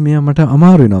ગેස්ට්‍රයිටිස් වෙයි මෙයා මට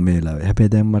අමාරු වෙනවා මේ වෙලාවේ.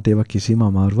 හැබැයි දැන් මට ඒවා කිසිම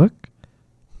අමාරුවක්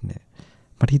නෑ.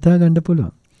 මට හිතා ගන්න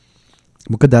පුළුවන්.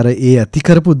 මොකද අර ඒ ඇති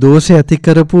කරපු දෝෂය ඇති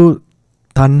කරපු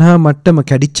තණ්හා මට්ටම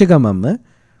කැඩිච්ච ගමන්ම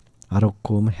අර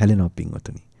ඔක්කොම හැලෙනවා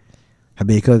පින්වතුනි.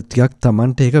 හැබැයි ඒක ටිකක්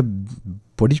Tamante ඒක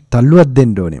පොඩි තල්ලුවක්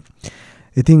දෙන්න ඕනේ.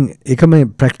 ඉතින් ඒකම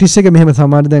ප්‍රැක්ටිස් එක මෙහෙම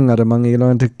සමහර දැන් අර මම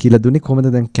ඒගොල්ලන්ට කියලා දුන්නේ කොහමද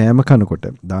දැන් කෑම කනකොට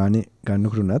දානේ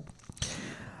ගන්නකොටුනත්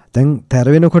දැන් තැර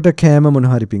වෙනකොට කෑම මොන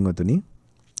හරි පින්වතුනි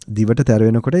දිවට තැර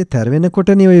වෙනකොට ඒ තැර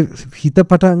වෙනකොටනේ ඔය හිත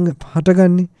පටන්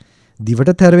හටගන්නේ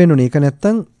දිවට තැර වෙනුනේ ඒක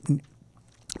නැත්තම්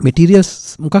මැටීරියල්ස්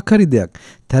මොකක් හරි දෙයක්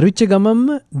තැරවිච්ච ගමන්ම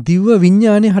දිව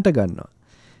විඥානේ හට ගන්නවා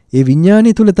ඒ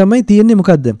විඥානේ තුල තමයි තියෙන්නේ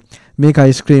මොකද්ද මේක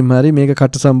අයිස්ක්‍රීම් හරි මේක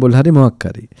කට සම්බොල් හරි මොකක්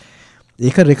හරි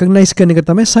ඒක රෙකග්නයිස් කරන එක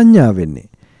තමයි සංඥා වෙන්නේ.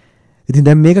 ඉතින්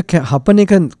දැන් මේක හපන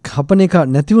එක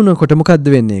නැති වුණකොට මොකද්ද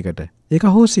වෙන්නේ ඒකට? ඒක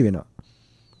හොසි වෙනවා.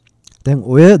 දැන්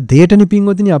ඔය දෙයටනි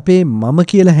පින්වතුනි අපේ මම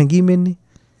කියලා හැඟීම එන්නේ.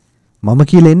 මම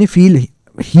කියලා එන්නේ ෆීල්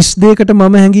හිස් දෙයකට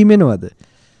මම හැඟීම එනවද?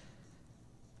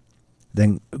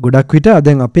 දැන් ගොඩක් විට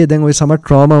දැන් අපේ දැන් ඔය සම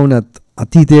ට්‍රෝමා වුණත්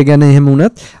අතීතය ගැන එහෙම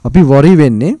වුණත් අපි වොරි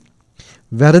වෙන්නේ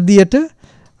වැරදියට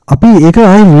අපි ඒක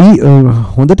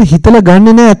හොඳට හිතලා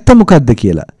ගන්නෙ නෑ ඇත්ත මොකද්ද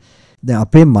කියලා. දැන්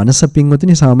අපේ මනස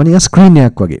පින්වතුනි සාමාන්‍ය ස්ක්‍රීන්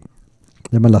එකක් වගේ.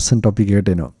 දැන් මම ලස්සන टॉपिक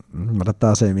එකට එනවා. මටත්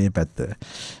ආසයි මේ පැත්ත.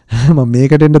 මම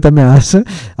මේකට එන්න තමයි ආස.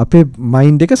 අපේ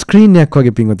මයින්ඩ් එක ස්ක්‍රීන් එකක්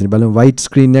වගේ පින්වතුනි. බලමු වයිට්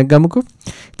ස්ක්‍රීන් එකක් ගමුකෝ.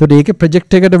 එතකොට ඒකේ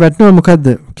ප්‍රොජෙක්ට් එකට වැටෙනවා මොකද්ද?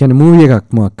 කියන්නේ මූවි එකක්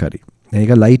මොකක් හරි.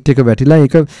 ඒක ලයිට් එක වැටිලා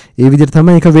ඒක ඒ විදිහට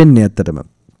තමයි ඒක වෙන්නේ ඇත්තටම.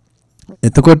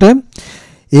 එතකොට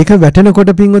ඒක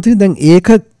වැටෙනකොට පින්වතුනි දැන් ඒක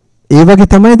ඒ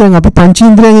වගේ තමයි දැන් අපි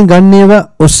පංචේන්ද්‍රයෙන් ගන්න ඒවා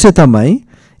ඔස්සේ තමයි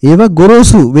ඒවා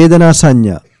ගොරෝසු වේදනා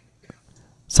සංඥා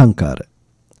සංකාර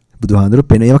බුදුහාඳුරු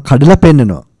පෙන ඒවා කඩලා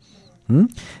පෙන්නනවා.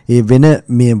 ඒ වෙන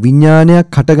මේ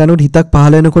විඥානයක් හටගනකොට හිතක්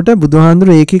පහළ වෙනකොට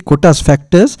බුදුහාඳුරු ඒකේ කොටස්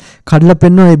ෆැක්ටර්ස් කඩලා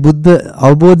පෙන්නනවා. ඒ බුද්ධ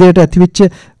අවබෝධයට ඇතිවෙච්ච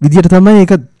විදියට තමයි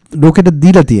ඒක ලෝකෙට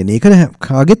දීලා තියෙන්නේ. ඒක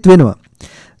කාගෙත් වෙනවා.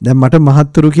 දැන් මට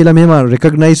මහත්තුරු කියලා මෙහෙම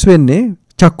රෙකග්නයිස් වෙන්නේ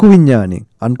චක්කු විඥාණයෙන්.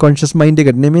 අන්කොන්ෂස් මයින්ඩ්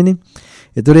එකට නෙමෙයිනේ.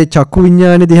 ඒතර ඒ චක්කු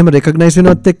විඥානේ එහෙම රෙකග්නයිස්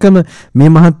වෙනවත් එක්කම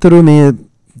මේ මහත්තුරු මේ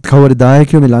කවර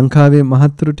දායකයෝ මේ ලංකාවේ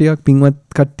මහත්තුරු ටිකක් පින්වත්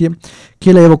කට්ටිය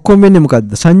කියලා ඒ ඔක්කොම වෙන්නේ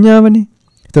මොකද්ද? සංඥාවනේ.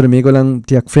 ඒතර මේගොල්ලන්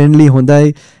ටිකක් ෆ්‍රෙන්ඩ්ලි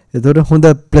හොඳයි. ඒතර හොඳ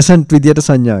ප්ලසන්ට් විදියට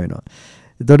සංඥා වෙනවා.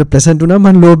 ඒතර ප්ලසන්ට් වුණාම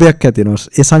මම ලෝභයක් ඇති වෙනවා.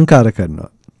 ඒ සංකාර කරනවා.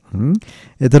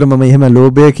 ඒතර මම එහෙම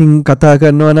ලෝභයකින් කතා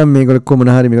කරනවා නම් මේගොල්ලෝ කො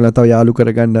මොන හරි මේගොල්ලෝ තව යාළු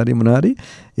කරගන්න හරි මොන හරි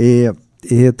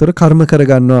ඒතර කර්ම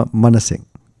කරගන්නවා මනසෙන්.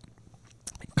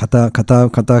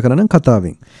 කතා කරනනම්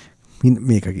කතාවෙන්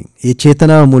මේකකින් ඒ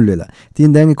චේතනාව මුල් වෙලා.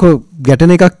 ඉතින් දැන් ඒක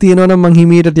ගැටෙන එකක් තියෙනවා නම් මං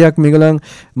හිමීට ටිකක් මේගොල්ලන්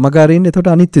මග අරින්න. එතකොට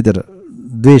අනිත් විතර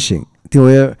ද්වේෂයෙන්. ඉතින්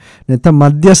ඔය නැත්තම්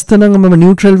මධ්‍යස්ථ නම් මම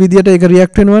නියුට්‍රල් විදියට ඒක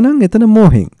රියැක්ට් වෙනවා නම් එතන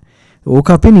මෝහෙන්. ඕක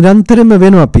අපි නිරන්තරයෙන්ම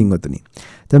වෙනවා පින්වතුනි.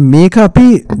 දැන් මේක අපි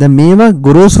දැන් මේවා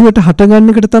ගොරෝසුවට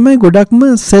හටගන්න එකට තමයි ගොඩක්ම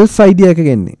සෙල්ෆ් අයිඩියා එක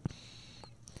ගන්නේ.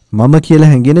 මම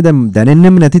කියලා හැංගින්නේ දැන්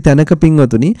දැනෙන්නෙම නැති තැනක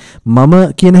පින්වතුනි මම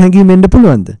කියන හැඟීම එන්න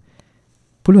පුළුවන්ද?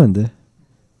 පුළුවන්ද?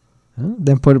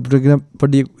 දැන්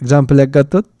පොඩි එක්සැම්පල් එකක්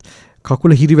ගත්තොත්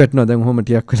කකුල හිරි වැටෙනවා දැන් ඔහොම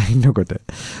ටිකක් වෙලා ඉන්නකොට.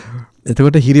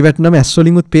 එතකොට හිරි වැටෙනම ඇස්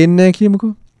වලින් උත් පේන්නේ නැහැ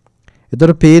කියමුකෝ.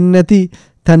 එතකොට පේන්නේ නැති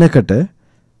තැනකට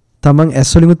තමන්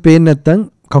ඇස් වලින් උත් පේන්නේ නැත්තම්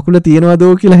කකුල තියනවාද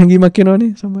කියලා හැඟීමක්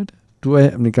එනවනේ සමහරට.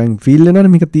 නිකන් ෆීල්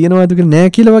වෙනවනේ මේක තියනවාද කියලා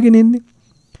නෑ කියලා වගේ නෙන්නේ.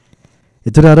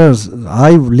 එතකොට අර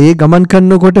ආයි ලේ ගමන්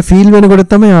කරනකොට ෆීල් වෙනකොට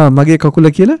තමයි මගේ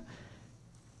කකුල කියලා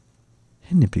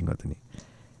එන්නේ පින්වතුනි.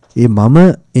 ඒ මම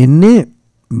එන්නේ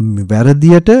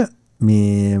වැරදියට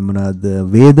මේ මොනවාද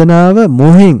වේදනාව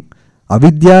මොහෙන්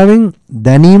අවිද්‍යාවෙන්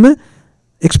දැනීම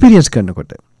එක්ස්පීරියන්ස්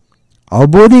කරනකොට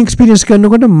අවබෝධයෙන් එක්ස්පීරියන්ස්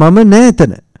කරනකොට මම නෑ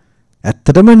එතන.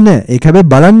 ඇත්තටම නෑ. ඒක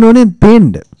හැබැයි බලන්න ඕනේ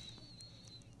පේන්න.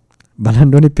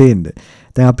 බලන්න ඕනේ පේන්න.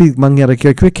 දැන් අපි මං අර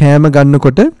කිව්වේ කෑම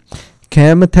ගන්නකොට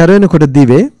කෑම තැරෙනකොට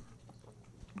දිවේ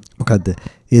මොකද්ද?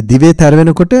 ඒ දිවේ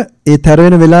තැරෙනකොට ඒ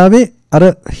තැරෙන වෙලාවේ අර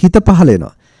හිත පහල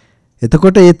වෙනවා.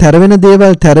 එතකොට ඒ තැරවෙන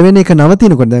දේවල් තැරවෙන එක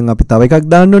නවතිනකොට දැන් අපි තව එකක්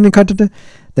දාන්න ඕනේ කටට.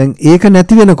 දැන් ඒක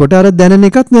නැති වෙනකොට අර දැනෙන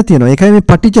එකත් නැති වෙනවා. ඒකයි මේ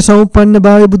පටිච්ච සමුප්පන්න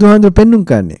භාවය බුදුහාඳුර පෙන්눔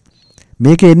කරන්නේ.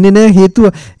 මේක එන්නේ නැහැ හේතුව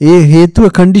ඒ හේතුව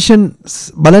කන්ඩිෂන්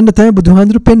බලන්න තමයි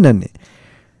බුදුහාඳුර පෙන්වන්නේ.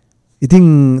 ඉතින්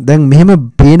දැන් මෙහෙම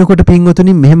පේනකොට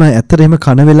පින්වතුනි මෙහෙම ඇත්තට එහෙම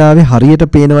කන වෙලාවේ හරියට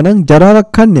පේනවා නම් ජරාවක්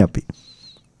කන්නේ අපි.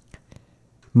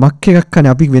 මක් එකක්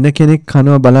කන්නේ අපි වෙන කෙනෙක්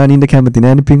කනවා බලාගෙන ඉන්න කැමති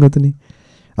නෑනේ පින්වතුනි.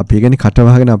 අපි කියන්නේ කට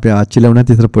වහගෙන අපේ ආච්චිලා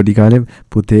වුණත් ඉතර පොඩි කාලේ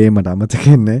පුතේ මට අමතක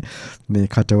වෙන්නේ මේ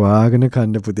කට වහගෙන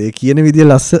කන්න පුතේ කියන විදිය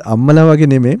ලස්ස අම්මලා වගේ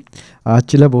නෙමෙයි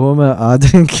ආච්චිලා බොහොම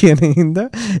ආදරෙන් කියන හින්දා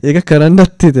ඒක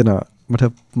කරන්නත් හිතෙනවා.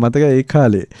 මට මතක ඒ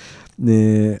කාලේ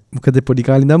මේ මොකද පොඩි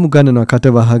කාලේ ඉඳන් උගන්වනවා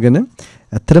කට වහගෙන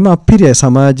ඇත්තටම අපිරිය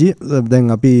සමාජයේ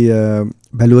දැන් අපි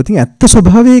බැලුවොත් ඇත්ත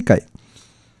ස්වභාවය ඒකයි.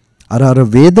 අර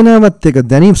වේදනාවත් එක්ක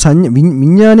දැනීම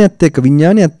විඥානයත් එක්ක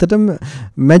විඥානය ඇත්තටම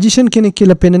මැජිෂන් කෙනෙක්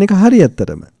කියලා පෙන්වන එක හරි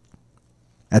ඇත්තටම.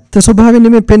 ඇත්ත ස්වභාවය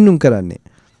නෙමෙයි පෙන්눔 කරන්නේ.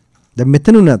 දැන්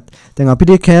මෙතන උනත් දැන්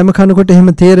අපිට කෑම කනකොට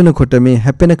එහෙම තේරෙනකොට මේ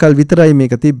හැපෙනකල් විතරයි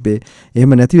මේක තිබ්බේ.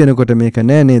 එහෙම නැති වෙනකොට මේක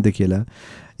නෑ නේද කියලා.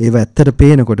 ඒව ඇත්තට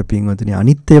පේනකොට පින්වතුනි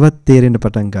අනිත් ඒවත් තේරෙන්න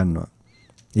පටන් ගන්නවා.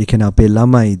 ඒ කියන්නේ අපේ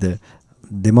ළමයිද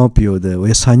දෙමව්පියෝද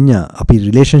ඔය සංඥා අපි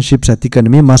රිලේෂන්ෂිප්ස් ඇති කරන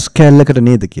මේ මස් කෑල්ලකට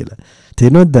නේද කියලා.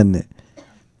 තේරෙනවද දන්නේ?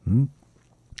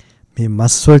 මේ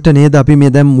මස් වලට නේද අපි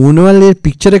මේ දැන් මූණවල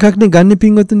පික්චර් එකක් නේ ගන්න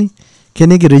පින්වතුනි.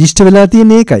 කෙනෙක්ගේ රෙජිස්ටර් වෙලා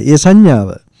තියෙන ඒකයි. ඒ සංඥාව.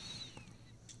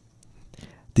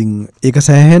 ඉතින් ඒක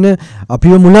සෑහෙන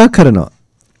අපිව මුලා කරනවා.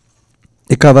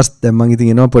 එක දැන් මම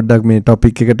ඉතින් එනවා පොඩ්ඩක් මේ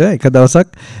ටොපික් එකට. එක දවසක්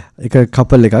එක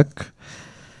කපල් එකක්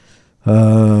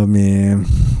මේ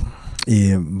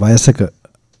ඒ වයසක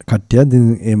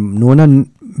කට්ටිය නෝනා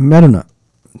මැරුණා.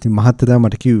 ඉතින් මහත්තයා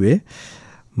මට කිව්වේ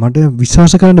මට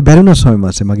විශ්වාස කරන්න බැරි වුණා ස්වාමීන්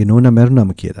වහන්සේ මගේ නෝනා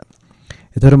මැරුණාම කියලා.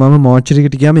 ඒතර මම මෝචරි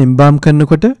එකට ගියාම එම්බාම්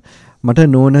කරනකොට මට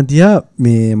නෝනා දිහා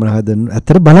මේ මොනවද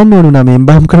ඇත්තට බලන්න ඕනුනා මේ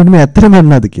එම්බාම් කරනකොට මේ ඇත්තට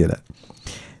මැරුණාද කියලා.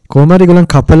 කොහොම හරි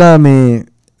ඒගොල්ලන් කපලා මේ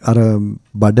අර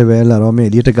බඩ වැල අරම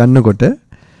එළියට ගන්නකොට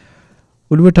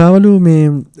උළුවට ආවලු මේ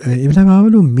ඒ වෙලාව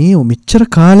ආවලු මේ මෙච්චර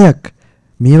කාලයක්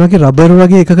මේ වගේ රබර්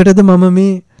වගේ එකකටද මම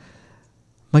මේ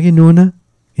මගේ නෝනා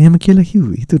එහෙම කියලා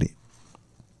කිව්වේ හිතුනේ.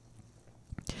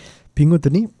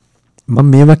 පින්වතුනි මම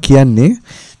මේවා කියන්නේ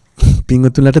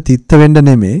පින්වතුන්ලට තිත්ත වෙන්න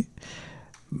නෙමෙයි.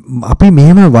 අපි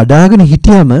මෙහෙම වඩාගෙන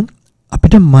හිටියම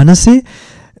අපිට මනසේ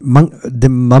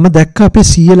මම දැක්ක අපේ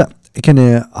සීයලා ඒ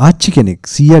කියන්නේ ආච්චි කෙනෙක්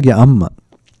සීයාගේ අම්මා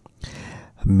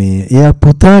මේ එයා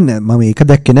පුතා මම ඒක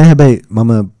දැක්කේ නෑ හැබැයි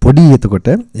මම පොඩි එතකොට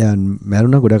එයා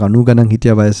මැරුණා ගොඩක් 90 ගණන්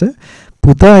හිටිය වයස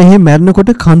පුතා එහෙම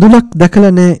මැරෙනකොට කඳුලක්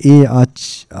දැකලා නෑ ඒ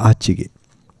ආච්චිගේ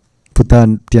පුතා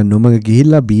තියන් නොමග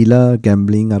ගිහිල්ලා බීලා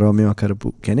ගැම්බ්ලින් අරව මේවා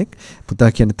කරපු කෙනෙක්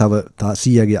පුතා කියන්නේ තව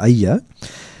සීයාගේ අයියා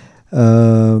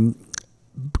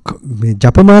මේ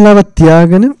ජපමාලාවක්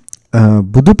තියාගෙන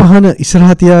බුදු පහන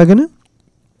ඉස්සරහා තියාගෙන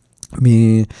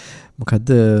මේ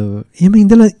මොකද්ද එහෙම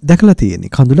ඉඳලා දැකලා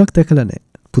තියෙන්නේ කඳුලක් දැකලා නැහැ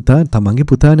පුතා තමන්ගේ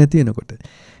පුතා නැති වෙනකොට.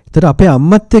 ඒතර අපේ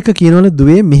අම්මත් එක්ක කියනවලු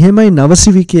දුවේ මෙහෙමයි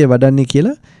නවසිවිකයේ වඩන්නේ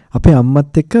කියලා අපේ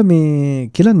අම්මත් එක්ක මේ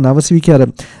කියලා නවසිවිකය අර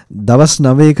දවස්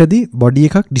 9කදී බොඩි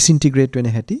එකක් ඩිසින්ටිග්‍රේට් වෙන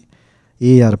හැටි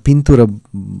ඒ අර පින්තූර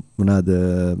මොනවාද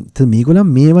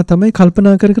මේගොල්ලන් මේවා තමයි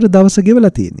කල්පනා කර කර දවස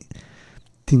ගෙවලා තියෙන්නේ.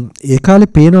 ඉතින් ඒ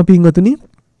කාලේ පේනවා පින්වතුනි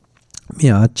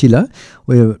මේ ආච්චිලා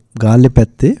ඔය ගාල්ලේ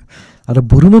පැත්තේ අර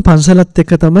බුරුම පන්සලත්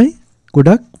එක්ක තමයි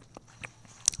ගොඩක්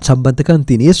සම්බන්ධකම්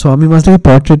තියෙන. ඒ ස්වාමීන් වහන්සේගේ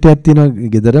පෝට්‍රේට් එකක් තියෙනවා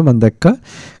ගෙදර මම දැක්කා.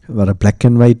 අර බ්ලැක්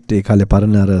ඇන්ඩ් වයිට් ඒ කාලේ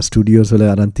පරණ අර ස්ටුඩියෝස් වල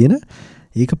අරන් තියෙන.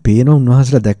 ඒක පේනවා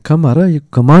උන්වහන්සේලා දැක්කම අර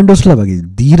කමාන්ඩෝස්ලා වගේ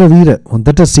දීර වීර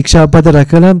හොඳට ශික්ෂාපද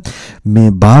රැකලා මේ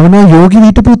භාවනා යෝගී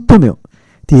හිටපු උත්මයෝ.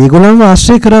 ඉතින් ඒගොල්ලන්ව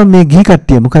ආශ්‍රය කරා මේ ගිහි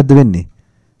කට්ටිය මොකද්ද වෙන්නේ?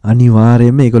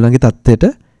 අනිවාර්යයෙන්ම ඒගොල්ලන්ගේ தත්ත්වයට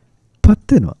පත්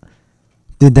වෙනවා.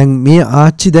 දැන් මේ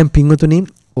ආච්චි දැන් පින්වතුනි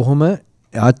ඔහොම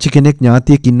ආච්චි කෙනෙක්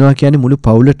ඥාතියෙක් ඉන්නවා කියන්නේ මුළු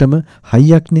පවුලටම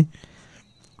හයියක්නේ.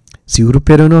 සිවුරු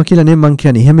පෙරනවා කියලා නේ මං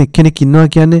කියන්නේ. එහෙම එක්කෙනෙක් ඉන්නවා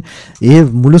කියන්නේ ඒ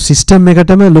මුළු සිස්ටම්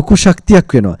එකටම ලොකු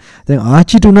ශක්තියක් වෙනවා. දැන්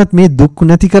ආච්චිට උනත් මේ දුක්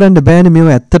නැති කරන්න බෑනේ මේව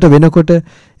ඇත්තට වෙනකොට.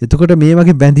 එතකොට මේ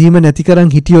වගේ බැඳීම නැති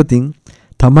කරන් හිටියොතින්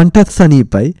Tamanටත්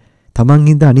සනීපයි. Taman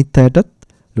හින්දා අනිත් අයටත්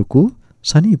ලොකු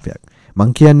සනීපයක්.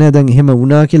 මං කියන්නේ දැන් එහෙම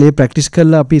වුණා කියලා ඒ ප්‍රැක්ටිස්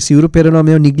කරලා අපි සිවුරු පෙරනවා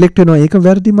මේව නිග්ලෙක්ට් වෙනවා. ඒක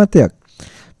වැරදි මතයක්.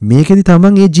 මේකෙදි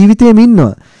Taman ඒ ජීවිතේම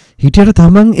ඉන්නවා. හිටියට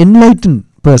Taman enlightened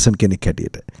person කෙනෙක්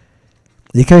හැටියට.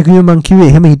 ඒකයි කිව්වේ මං කිව්වේ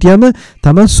එහෙම හිටියම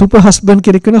Taman සුපර් හස්බන්ඩ්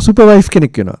කෙනෙක් වෙනවා සුපර් වයිෆ්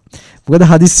කෙනෙක් වෙනවා. මොකද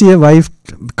හදිස්සියේ වයිෆ්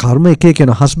කර්ම එක එක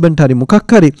වෙනවා හස්බන්ඩ් හරි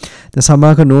මොකක් හරි. දැන්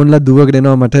සමාක නෝන්ලා දුවගෙන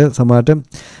එනවා මට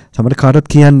සමහරට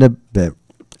කාටවත් කියන්න බෑ.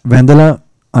 වැඳලා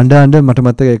අඬ මට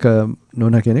මතක ඒක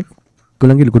නෝනා කෙනෙක්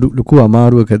ගොල්ලන්ගේ ලොකු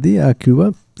අමාරුවකදී ආ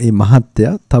කිව්වා මේ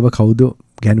මහත්තයා තව කවුද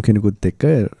ගෑනු කෙනෙකුත් එක්ක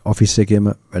ඔෆිස් එකේම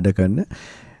වැඩ කරන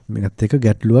මේකත් එක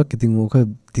ගැටලුවක්. ඉතින් ඕක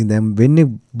ඉතින් දැන් වෙන්නේ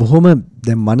බොහොම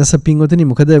දැන් මනස පින්වතුනි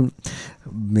මොකද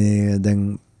මේ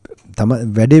දැන් තම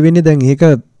වැඩේ වෙන්නේ දැන් ඒක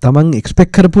තමන්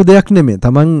එක්ස්පෙක්ට් කරපු දෙයක් නෙමෙයි.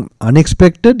 තමන්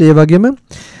අන්එක්ස්පෙක්ටඩ් ඒ වගේම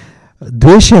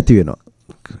ද්වේෂය ඇති වෙනවා.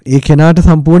 ඒ කෙනාට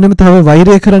සම්පූර්ණයෙන්ම තව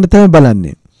වෛරය කරන්න තමයි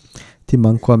බලන්නේ. ඉතින්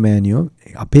මං කව මෑනියෝ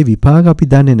අපේ විපාක අපි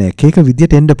දන්නේ නැහැ. එක එක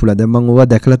විදියට එන්න පුළුවන්. දැන් මං ඕවා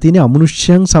දැකලා තියෙන්නේ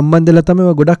අමනුෂ්‍යයන් සම්බන්ධලා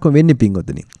තමයි ගොඩක්ම වෙන්නේ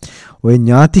පින්වතුනි. ඔය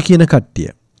ඥාති කියන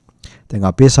කට්ටිය දැන්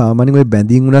අපේ සාමාන්‍යයෙන් ඔය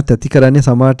බැඳීම් උනත් ඇති කරන්නේ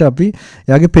සමහරට අපි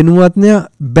එයාගේ පෙනුමත්නය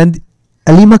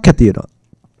ඇලීමක් ඇති වෙනවා.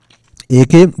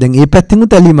 ඒකේ දැන් ඒ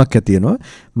පැත්තෙන්ුත් ඇලීමක් ඇති වෙනවා.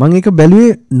 මම ඒක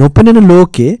බැලුවේ නොපෙනෙන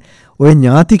ලෝකේ ඔය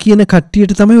ඥාති කියන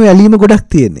කට්ටියට තමයි ඔය ඇලීම ගොඩක්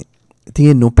තියෙන්නේ. ඉතින්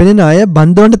මේ නොපෙනෙන අය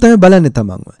බඳවන්න තමයි බලන්නේ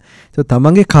තමන්ව. ඒක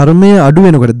තමන්ගේ කර්මය අඩු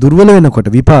වෙනකොට දුර්වල වෙනකොට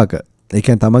විපාක. ඒ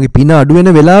කියන්නේ තමන්ගේ පින අඩු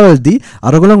වෙන වෙලාවවලදී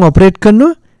අරගොල්ලන් ඔපරේට්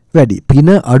කරනවා වැඩි. පින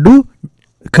අඩු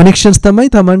කනෙක්ෂන්ස් තමයි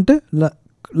තමන්ට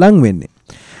ලං වෙන්නේ.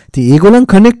 ඉතින් ඒගොල්ලන්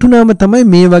කනෙක්ට් වුණාම තමයි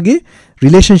මේ වගේ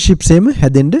රිලේෂන්ෂිප්ස් එහෙම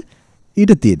හැදෙන්න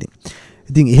ඊට තියෙන්නේ.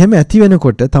 ඉතින් එහෙම ඇති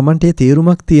වෙනකොට Tamante ඒ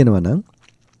තේරුමක් තියෙනවා නම්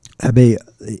හැබැයි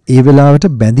ඒ වෙලාවට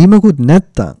බැඳීමකුත්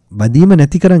නැත්තම් බැඳීම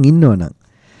නැති කරන් ඉන්නවනම්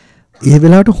ඒ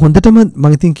වෙලාවට හොඳටම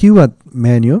මම ඉතින් කිව්වත්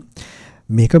මෑනියෝ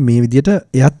මේක මේ විදියට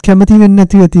එයත් කැමති වෙන්නේ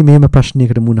නැතිව ඇති මේම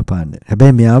ප්‍රශ්නයකට මුණ පාන්න.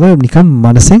 හැබැයි මෙයාව නිකන්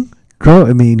මනසෙන්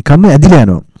නිකම්ම ඇදිලා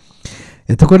යනවා.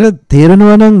 එතකොට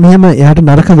තේරෙනවා නම් මෙහෙම එයාට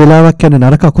නරක වෙලාවක් යන්නේ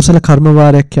නරක අකුසල කර්ම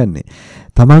වාරයක් යන්නේ.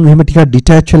 Taman එහෙම ටිකක්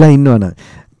ඩිටැච් වෙලා ඉන්නවනම්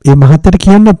ඒ මහත්තයට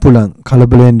කියන්න පුළුවන්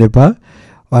කලබල වෙන්න එපා.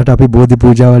 වාට අපි බෝධි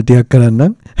පූජාවල් ටිකක්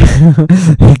කරන්නම්.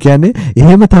 ඒ කියන්නේ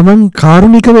එහෙම Taman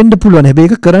කාරුණික වෙන්න පුළුවන්.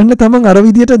 හැබැයි ඒක කරන්න Taman අර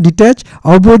විදියට ඩිටැච්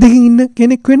අවබෝධයකින් ඉන්න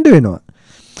කෙනෙක් වෙන්න වෙනවා.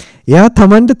 එයා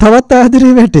Tamanට තවත්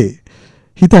ආදරේ වැටේ.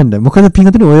 හිතන්න. මොකද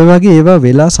පින්වතුනි ඔය වගේ ඒවා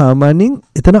වෙලා සාමාන්‍යයෙන්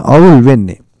එතන අවුල්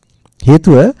වෙන්නේ.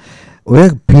 හේතුව ඔය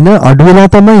පින අඩු වෙලා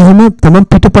තමයි එහෙම Taman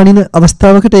පිටපණින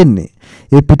අවස්ථාවකට එන්නේ.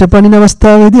 ඒ පිටපණින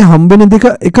අවස්ථාවේදී හම්බෙන දෙක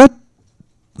එකක්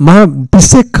මහා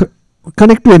පිස්සෙක්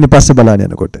කනෙක්ට් වෙන්නේ පස්සේ බලන්න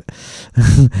යනකොට.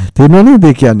 තේරෙනව නේද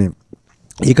කියන්නේ?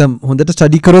 ඒක හොඳට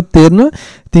ස්ටඩි කරොත් තේරෙනවා.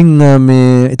 ඉතින්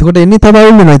මේ එතකොට එන්නේ තව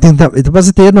අවුල් වෙනවා. ඉතින් ඊට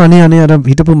පස්සේ තේරෙනවා අනේ අර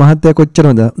හිටපු මහත්තයා කොච්චර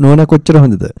හොඳ නෝනා කොච්චර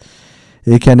හොඳද?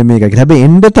 ඒ කියන්නේ මේක. හැබැයි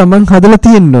එන්න තමන් හදලා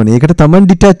තියෙන්න ඕනේ. ඒකට තමන්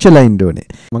ඩිටැච් වෙලා ඉන්න ඕනේ.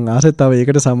 මම ආසෙත් තව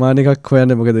ඒකට සමාන එකක්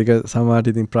හොයන්න. මොකද ඒක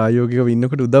සමාහට ඉතින් ප්‍රායෝගිකව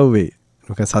ඉන්නකොට උදව් වෙයි.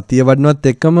 මොකද සතිය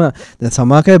වඩනවත් එක්කම දැන්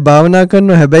සමාකය භාවනා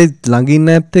කරනවා. හැබැයි ළඟ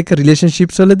ඉන්න ඇත්ත එක්ක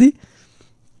රිලේෂන්ෂිප්ස් වලදී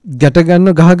ගැට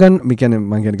ගන්න ගහ ගන්න මේ කියන්නේ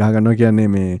මම කියන්නේ ගහ ගන්නවා කියන්නේ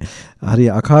මේ හරි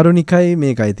අකාරුණිකයි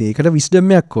මේකයි. ඉතින් ඒකට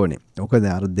විස්ඩම් එකක් ඕනේ. ඔක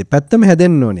දැන් අර දෙපැත්තම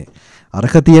හැදෙන්න ඕනේ.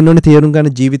 අරක තියෙන්න ඕනේ තේරුම්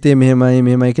ගන්න ජීවිතේ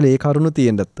මෙහෙමයි කියලා ඒ කරුණු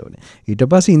තියෙන්නත් ඕනේ. ඊට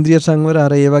පස්සේ ඉන්ද්‍රිය සංවර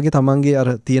අර ඒ වගේ තමන්ගේ අර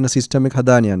තියෙන සිස්ටම් එක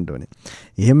හදාගෙන යන්න ඕනේ.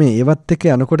 එහෙම ඒවත් එක්ක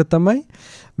යනකොට තමයි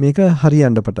මේක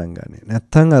හරියන්න පටන් ගන්නෙ.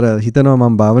 නැත්තම් අර හිතනවා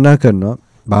මම භාවනා කරනවා.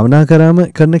 භාවනා කරාම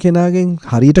කරන කෙනාගෙන්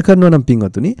හරියට කරනවා නම්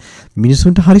පින්වතුනි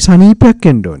මිනිසුන්ට හරි සනීපයක්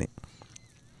එන්න ඕනේ.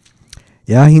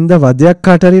 එයා හින්දා වදයක්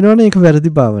කාට හරිනවනේ ඒක වැරදි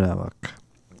භාවනාවක්.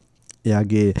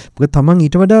 එයාගේ මොකද තමන්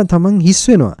ඊට වඩා තමන් හිස්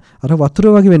වෙනවා. අර වතුර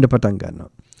වගේ වෙන්න පටන් ගන්නවා.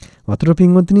 වතුර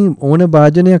පින්වතුනි ඕන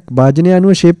භාජනය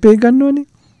අනුව ෂේප් එක ගන්නවනේ.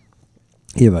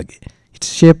 ඒ වගේ. It's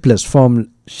shapeless form.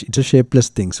 It's a shapeless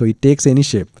thing. So it takes any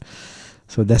shape.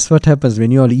 So that's what happens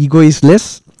when your ego is less.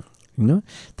 You know,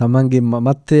 තමන්ගේ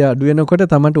මමත්වය අඩු වෙනකොට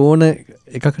තමන්ට ඕන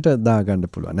එකකට දා ගන්න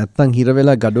පුළුවන්. නැත්තම් හිර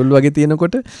වෙලා gadol වගේ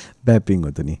තියෙනකොට බෑ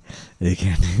පින්වතුනි. ඒ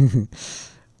කියන්නේ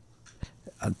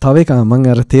තව එක මම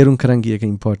අර තේරුම් කරන් ගිය එක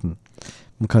important.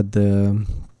 මොකද්ද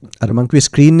අර මං කිව්වේ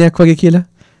ස්ක්‍රීන් එකක් වගේ කියලා.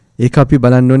 ඒක අපි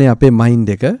බලන්න ඕනේ අපේ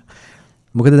මයින්ඩ් එක.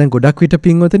 මොකද දැන් ගොඩක් විට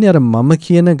පින්වතුනි අර මම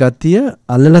කියන ගතිය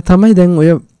අල්ලලා තමයි දැන් ඔය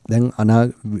දැන්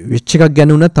වෙච්ච එකක්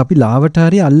ගැන උනත් අපි ලාවට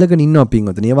හරි අල්ලගෙන ඉන්නවා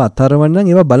පින්වතුනි. ඒවා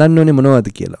අතරවන්නම් ඒවා බලන්න ඕනේ මොනවද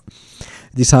කියලා.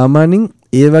 ඉතින් සාමාන්‍යයෙන්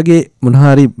ඒ වගේ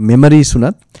මොනහරි මෙමරිස්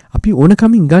උනත් අපි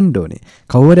ඕනකමින් ගන්න ඕනේ.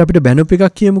 කවුරු හරි අපිට බැනුප්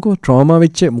එකක් කියමුකෝ ට්‍රෝමා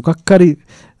වෙච්ච මොකක් හරි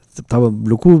තව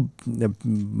ලොකු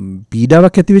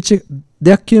පීඩාවක් ඇති වෙච්ච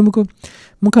දෙයක් කියමුකෝ.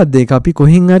 මොකක්ද ඒක අපි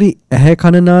කොහෙන් හරි ඇහැ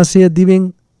කන නාසය දිවෙන්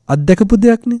අත්දකපු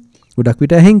දෙයක්නේ. ගොඩක්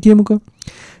විට ඇහෙන් කියමුකෝ.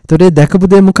 එතකොට ඒ දැකපු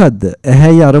දේ මොකද්ද?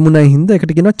 ඇහැයි අරමුණයි හින්දා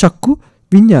ඒකට කියනවා චක්කු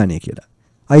විඥානය කියලා.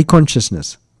 eye consciousness.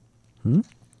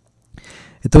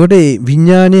 එතකොට මේ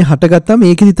විඥානේ හටගත්තම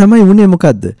ඒකෙදි තමයි වුනේ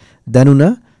මොකද්ද?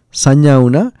 දැනුණා, සංඥා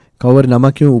වුණා, කවර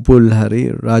නමක් කියමු උපුල් හරි,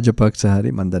 රාජපක්ෂ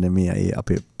හරි, මන් දන්නේ මේ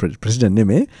අපේ ප්‍රෙසිඩන්ට්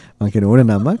නෙමෙයි. මම කියන ඕන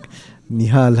නමක්,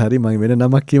 නිහාල් හරි, මම වෙන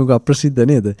නමක් කියමුකෝ අප්‍රසිද්ධ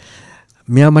නේද?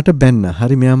 මෙයා මට බැන්න.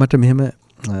 හරි මෙයා මට මෙහෙම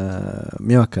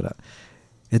මේවා කරා.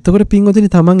 එතකොට පින්වතුනි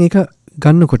තමන් ඒක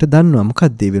ගන්නකොට දන්නවා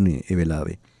මොකක්ද ඒ වෙනුනේ ඒ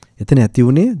වෙලාවේ. එතන ඇති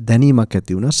උනේ දැනීමක්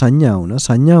ඇති වුණා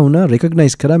සංඥා වුණා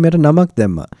රෙකග්නයිස් කරා මට නමක්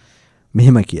දැම්මා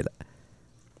මෙහෙම කියලා.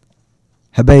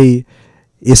 හැබැයි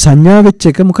ඒ සංඥා වෙච්ච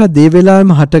එක මොකද ඒ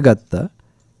වෙලාවෙම හටගත්තා.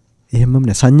 එහෙමම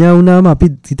නෑ සංඥා වුණාම අපි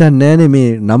හිතන්නේ නෑනේ මේ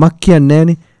නමක් කියන්නේ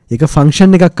නෑනේ. ඒක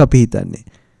ෆන්ක්ෂන් එකක් අපි හිතන්නේ.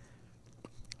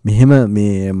 මෙහෙම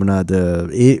මේ මොනවාද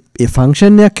ඒ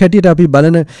ෆන්ක්ෂන් එකක් හැටියට අපි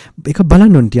බලන එක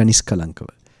බලන්න ඕනේ ටික නිස්කලංකව.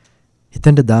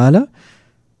 හිතෙන්ට දාලා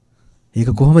ඒක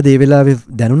කොහොමද ඒ වෙලාවේ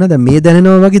දැනුණා? දැන් මේ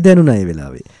දැනෙනවා වගේ දැනුණා ඒ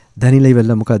වෙලාවේ. දැනිලා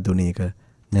ඉවරලා මොකක්ද උනේ ඒක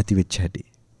නැති වෙච්ච හැටි.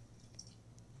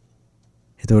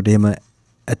 එතකොට එහෙම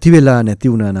ඇති වෙලා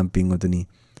නැති වුණා නම් පින්වතුනි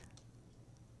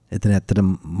එතන ඇත්තට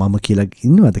මම කියලා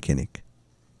ඉන්නවද කෙනෙක්?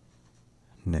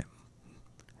 නෑ.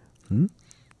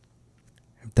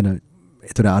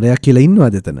 එතන ආරයක් කියලා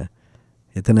ඉන්නවද එතන?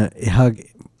 එතන එහා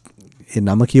ඒ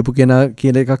නම කියපු කෙනා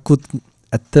කියලා එකක්වත්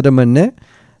ඇත්තටම නෑ.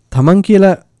 තමන්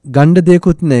කියලා ගණ්ඩ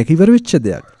දෙයක්වත් නෑ. ඒක ඉවර වෙච්ච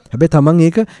දෙයක්. හැබැයි තමන්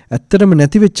ඒක ඇත්තටම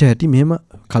නැති වෙච්ච හැටි මෙහෙම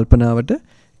කල්පනාවට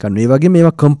ගන්න. ඒ වගේ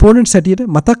මේවා කම්පොනන්ට්ස් හැටියට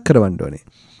මතක් කරවන්න ඕනේ.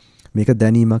 මේක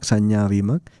දැනීමක්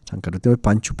සංඥාවීමක් සංකල්ප ඔය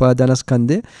පංච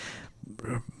උපාදානස්කන්ධය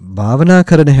භාවනා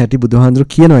කරන හැටි බුදුහාඳුරු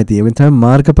කියනවා. ඉතින් ඒවෙන් තමයි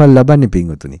මාර්ගඵල ලබන්නේ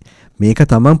පින්වතුනි. මේක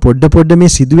තමන් පොඩ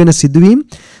මේ සිදුවෙන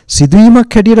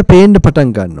සිදුවීමක් හැටියට පේන්න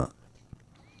පටන් ගන්නවා.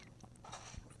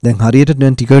 දැන් හරියට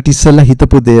දැන් ටිකට ඉස්සෙල්ලා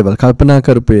හිතපු දේවල් කල්පනා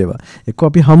කරපු ඒවා එක්ක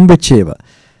අපි හම්බෙච්ච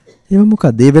ඒවා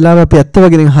මොකක්ද ඒ වෙලාවේ අපි ඇත්ත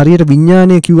වගේ හරියට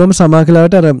විඥානය කිව්වම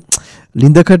සමාකලාවට අර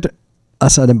ලින්දකට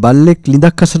අසන බල්ලෙක්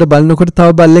ලිඳක් අසට බලනකොට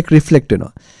තව බල්ලෙක් රිෆ්ලෙක්ට්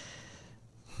වෙනවා.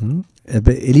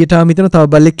 එළියට ආවම හිතන තව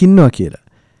බල්ලෙක් ඉන්නවා කියලා.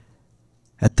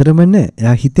 ඇත්තටම නෑ.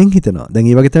 එයා හිතෙන් හිතනවා. දැන්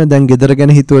ඒ වගේ තමයි දැන් ගෙදර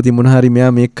ගැන හිතුවති මොන හරි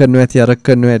මෙයා මේක කරනවා ඇති අරක්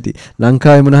කරනවා ඇති.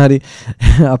 ලංකාවේ මොන හරි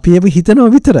අපි ඒක හිතනවා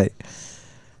විතරයි.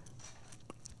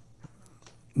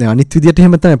 දැන් අනිත් විදියට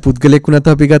එහෙම තමයි පුද්ගලෙක් වුණත්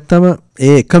අපි ගත්තාම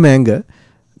ඒ එකම ඇඟ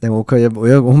දැන් ඕක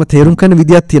ඔය ඔහොම තේරුම් ගන්න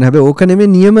විදියක් තියෙනවා. හැබැයි ඕක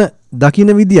නෙමෙයි නියම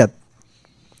දකින්න විදියක්.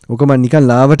 ඕක මම නිකන්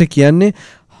ලාවට කියන්නේ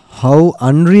how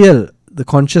unreal the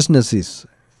consciousness is.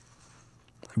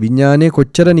 විඥානයේ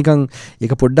කොච්චර නිකන්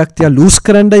ඒක පොඩ්ඩක් තියා ලූස්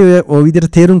කරන්නයි ඔය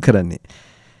විදිහට තේරුම් කරන්නේ.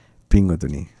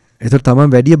 පින්වතුනි. ඒතර තමයි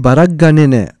වැඩි බරක් ගන්නෙ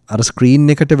නෑ. අර ස්ක්‍රීන්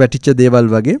එකට වැටිච්ච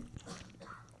දේවල් වගේ.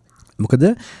 මොකද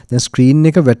දැන් ස්ක්‍රීන්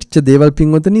එක වැටිච්ච දේවල්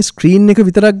පින්වතුනි ස්ක්‍රීන් එක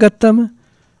විතරක් ගත්තාම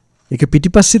ඒක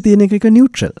පිටිපස්සේ තියෙන එක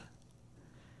නියුට්‍රල්.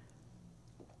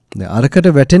 දැන් අරකට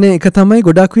වැටෙන එක තමයි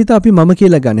ගොඩක් විට අපි මම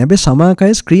කියලා ගන්න. හැබැයි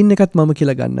සමාකය ස්ක්‍රීන් එකත් මම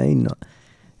කියලා ගන්න අය ඉන්නවා.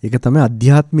 ඒක තමයි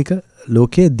අධ්‍යාත්මික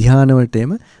ලෝකයේ ධ්‍යාන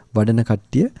වලටම වඩන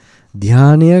කට්ටිය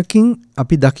ධ්‍යානයකින්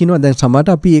අපි දකිනවා. දැන්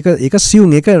සමහරට අපි ඒක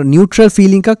සියුම් ඒක නියුට්‍රල්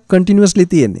ෆීලිං එකක් කන්ටිනියස්ලි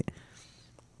තියෙන්නේ.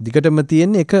 දිගටම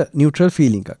තියෙන එක නියුට්‍රල්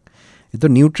ෆීලිං එකක්.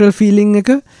 ඒතකොට නියුට්‍රල් ෆීලිං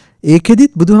එක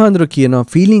ඒකෙදිත් බුදුහාඳුර කියනවා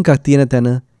ෆීලිං එකක් තියෙන තැන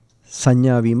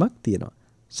සංඥා වීමක් තියෙනවා.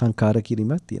 සංකාර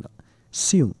කිරීමක් තියෙනවා.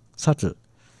 සියුම් සටල්.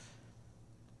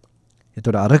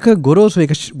 ඒතකොට අරක ගොරෝසු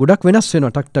එක ගොඩක් වෙනස්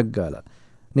වෙනවා ටක් ටක් ගාලා.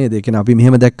 නේද? ඒ කියන්නේ අපි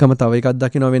මෙහෙම දැක්කම තව එකක්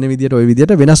දකිනවා වෙන විදියට ওই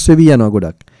විදියට වෙනස් වෙවි යනවා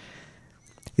ගොඩක්.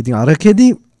 ඉතින් අරකෙදි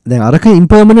දැන් අරක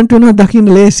ඉම්පර්මනන්ට් වෙනවා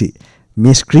දකින්න ලේසි.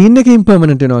 මේ ස්ක්‍රීන් එක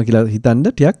ඉම්පර්මනන්ට් වෙනවා කියලා හිතන්න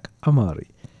ටිකක් අමාරුයි.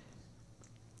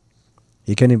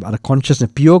 ඒ කියන්නේ අර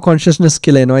කොන්ෂස්නස් පියෝ කොන්ෂස්නස්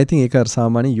කියලා එනවා. ඉතින් ඒක අර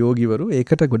සාමාන්‍ය යෝගිවරු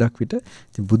ඒකට ගොඩක් විට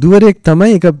ඉතින් බුදුවරයෙක්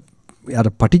තමයි ඒක අර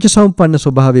පටිච්චසමුප්පන්න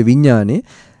ස්වභාවයේ විඥානේ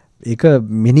ඒක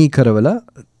මෙනී කරවලා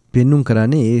පෙන්눔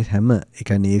කරන්නේ ඒ හැම ඒ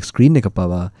කියන්නේ ඒ ස්ක්‍රීන් එක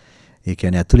පවා ඒ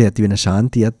කියන්නේ ඇතුලේ ඇති වෙන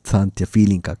ශාන්තිය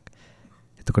ෆීලිං එකක්.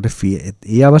 එතකොට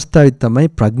ඒ අවස්ථාවේ තමයි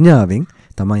ප්‍රඥාවෙන්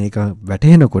තමයි ඒක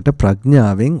වැටහෙනකොට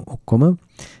ප්‍රඥාවෙන් ඔක්කොම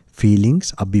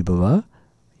ෆීලිංග්ස් අභිබවා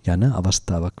යන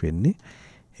අවස්ථාවක් වෙන්නේ.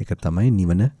 ඒක තමයි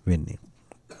නිවන වෙන්නේ.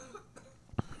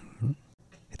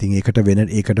 ඉතින් ඒකට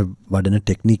වඩන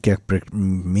ටෙක්නික් එකක්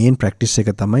මේන් ප්‍රැක්ටිස්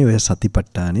එක තමයි ඔය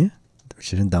සතිපට්ඨානය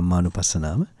විශේෂයෙන්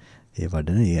ධම්මානුපස්සනාව. ඒ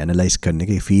වඩන ඒ ඇනලයිස් කරන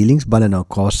එක ඒ ෆීලිංග්ස් බලනවා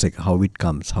cause එක how it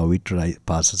comes how it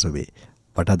passes away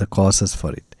what are the causes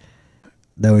for it.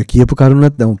 දැන් ඔය කියපු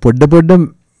කරුණත් දැන් පොඩ්ඩ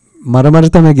මර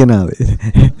තමයි ගෙනාවේ.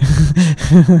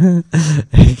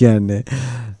 ඒ කියන්නේ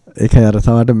ඒක අර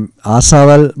සමහරට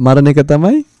ආසාවල් මරණ එක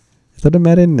තමයි. ඒකට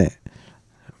මැරෙන්නේ නැහැ.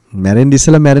 මැරෙන්න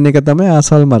ඉස්සෙල්ලා මැරෙන එක තමයි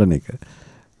ආසාවල් මරණ එක.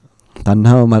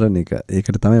 තණ්හාව මරණ එක.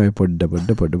 ඒකට තමයි ඔය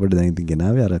පොඩ්ඩ දැන් ඉතින්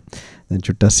ගෙනාවේ. අර දැන්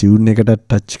චුට්ටක් සිවුන් එකට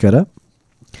ටච් කරා.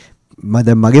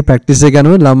 දැන් මගේ ප්‍රැක්ටිස් එක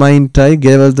යනවා ළමයින්ටයි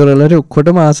ගෙවල් දොරවලට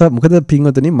ඔක්කොටම ආසා. මොකද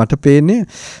පින්වතුනි මට පේන්නේ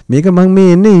මේක මම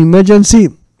මේ එන්නේ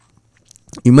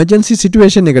ඉමර්ජන්සි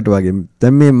සිටුේෂන් එකට වගේ.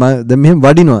 දැන් මෙහෙම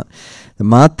වඩිනවා.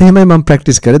 මාත් එහෙමයි මම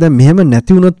ප්‍රැක්ටිස් කරේ. දැන් මෙහෙම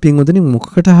නැති වුණොත් පින්වතුනි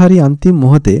මොකකට හරි අන්තිම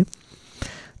මොහොතේ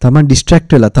තමන්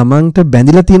ඩිස්ට්‍රැක්ට් වෙලා තමන්ට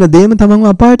බැඳිලා තියෙන දේම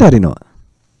තමන්ව අපායට අරිනවා.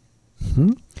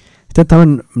 ඉතින්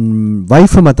තමන්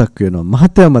වයිෆ් මතක් වෙනවා,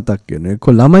 මහත්තයා මතක් වෙනවා, එක්ක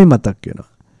ළමයි මතක් වෙනවා.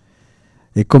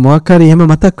 එක්ක මොකක් හරි එහෙම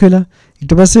මතක් වෙලා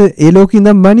ඊට පස්සේ ඒ ලෝකෙ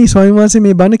ඉඳන් බණි ස්වාමීන් වහන්සේ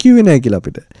මේ බණ කිව්වේ නැහැ කියලා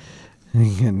අපිට.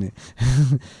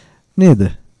 නේද?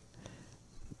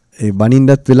 ඒ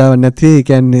බණින්නත් වෙලාවක් නැති ඒ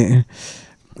කියන්නේ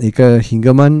ඒක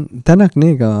හිඟමන් තැනක්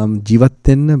නේ. ජීවත්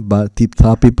වෙන්න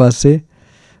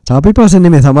තාපිපස්සේ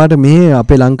නෙමෙයි සමහරට මේ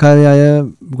අපේ ලංකාවේ අය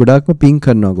ගොඩක්ම පින්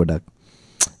කරනවා ගොඩක්.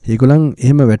 ඒගොල්ලන්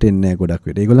එහෙම වැටෙන්නේ නැහැ ගොඩක්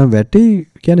වෙට. ඒගොල්ලන් වැටි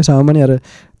කියන්නේ සාමාන්‍ය අර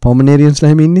පොමනේරියන්ස්ලා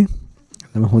එහෙම ඉන්නේ.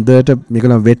 නම් හොඳට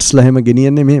මේගොල්ලන් වෙට්ස්ලා එහෙම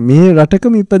ගෙනියන්නේ මේ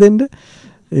රටකම ඉපදෙන්න.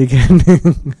 ඒ කියන්නේ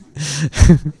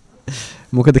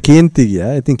මොකද කේන්ති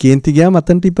ගියා. ඉතින් කේන්ති ගියාම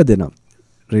අතන්ට ඉපදෙනවා.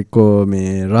 රෙකෝ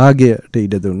මේ රාගයට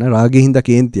ඉඩ දුන්නා. රාගයෙන් හින්දා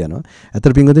කේන්ති යනවා.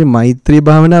 අතර පින්වතුනි මෛත්‍රී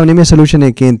භාවනාව නෙමෙයි සොලියුෂන්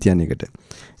එක කේන්ති යන එකට.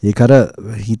 ඒක අර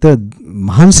හිත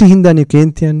මහන්සි හින්දානේ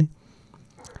කේන්ති යන්නේ.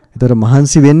 ඒතර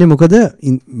මහන්සි වෙන්නේ මොකද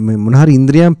මොන හරි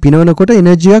ඉන්ද්‍රියයන් පිනවනකොට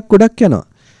එනර්ජි එකක් ගොඩක් යනවා.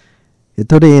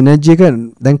 ඒතකොට ඒ එනර්ජි එක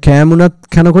දැන් කෑම උනත්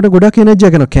කනකොට ගොඩක් එනර්ජි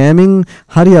එක යනවා. කෑමෙන්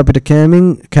හරි අපිට කෑමෙන්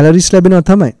කැලරිස් ලැබෙනවා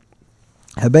තමයි.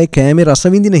 හැබැයි කෑමේ රස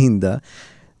විඳින හින්දා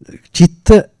චිත්ත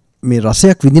මේ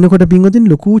රසයක් විඳිනකොට පින්වදින්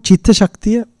ලොකු චිත්ත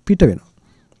ශක්තිය පිට වෙනවා.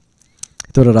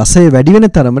 ඒතකොට රසය වැඩි වෙන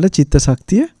තරමට චිත්ත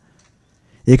ශක්තිය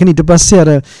ඒකනේ ඊට පස්සේ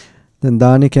අර දැන්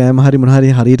දානේ කෑම හරි මොන හරි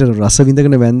හරියට රස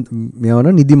විඳගෙන මෙවන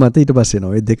නිදිමත ඊට පස්සේ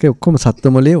එනවා. ඒ දෙක ඔක්කොම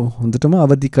සත්වමලේ හොඳටම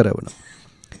අවදි කරවනවා.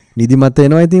 නිදිමත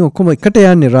එනවා. ඉතින් ඔක්කොම එකට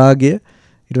යන්නේ රාගය.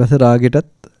 ඊට පස්සේ රාගයටත්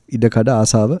ඉඩ කඩ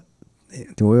ආසාව.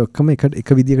 ඉතින් ඔය ඔක්කොම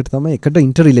එක විදියකට තමයි එකට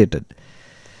ඉන්ටර් රිලේටඩ්.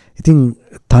 ඉතින්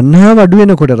තණ්හාව අඩු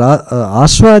වෙනකොට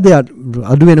ආස්වාදය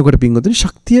අඩු වෙනකොට පින්වතුනි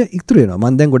ශක්තිය ඉතුරු වෙනවා.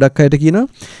 මම දැන් ගොඩක් අයට කියනවා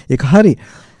ඒක හරි.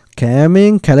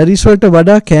 කෑමෙන් කැලරිස් වලට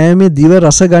වඩා කෑමේ දිව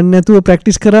රස ගන්න නැතුව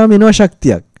ප්‍රැක්ටිස් කරාම එනවා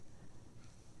ශක්තියක්.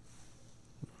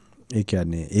 ඒ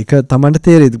කියන්නේ ඒක තමන්ට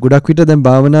තේරෙයි. ගොඩක් විට දැන්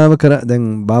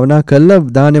භාවනා කළා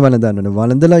දානේ වළඳන්න ඕනේ.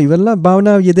 වළඳලා ඉවරලා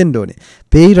භාවනාව යෙදෙන්න ඕනේ.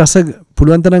 පේයි රස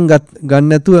පුළුවන් තරම් ගන්න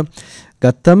නැතුව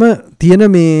ගත්තම තියෙන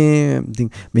මේ ඉතින්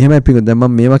මෙහෙමයි පිටු දැන්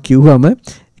මම මේවා කිව්වම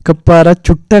එකපාරක්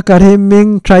චුට්ටක් අරෙම්ෙන්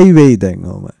try වෙයි දැන්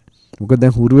ඔම. මොකද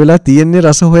දැන් හුරු වෙලා තියෙන්නේ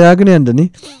රස හොයාගෙන යන්නනේ.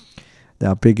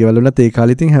 දැන් අපේ ගෙවල් වලත් ඒ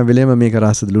කාලේ ඉතින් හැම වෙලේම මේක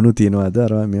රස ලුණු තියනවාද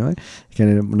අරවා මේවා. ඒ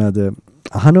කියන්නේ මොනවාද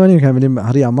අහනවනේ හැම වෙලේම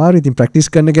හරි අමාරුයි. ඉතින් ප්‍රැක්ටිස්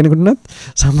කරන කෙනෙකුට උනත්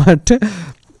සමහරට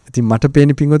ඉතින් මට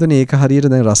පේන්නේ පින්වතුනි ඒක හරියට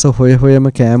දැන් රස හොයම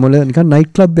කෑමවල නිකන්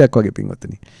නයිට් ක්ලබ් එකක් වගේ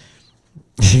පින්වතුනි.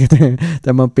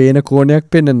 දැන් මම පේන කෝණයක්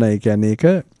පෙන්නන්න. ඒ කියන්නේ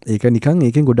ඒක නිකන්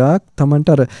ඒකෙන් ගොඩාක් Tamanට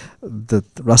අර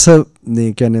රස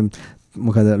මේ කියන්නේ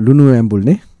මොකද ලුණු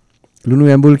ඇඹුල්නේ. ලුණු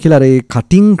ඇඹුල් කියලා අර ඒ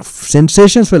කටින්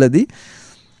සෙන්සේෂන්ස් වලදී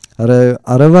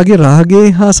අර වගේ රාගයේ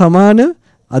හා සමාන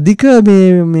අධික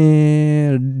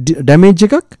මේ ඩැමේජ්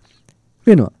එකක්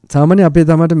වෙනවා. සාමාන්‍ය අපේ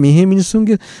තමට මෙහි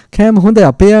මිනිස්සුන්ගේ කෑම හොඳයි.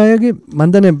 අපේ අයගේ මන්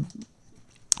දන්නේ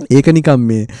ඒක නිකන්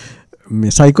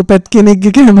මේ සයිකෝපැත්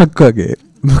කෙනෙක්ගේ කෑමක් වගේ.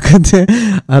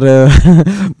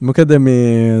 මොකද මේ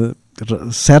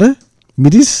සැර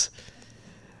මිරිස්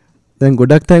දැන්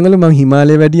ගොඩක් තැන්වල මම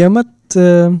හිමාලයේ වැඩියමත්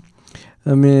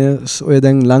මේ ඔය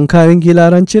දැන් ලංකාවෙන් කියලා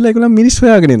ආරංචි වෙලා ඒගොල්ලන් මිරිස්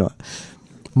හොයාගෙන එනවා.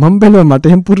 මම බැලුවා මට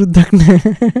එහෙම පුරුද්දක්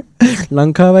නැහැ.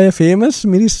 ලංකාවේ ෆේමස්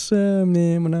මිරිස්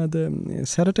මේ මොනවාද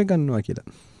සැරට ගන්නවා කියලා.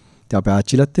 ඉතින් අපේ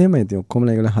ආච්චිලත් එහෙමයි. ඉතින් ඔක්කොම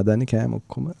ඒගොල්ලන් හදන්නේ කෑම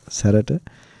ඔක්කොම සැරට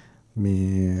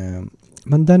මේ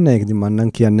මම දන්නේ නැහැ. ඉතින් මම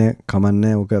නම් කියන්නේ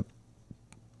කමන්නේ ඔක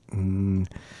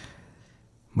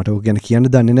මට ඔක ගැන කියන්න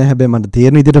දන්නේ නැහැ. හැබැයි මට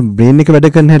තේරෙන විදිහට බ්‍රේන් එක වැඩ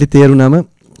කරන හැටි තේරුණාම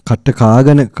කට්ට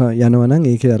කාගෙන යනවා නම්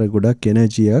ඒකේ අර ගොඩක්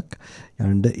එනර්ජි එකක්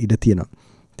යන්න ඉඩ තියෙනවා.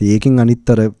 ඉතින් ඒකෙන්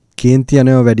අනිත් අර කේන්ති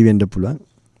යනවා වැඩි වෙන්න පුළුවන්.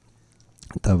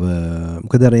 තව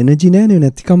මොකද අර එනර්ජි නැහැ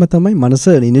නැතිකම තමයි මනස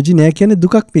එනර්ජි නැහැ කියන්නේ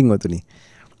දුකක් පින්වතුනි.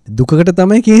 දුකකට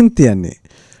තමයි කේන්ති යන්නේ.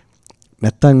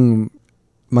 නැත්තම්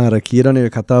මම අර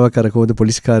කියනනේ කතාවක් අර කොහොමද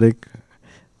පොලිස් කාරයෙක්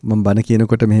මම බන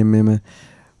කියනකොට මෙහෙම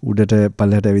උඩට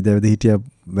පල්ලයට ඇවිද හිටියා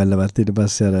වැල්ලවත්. ඊට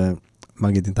පස්සේ අර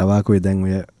මගේ ඉතින් තවාකෝ දැන්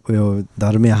ඔය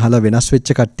ධර්මය අහලා වෙනස්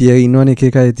වෙච්ච කට්ටිය ඉන්නවනේ එක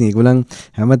එක. ඉතින් ඒගොල්ලන්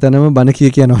හැමතැනම බන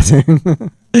කියනවා.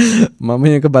 මම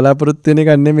ඒක බලාපොරොත්තු වෙන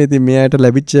එකක් නෙමෙයි. ඉතින් මෙයාට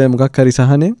ලැබිච්ච මොකක් හරි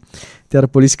සහනේ. ඉතින් අර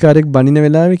පොලිස් කාර්යයක් බනින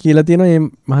වෙලාවේ කියලා තියෙනවා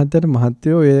මේ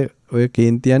මහත්තයෝ ඔය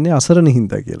කේන්ති යන්නේ අසරණ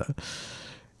හින්දා කියලා.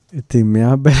 ඉතින්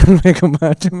මෙයා බැලුන එක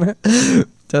මාටම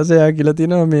ඊටසේ කියලා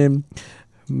තියෙනවා මේ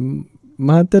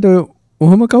මහත්තයෝ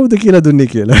ඔහොම කවුද කියලා දුන්නේ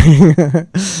කියලා.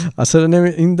 අසරණ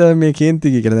හින්දා මේ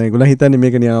කේන්ති කියලා. දැන් ඒගොල්ලන් හිතන්නේ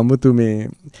මේක නිකන් අමුතු මේ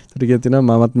ඒකට කියලා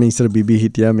තියෙනවා මමත් මේ ඉස්සර බිබී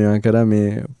හිටියා මේවා කරා මේ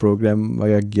ප්‍රෝග්‍රෑම්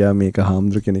වගේක් ගියා මේක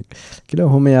හාමුදුර කෙනෙක් කියලා.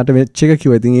 ඔහොම යාට වෙච්ච එක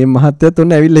කිව්වා. ඉතින් මේ මහත්තයත්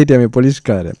ඔන්න ඇවිල්ලා හිටියා මේ පොලිස්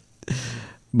කාර්යය.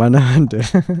 බනහන්ට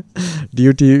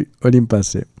ඩියුටි වලින්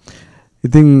පස්සේ.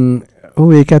 ඉතින්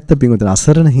ඒක ඇත්ත පින්වතුනි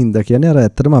අසරණ හින්දා කියන්නේ අර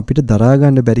ඇත්තටම අපිට දරා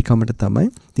ගන්න බැරි කමට තමයි.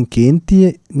 ඉතින් කේන්තිය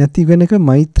නැති වෙන එක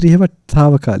මෛත්‍රියව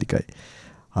తాවකාලිකයි.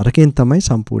 අරකින් තමයි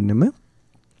සම්පූර්ණයෙන්ම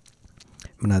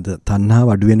මොනවාද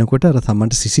තණ්හාව අඩු වෙනකොට අර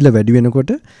තමන්ට සිසිල වැඩි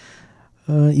වෙනකොට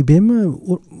ඉබේම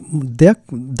දෙයක්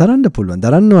දරන්න පුළුවන්.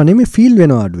 දරන්නවා නෙමෙයි ෆීල්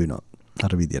වෙනවා අඩු වෙනවා.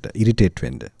 අර විදියට ඉරිටේට්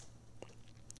වෙන්න.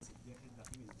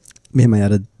 මෙහෙමයි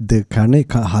අර කනේ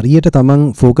හරියට තමන්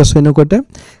ફોකස් වෙනකොට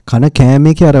කන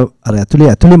කෑමේකේ අර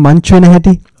ඇතුලේ මංච් වෙන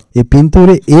හැටි ඒ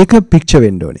පින්තූරේ ඒක පික්චර්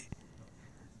වෙන්න ඕනේ.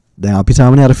 දැන් අපි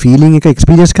සාමාන්‍ය අර ෆීලිං එක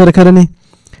එක්ස්පීරියන්ස් කරනේ.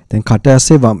 දැන් කට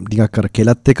ඇස්සේ ටිකක් අර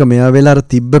කෙලත් එක මෙයා වෙලා අර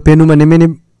තිබ්බ පෙනුම නෙමෙයි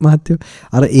මහත්තයෝ.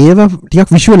 අර ඒව ටිකක්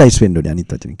විෂුවලයිස් වෙන්න ඕනේ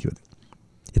අනිත් වචනෙන් කිව්වොත්.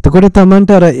 එතකොට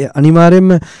තමන්ට අර අනිවාර්යයෙන්ම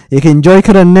ඒක එන්ජොයි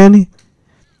කරන්නේ නැහනේ.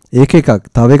 ඒක එකක්.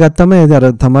 තව එකක් තමයි අර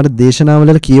තමයි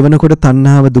දේශනාවල කියවනකොට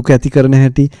තණ්හාව දුක ඇති කරන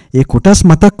හැටි ඒ කොටස්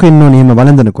මතක් වෙන්න ඕනේ එහෙම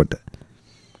වළඳනකොට.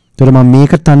 ඒතර මම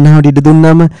මේක තණ්හාවට ඉඩ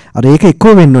දුන්නාම අර ඒක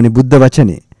එක්කෝ වෙන්න ඕනේ බුද්ධ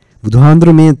වචනේ. බුදුහාඳුර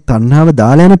මේ තණ්හාව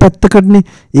දාලා යන පැත්තකටනේ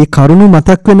ඒ කරුණු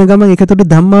මතක් වෙන ගමන් ඒකට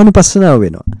ධම්මානුපස්සනාව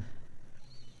වෙනවා.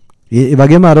 ඒ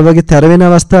වගේම අර වගේ තැර වෙන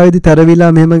අවස්ථාවේදී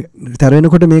තැරවිලා මෙහෙම තැර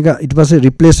වෙනකොට මේක ඊට පස්සේ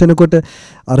රිප්ලේස් වෙනකොට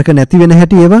අරක නැති වෙන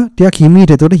හැටි ඒවා ටිකක්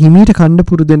හිමීට ඒතකොට හිමීට කන්න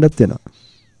පුරුදු වෙන්නත් වෙනවා.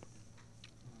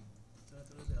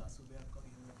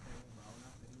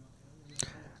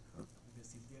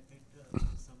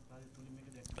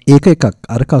 ඒක එකක්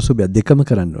අරක අසුබය දෙකම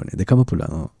කරන්න ඕනේ. දෙකම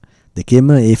පුළුවන්. දෙකේම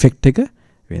ඉෆෙක්ට් එක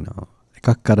වෙනවා.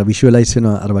 එකක් අර විෂුවලයිස්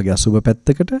වෙනවා අර වගේ අසුබ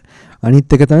පැත්තකට.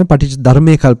 අනිත් එක තමයි පටිච්ච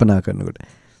ධර්මයේ කල්පනා කරනකොට.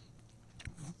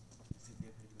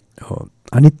 ඔව්.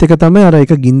 අනිත් එක තමයි අර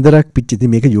එක ගින්දරක් පිච්ච.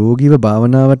 ඉතින් මේක යෝගීව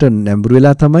භාවනාවට නැඹුරු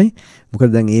වෙලා තමයි.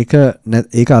 මොකද දැන්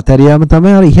ඒක අතරියාම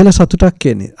තමයි අර ඉහළ සතුටක්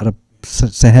එන්නේ. අර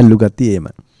සැහැල්ලු ගතිය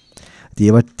එම.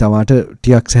 ඒවත් තමාට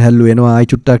ටිකක් සැහැල්ලු වෙනවා ආයි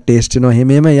චුට්ටක් ටේස්ට් වෙනවා එහෙම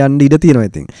යන්න ඉඩ තියෙනවා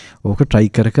ඉතින්. ඕක try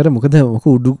කර මොකද ඕක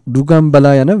උඩුගම්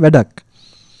බලා යන වැඩක්.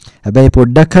 හැබැයි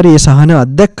පොඩ්ඩක් හරි ඒ සහන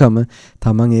අත්දැක්කම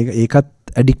තමන් ඒකත්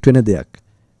ඇඩික්ට් වෙන දෙයක්.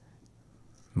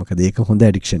 මොකද ඒක හොඳ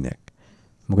ඇඩික්ෂන් එකක්.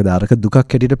 මොකද අරක දුකක්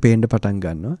හැටියට පේන්න පටන්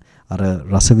ගන්නවා. අර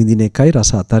රස විඳින එකයි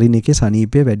රස අතරින් එකේ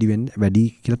සනීපය වැඩි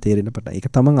කියලා තේරෙන පටන්. ඒක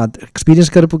තමන්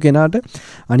එක්ස්පීරියන්ස් කරපු කෙනාට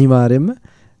අනිවාර්යයෙන්ම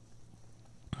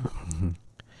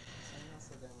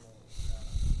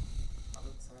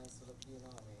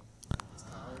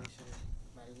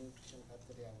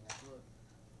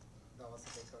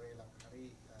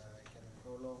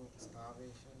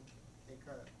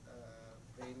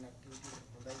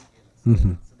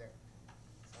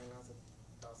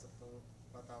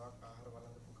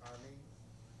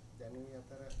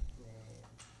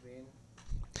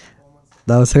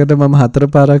දවසකට මම 4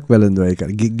 පාරක් වැළඳුවා ඒක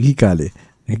ගිහි කාලේ.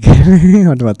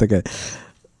 මට මතකයි.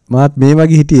 මාත් මේ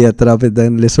වගේ හිටියේ. අතර අපේ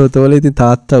දැන් ලෙසෝතෝලේ ඉතින්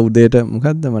තාත්තා උදේට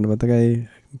මොකද්ද මට මතකයි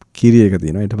කිරි එක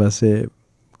තියෙනවා. ඊට පස්සේ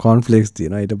කෝන්ෆ්ලෙක්ස්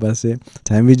තියෙනවා. ඊට පස්සේ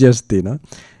සෑන්ඩ්විචස් තියෙනවා.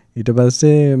 ඊට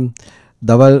පස්සේ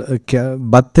දවල්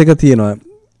බත් එක තියෙනවා.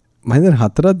 මම හිතන්නේ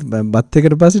 4ක් බත්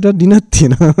එකට පස්සේ ඩිනර්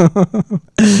තියෙනවා.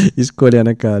 ඉස්කෝලේ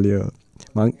යන කාලේ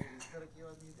මම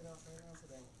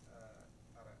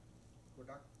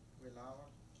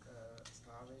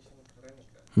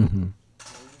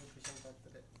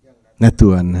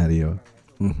නැතුවන්න හරියෝ.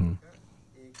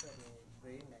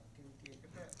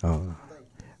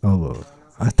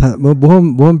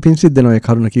 බොහොම පිං සිද්ධ වෙනවා ඒ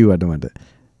කරුණ කිව්වට මට.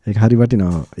 ඒක හරි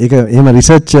වටිනවා. ඒක එහෙම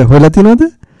රිසර්ච් හොයලා තියනවද?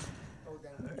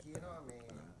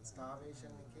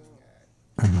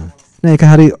 නෑ ඒක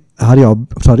හරි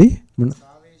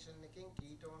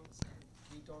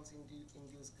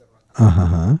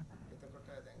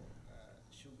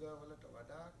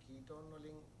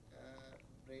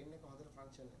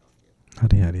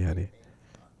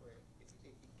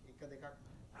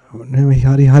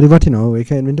sorry හරි වටිනවා. ඒක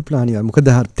වෙන්න ප්ලානිය. මොකද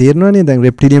තේරෙනවනේ දැන්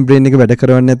රෙප්ටිලියන් බ්‍රේන් එක වැඩ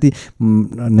කරවන්නේ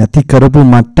නැති කරපු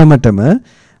මට්ටමටම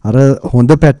අර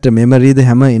හොඳ පැත්ත මෙමරිද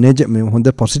හැම එනර්ජි හොඳ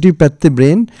පොසිටිව් පැත්තේ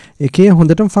බ්‍රේන් එකේ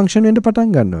හොඳටම ෆන්ක්ෂන් වෙන්න පටන්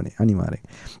ගන්න ඕනේ අනිවාර්යෙන්.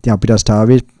 ඉතින් අපිට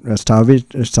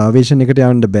ස්ටාර්වේෂන් එකට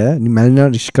යන්න බෑ.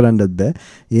 මැල්නරිෂ් කරන්නත් බෑ.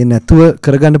 ඒ නැතුව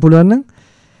කරගන්න පුළුවන් නම්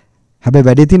හැබැයි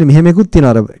වැඩේ තියෙන මෙහෙම එකකුත්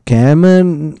තියෙනවා. අර කෑම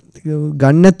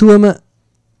ගන්න නැතුවම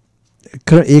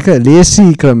ඒක ලේසි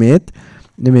ක්‍රමෙත්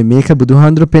නෙමෙයි. මේක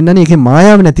බුදුහාඳුර පෙන්නන්නේ ඒකේ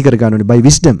මායාව නැති කර ගන්න ඕනේ by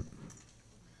wisdom.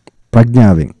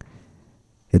 ප්‍රඥාවෙන්.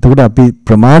 එතකොට අපි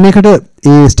ප්‍රමාණයකට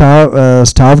ඒ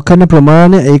ස්ටාව් කරන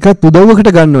ප්‍රමාණය ඒකත් උදව්වකට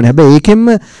ගන්න ඕනේ. හැබැයි ඒකෙන්ම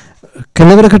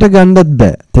කෙලවරකට ගන්නත්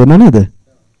බෑ. තේරෙනව නේද?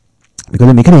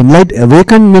 because මේක enlight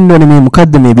awaken වෙන්න ඕනේ. මේ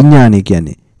මොකද්ද මේ විඥානය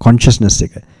කියන්නේ? consciousness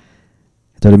එක.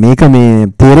 එතකොට මේක මේ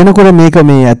තේරෙනකොට මේක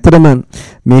මේ ඇත්තටම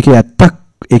මේකේ ඇත්තක්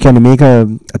ඒ කියන්නේ මේක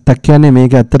ඇත්තක් කියන්නේ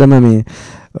මේක ඇත්තටම මේ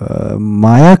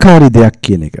මායාකාරී දෙයක්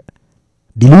කියන එක.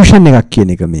 delusion එකක් කියන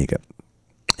එක මේක.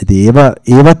 ඉතින්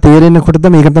ඒවා තේරෙනකොට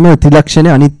මේක තමයි ත්‍රිලක්ෂණය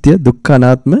අනිත්‍ය දුක්ඛ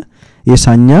අනාත්ම ඒ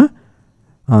සංඥා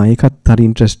ඒකත් හරි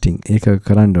ඉන්ටරෙස්ටිං. ඒක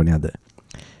කරන්න ඕනේ අද.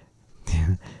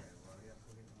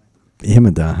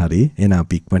 එහෙමද? හරි. එහෙනම්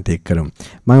අපි ඉක්මනට ඒක කරමු.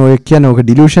 මම ඔය කියන්නේ ඔක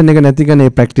ඩිලූෂන් එක නැති කරන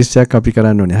ඒ ප්‍රැක්ටිස් එකක් අපි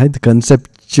කරන්න ඕනේ. හරිද?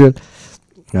 කන්සෙප්චුවල්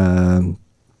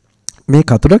මේ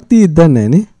කතරක් තියෙද්ද නැහැ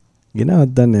නේ.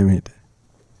 ගෙනවත් දන්නේ මෙහෙට.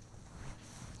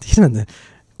 තියෙනවද?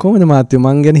 කොහොමද මාත්‍ය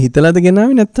මං ගැන හිතලාද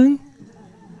ගෙනාවේ නැත්තම්?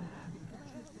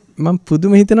 මම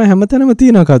පුදුම හිතනවා හැමතැනම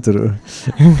තියෙනවා කතුරු.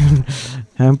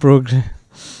 හැම ප්‍රෝග්‍රෑම්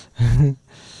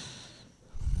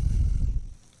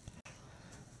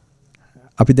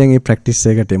අපි දැන් මේ ප්‍රැක්ටිස්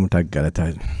එකට එමු ටක් ගාලා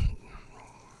තමයි.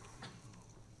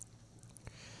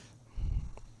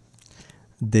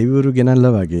 දෙවිවරු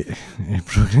ගෙනල්ලා වගේ මේ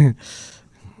ප්‍රෝග්‍රෑම්.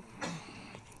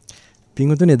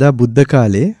 පින්වතුනි එදා බුද්ධ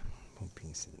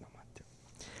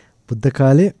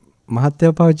කාලේ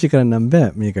මහත්යව පාවිච්චි කරන්නම් බෑ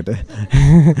මේකට.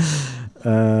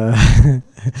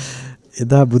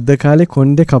 එදා බුද්ධ කාලේ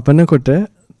කොණ්ඩේ කපනකොට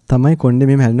තමයි කොණ්ඩේ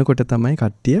මෙහෙම හැලෙනකොට තමයි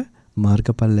කට්ටිය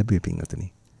මාර්ගඵල ලැබුවේ පින්වතුනි.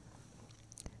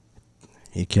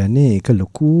 ඒ කියන්නේ ඒක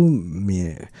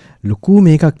ලොකු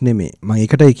මේකක් නෙමෙයි. මම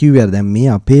ඒකටයි කිව්වේ දැන් මේ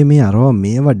අපේ මේ අරවා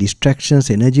මේවා distractions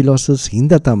energy losses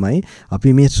හින්දා තමයි අපි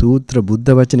මේ සූත්‍ර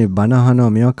බුද්ධ වචනේ බණ අහනවා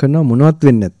මේවා කරනවා මොනවත්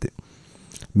වෙන්නේ නැත්තේ.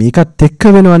 මේකත් එක්ක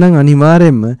වෙනවා නම්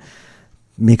අනිවාර්යයෙන්ම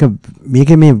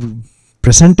මේකේ මේ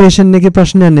ප්‍රසන්ටේෂන් එකේ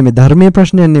ප්‍රශ්නයක් නෙමෙයි ධර්මයේ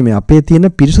ප්‍රශ්නයක් නෙමෙයි අපේ තියෙන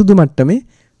පිරිසුදු මට්ටමේ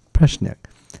ප්‍රශ්නයක්.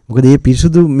 මොකද මේ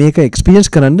පිරිසුදු මේක එක්ස්පීරියන්ස්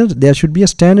කරන්න there should be a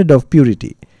standard of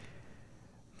purity.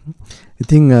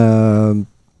 ඉතින්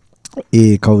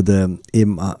ඒ කවුද ඒ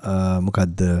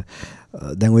මොකද්ද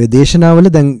දැන් ඔය දේශනාවල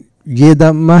දැන් යේ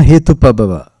ධම්මා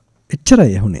හේතුපබව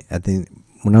එච්චරයි ඇහුනේ. ඇතින්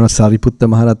මොනවා සාරිපුත්ත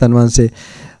මහරහතන් වහන්සේ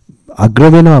අග්‍ර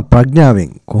වෙනවා ප්‍රඥාවෙන්.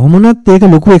 කොහොමුණත් ඒක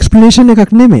ලොකු එක්ස්ප්ලනේෂන්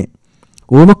එකක් නෙමෙයි.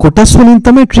 ඕම කොටස් වලින්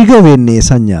තමයි ට්‍රිගර් වෙන්නේ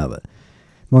සංඥාව.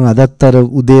 මම අදත් අර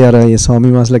උදේ අර ඒ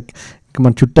ස්වාමීන් වහන්සේලා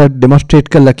මම චුට්ටක් ඩෙමොන්ස්ට්‍රේට්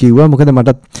කරලා කිව්වා. මොකද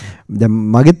මට දැන්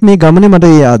මගෙත් මේ ගමනේ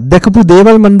මට අත්දකපු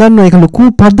දේවල් මම දන්නවා ඒක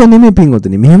ලොකු පද්ද නෙමෙයි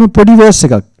පින්වතුනි. මෙහෙම පොඩි වර්ස්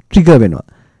එකක් ට්‍රිගර් වෙනවා.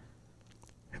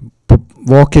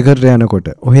 වෝක් එකකට යනකොට,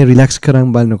 ඔහේ රිලැක්ස් කරන්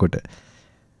බලනකොට.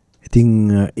 ඉතින්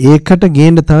ඒකට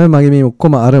ගේන්න තමයි මගේ මේ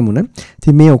ඔක්කොම අරමුණ.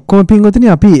 ඉතින් මේ ඔක්කොම පින්වතුනි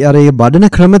අපි අර ඒ බඩන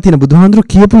ක්‍රම තියෙන බුදුහාඳුරු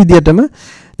කියපු විදිහටම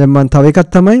දැන් මම තව එකක්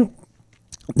තමයි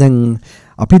දැන්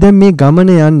අපි දැන් මේ ගමන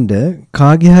යන්න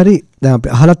කාගේ හරි දැන් අපි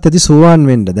අහලත් ඇති සෝවාන්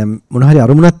වෙන්න දැන් මොන හරි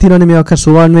අරමුණක් තියෙනවනේ මේක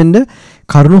සෝවාන් වෙන්න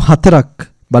කරුණු 4ක්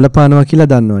බලපානවා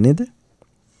කියලා දන්නව නේද?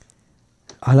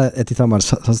 අහලා ඇති තමයි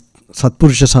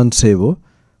සත්පුරුෂ සංසේවෝ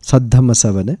සද්ධම්ම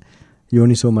සවන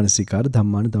යෝනිසෝ මනසිකාර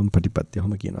ධම්මානුධම්ම පටිපත්‍ය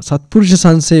ඔහොම කියනවා. සත්පුරුෂ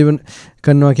සංසේවන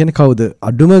කරනවා කියන්නේ කවුද?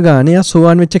 අඩුම ගානේ යා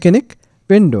සෝවාන් වෙච්ච කෙනෙක්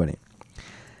වෙන්න ඕනේ.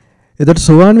 එතකොට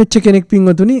සෝවාන් වෙච්ච කෙනෙක්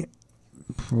පින්වතුනි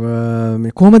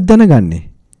මේ කොහොමද දැනගන්නේ?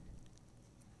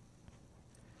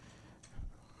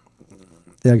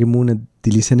 එයාගේ මූණ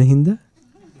දිලිසෙන හින්දා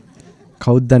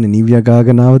කවුද දන්නේ නිවිය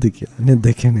ගාගෙන ආවද කියලා නේද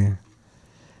කියන්නේ.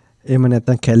 එහෙම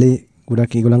නැත්නම් කැලේ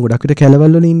ගොඩක් ඒගොල්ලන් ගොඩක් විතර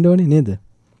කැලවල වල ඉන්න ඕනේ නේද?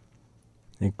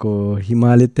 එක්කෝ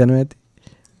හිමාලෙත් යනවා ඇති.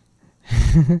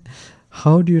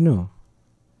 How do you know?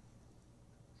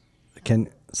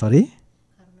 Sorry?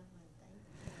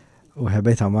 ඔව්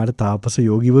හැබැයි සමහර තාපස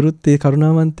යෝගිවරුත් ඒ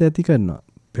කරුණාවන්ත ඇති කරනවා.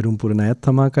 පෙරම් පුරණ අයත්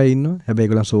තමාකයි ඉන්නවා. හැබැයි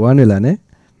ඒගොල්ලන් සෝවාන් වෙලා නැහැ.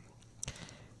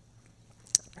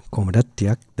 කොහොමද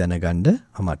ටිකක් දැනගන්න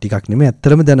අම ටිකක් නෙමෙයි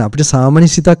ඇත්තටම දැන අපිට සාමාන්‍ය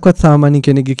සිතක්වත් සාමාන්‍ය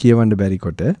කෙනෙක්ගේ කියවන්න බැරි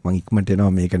කොට මම ඉක්මනට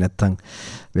එනවා මේක නැත්තම්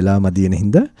වෙලා මදි වෙන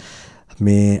හින්දා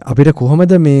මේ අපිට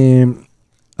කොහොමද මේ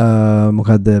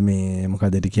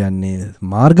මොකද්ද කියන්නේ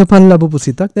මාර්ගඵල ලැබපු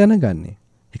සිතක් දැනගන්නේ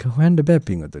ඒක හොයන්න බෑ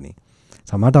පින්වතුනි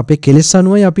සමහරට අපේ කෙලෙස්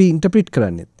අනුවයි අපි ඉන්ටර්ප්‍රිට්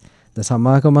කරන්නේ දැන්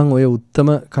සමාක මම ඔය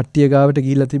උත්තම කට්ටිය ගාවට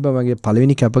ගිහිල්ලා තිබ්බා මගේ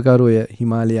පළවෙනි කැපකරු ඔය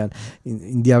හිමාලයන්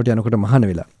ඉන්දියාවට යනකොට මහාන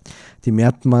වෙලා ඉතින්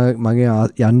මෙයාත් මගේ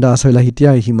යන්න ආස වෙලා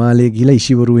හිටියා හිමාලයේ ගිහලා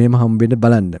ඍෂිවරු එහෙම හම්බෙන්න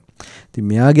බලන්න. ඉතින්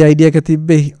මෙයාගේ අයිඩියා එක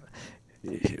තිබ්බේ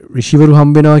ඍෂිවරු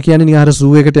හම්බෙනවා කියන්නේ නිකන් අර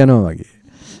සූ එකට යනවා වගේ.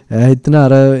 එයා හිතන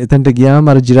අර එතනට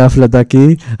ගියාම අර ජිරාෆ්ලා දකි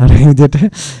අර විදිහට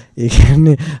ඒ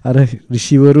කියන්නේ අර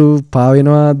ඍෂිවරු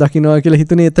පාවෙනවා දකින්නවා කියලා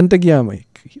හිතුනේ එතනට ගියාම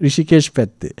ඍෂිකේෂ්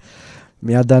පැත්තේ.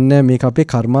 මෙයා දන්නේ මේක අපේ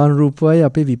කර්මානුරූපවයි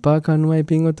අපේ විපාක අනුවයි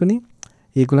පින්වතුනි.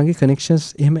 ඒගොල්ලන්ගේ කනෙක්ෂන්ස්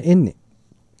එහෙම එන්නේ.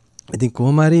 ඉතින්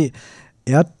කොහොම හරි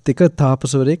එයත් එක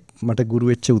තාපසවරයෙක් මට ගුරු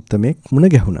වෙච්ච උත්තමෙක් මුණ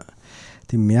ගැහුණා.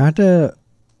 ඉතින් මෙයාට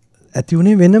ඇති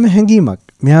වුණේ වෙනම හැඟීමක්.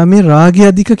 මෙයා මේ රාගය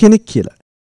අධික කෙනෙක් කියලා.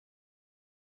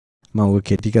 මම ඔය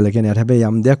කෙටි කළ කියන්නේ හැබැයි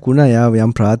යම් දෙයක් වුණා. එයා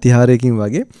යම් ප්‍රාතිහාරයකින්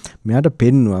වගේ මෙයාට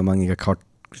පෙන්නුවා. මම ඒක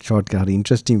ෂෝට් එක හරි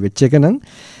ඉන්ටරෙස්ටිං වෙච්ච එක නම්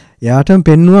එයාටම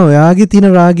පෙන්නුවා ඔයාගේ තියෙන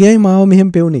රාගයයි මාව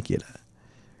මෙහෙම පෙවුනේ කියලා.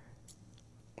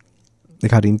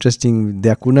 ඒක හරි ඉන්ටරෙස්ටිං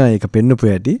දෙයක් වුණා. ඒක පෙන්නපු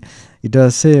ඇටි. ඊට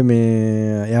පස්සේ මේ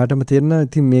එයාටම තේරෙනවා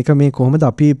ඉතින් මේක මේ කොහොමද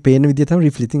අපි පේන විදිය තමයි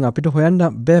රිෆ්ලෙක්ට්. ඉතින් අපිට හොයන්න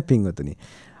බෑ පින්වතුනි.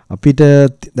 අපිට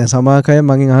දැන් සමාකය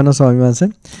මගෙන් අහනවා ස්වාමීන් වහන්සේ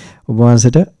ඔබ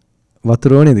වහන්සේට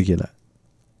වතුර ඕනේද කියලා.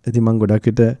 ඉතින් මම ගොඩක්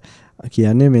විට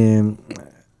කියන්නේ මේ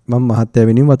මම මහත්තයා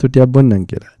වෙනුවෙන් වතුර ටිකක් බොන්නම්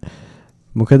කියලා.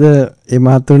 මොකද ඒ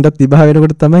මහත්තුන්ටත් තිබහ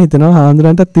වෙනකොට තමයි හිතනවා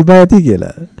හාමුදුරන්ටත් තිබහ ඇති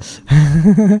කියලා.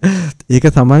 ඒක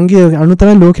තමන්ගේ අනු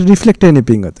තමයි ලෝකෙ රිෆ්ලෙක්ට් වෙන්නේ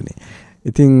පින්වතුනි.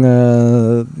 ඉතින්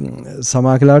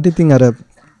සමාකලාවට ඉතින් අර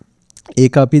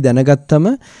ඒක අපි දැනගත්තම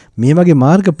මේ වගේ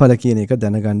මාර්ගඵල කියන එක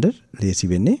දැනගන්න ලේසි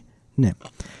වෙන්නේ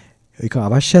නැහැ. ඒක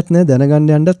අවශ්‍යත් නැහැ දැනගන්න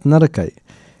යන්නත් නරකයි.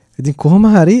 ඉතින් කොහොම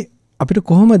හරි අපිට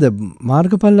කොහොමද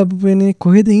මාර්ගඵල ලැබුවේ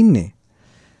කොහෙද ඉන්නේ?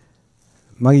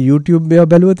 මගේ YouTube එක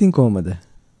බැලුවොත් කොහොමද?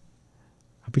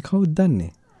 අපි කවුද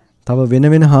දන්නේ? තව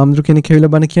වෙන හාමුදුරු කෙනෙක්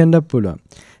ඇවිල්ලා බණ කියන්නත් පුළුවන්.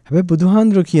 හැබැයි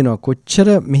බුදුහාඳුර කියනවා කොච්චර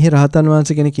මෙහි රහතන්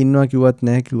වහන්සේ කෙනෙක් ඉන්නවා කිව්වත්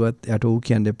නැහැ කිව්වත් යට ඌ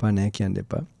කියන්න එපා නැහැ කියන්න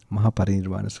එපා. මහා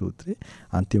පරිනිර්වාණ සූත්‍රයේ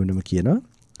අන්තිමටම කියනවා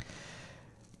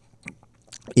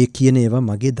ඒ කියන ඒවා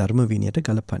මගේ ධර්ම විනයට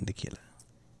ගලපන්න කියලා.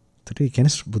 ඒකට ඒ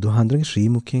කියන්නේ බුදුහාඳුරගේ ශ්‍රී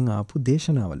මුඛයෙන් ආපු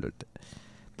දේශනාවල් වලට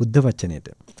බුද්ධ වචනයට.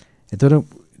 ඒතර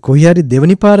කොහේ හරි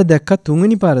දෙවෙනි පාර දැක්කත්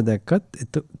තුන්වෙනි පාර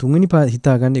දැක්කත් තුන්වෙනි පාර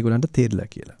හිතාගන්න ඒගොල්ලන්ට තේරිලා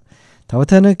කියලා. තව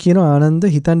තැන කියනවා ආනන්ද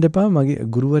හිතන්න එපා මගේ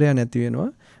ගුරුවරයා නැති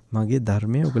වෙනවා. මගේ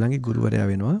ධර්මයේ ඔයගලගේ ගුරුවරයා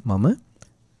වෙනවා මම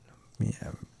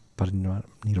මේ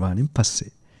පරිනිර්වාණයෙන්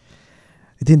පස්සේ.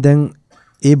 ඉතින් දැන්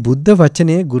ඒ බුද්ධ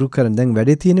වචනේ ගුරු කරන දැන්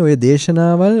වැඩේ තියෙන්නේ ඔය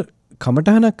දේශනාවල්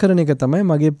කමටහනක් කරන එක තමයි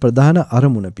මගේ ප්‍රධාන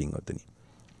අරමුණ පින්වතුනි.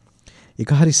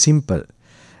 ඒක හරි සිම්පල්.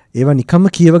 ඒවා නිකම්ම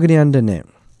කියවගෙන යන්න නෑ.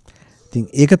 ඉතින්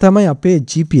ඒක තමයි අපේ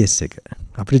GPS එක.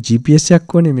 අපිට GPS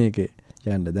එකක් ඕනේ මේකේ.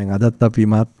 යන්න දැන් අදත් අපි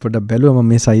මාත් පොඩ්ඩක් බැලුවා මම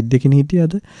මේ සයිඩ් එකකින්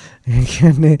හිටියද ඒ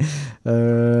කියන්නේ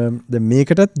දැන්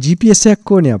මේකටත් GPS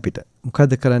එකක් ඕනේ අපිට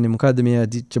මොකද්ද කරන්නේ මොකද්ද මේ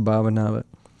අදිච්ච භාවනාව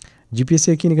GPS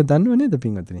එක කියන එක දන්නව නේද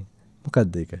පින්වතුනි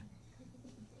මොකද්ද ඒක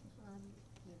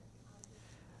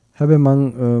හැබැයි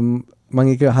මම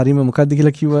ඒක හරීම මොකද්ද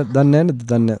කියලා කිව්වා දන්නේ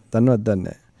නැහැ නේද දන්නවද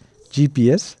දන්නේ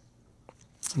GPS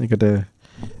ඒකට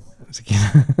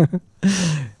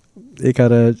ඒක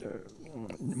අර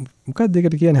මොකක්ද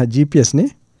ඒකට කියන්නේ GPS නේ.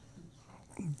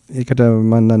 ඒකට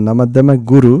මම නමක් දැම්ම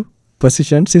ගුරු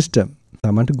පොසිෂන් සිස්ටම්.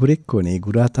 තමන්ට ගුරෙක් ඕනේ. ඒ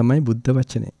ගුරා තමයි බුද්ධ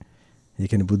වචනේ. ඒ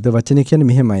කියන්නේ බුද්ධ වචනේ කියන්නේ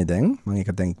මෙහෙමයි දැන්. මම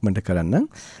ඒක දැන් ඉක්මනට කරන්නම්.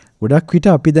 ගොඩක් විට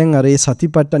අපි දැන් අර ඒ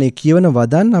සතිපට්ඨාන ඒ කියවන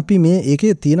වදන් අපි මේ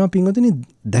ඒකේ තියෙනවා පින්වතුනි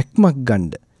දැක්මක්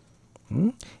ගන්න.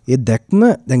 ඒ දැක්ම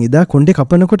දැන් එදා කොණ්ඩේ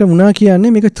කපනකොට වුණා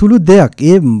කියන්නේ මේක තුළු දෙයක්.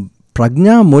 ඒ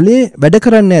ප්‍රඥා මොලේ වැඩ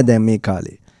කරන්නේ නැහැ දැන් මේ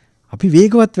කාලේ. අපි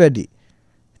වේගවත් වැඩි.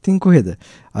 ඉතින් කොහෙද?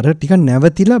 අර ටිකක්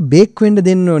නැවතිලා බේක් වෙන්න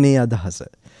දෙන්න ඕනේ අදහස.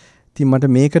 ඉතින්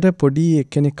මට මේකට පොඩි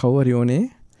කෙනෙක් කවුරු ඕනේ.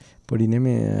 පොඩි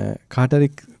නෙමෙයි කාට හරි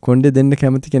කොණ්ඩේ දෙන්න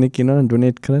කැමති කෙනෙක් ඉන්නවනම්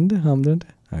ඩොනේට් කරන්න හම්දුන්ට.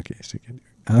 ඕකේ සෙකන්ඩ්.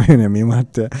 ආ මේ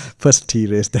මාත් ෆස්ට් හී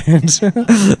රේස් ද හෑන්ඩ්ස්.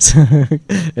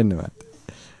 එන්නවා.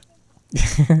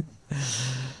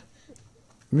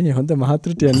 මේ හොඳ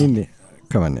මහත්තුට යන්නේ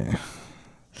කවන්නේ.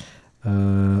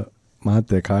 මහත්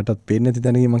කාටත් පේන්නේ නැති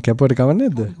තැනකින් මම කැපුවට කවන්නේ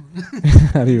නැද්ද?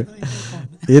 හරි.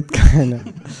 ඒත් කන.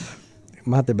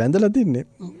 මහත් බැඳලා තින්නේ.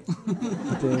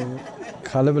 ඉතින්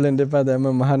කලබලෙන් දෙපා දැම්ම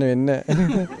මහාන වෙන්න.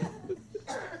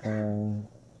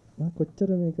 මම කොච්චර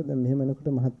මේක දැන් මෙහෙම එනකොට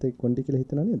මහත් එක්ක කොණ්ඩේ කියලා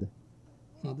හිතනවා නේද?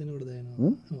 හදිනකොට දැනෙනවා.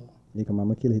 ඔව්. ඒක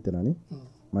මම කියලා හිතනවා නේ.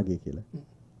 මගේ කියලා.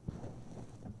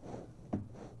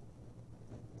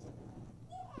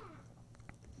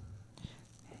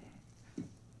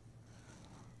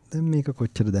 දැන් මේක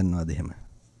කොච්චර දන්නවද එහෙම?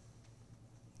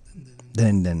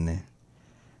 දැන් නෑ.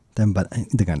 දැන්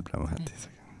ඉඳ ගන්න ප්‍රමාණය.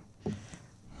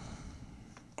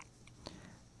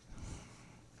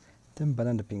 දැන්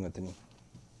බලන්න පින්වතුනි.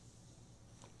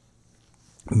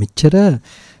 මෙච්චර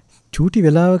චූටි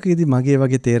වෙලාවකදී මගේ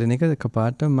වගේ තේරෙන එක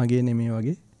එකපාරට මගේ නෙමෙයි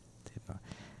වගේ තේරෙනවා.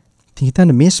 ඉතින්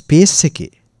හිතන්න මේ ස්පේස්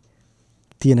එකේ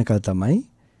තියෙනකල් තමයි.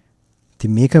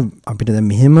 ඉතින් මේක අපිට දැන්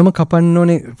මෙහෙමම කපන්න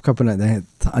ඕනේ කපන. දැන්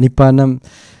අනිපානම්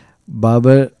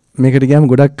බාබර් මේකට ගියාම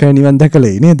ගොඩක් අය නිවන්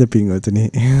දැකලා නේද පින්වතුනි.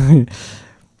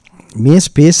 මේ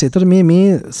ස්පේස් එතර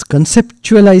මේ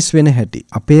කන්සෙප්චුවලයිස් වෙන හැටි.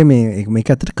 අපේ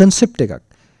මේක අතර කන්සෙප්ට් එකක්.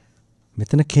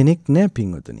 මෙතන කෙනෙක් නෑ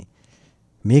පින්වතුනි.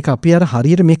 මේක අපි අර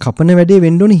හරියට මේ කපන වැඩේ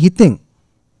වෙන්න ඕනේ හිතෙන්.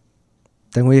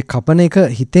 දැන් ඔය කපන එක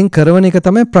හිතෙන් කරන එක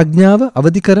තමයි ප්‍රඥාව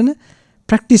අවදි කරන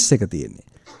ප්‍රැක්ටිස් එක තියෙන්නේ.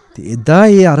 ඉතින් එදා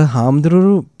ඒ අර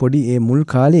හාමුදුරුවෝ පොඩි ඒ මුල්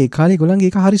කාලේ ඒ කාලේ ඒගොල්ලන්ගේ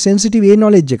ඒක හරි සෙන්සිටිව් ඒ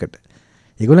නොලෙජ් එකට.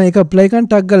 ඒගොල්ලන් ඒක ඇප්ලයි කරන්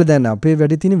ටක් ගාලා දැන් අපේ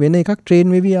වැඩේ තියෙන වෙන එකක්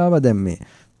ට්‍රේන් වෙවි ආවා දැන් මේ.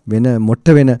 වෙන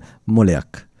මොට්ට වෙන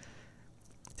මොලයක්.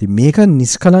 ඉතින් මේක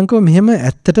නිස්කලංකව මෙහෙම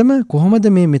ඇත්තටම කොහොමද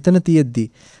මේ මෙතන තියෙද්දි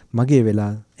මගේ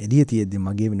වෙලා එළිය තියෙද්දි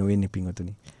මගේ නොවෙන්නේ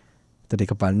පින්වතුනි. ඒතර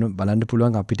ඒක බලන්න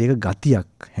පුළුවන් අපිට ඒක ගතියක්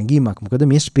හැඟීමක්. මොකද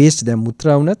මේ ස්පේස් දැන්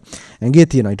මුත්‍රා වුණත් ඇඟේ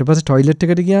තියෙනවා. ඊට පස්සේ টয়ලට්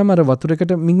එකට ගියාම අර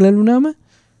වතුරකට මිංගලන් වුණාම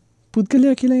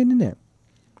පුද්ගලයා කියලා එන්නේ නැහැ.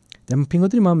 දැන්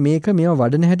පින්වතුනි මම මේවා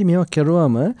වඩන හැටි මේවා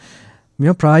කරුවාම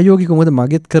මේවා ප්‍රායෝගිකව මොකද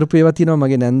මගෙත් කරපු ඒවා තියෙනවා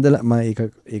මගේ නැන්දලා මම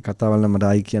ඒ කතාවල් නම් මට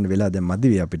ආයි කියන්න වෙලා දැන්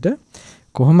මදි වේ අපිට.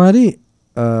 කොහොම හරි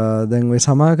දැන් ওই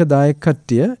සමාජක දායක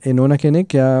කට්ටිය ඒ නෝන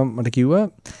කෙනෙක් යා මට කිව්වා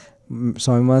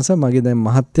ස්වාමීන් වහන්සේ මගේ දැන්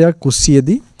මහත්තයා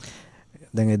කුස්සියේදී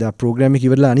දැන් එදා ප්‍රෝග්‍රෑම් එක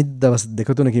ඉවරලා අනිත් දවස්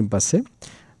දෙක තුනකින් පස්සේ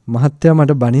මහත්තයා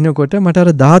මට බනිනකොට මට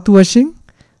අර ධාතු වශයෙන්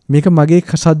මේක මගේ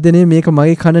සද්දනේ මේක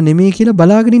මගේ කන නෙමෙයි කියලා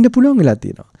බලාගෙන ඉන්න පුළුවන් වෙලා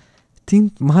තියෙනවා. ඉතින්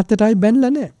මහත්තයාට ආයි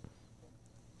බැනලා නැහැ.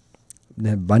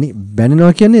 දැන්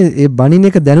බැනනවා කියන්නේ ඒ බනින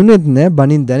එක දැනුනේත් නැහැ.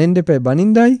 බනින් දැනෙන්න එපා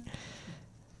බනින්දයි.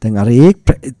 දැන් අර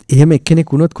එහෙම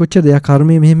එක්කෙනෙක් වුණොත් කොච්චරද එයා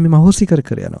කර්මයේ මෙහෙම මහෝසි කර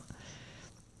යනවා.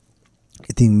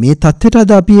 ඉතින් මේ தත්ත්වයට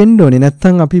අද අපි එන්න ඕනේ.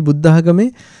 නැත්නම් අපි බුද්ධ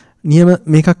ආගමේ නියම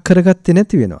මේකක් කරගත්තේ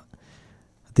නැති වෙනවා.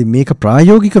 ඉතින් මේක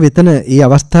ප්‍රායෝගික වෙතන ඒ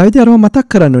අවස්ථාවේදී අරම මතක්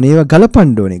කරන්න ඕනේ. ඒවා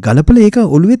ගලපන්න ඕනේ. ගලපලා ඒක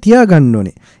ඔළුවේ තියාගන්න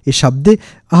ඕනේ. ඒ ශබ්දේ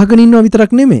අහගෙන ඉන්නවා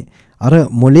විතරක් නෙමෙයි. අර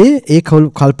මොලේ ඒ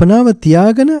කල්පනාව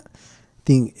තියාගෙන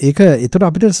ඉතින් ඒක ඒතර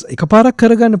අපිට එකපාරක්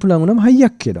කරගන්න පුළුවන් වුණාම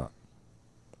හයියක් එනවා.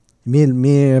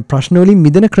 මේ ප්‍රශ්න වලින්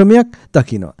මිදෙන ක්‍රමයක්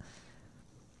දකින්නවා.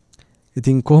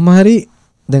 ඉතින් කොහොම හරි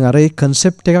දැන් අර ඒ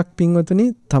concept එකක් පින්වතුනි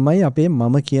තමයි අපේ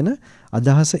මම කියන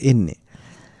අදහස එන්නේ.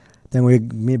 දැන් ඔය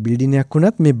මේ බිල්ඩින් එකක්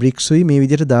වුණත් මේ බ්‍රික්ස් උයි මේ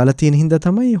විදිහට දාලා තියෙන හින්දා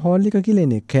තමයි හෝල් එක කියලා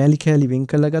එන්නේ. කෑලි කෑලි වෙන්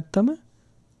කරලා ගත්තම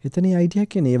එතන අයිඩියා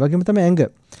එකක් එන්නේ. ඒ වගේම තමයි ඇඟ.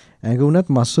 ඇඟ වුණත්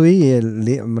මස්සුයි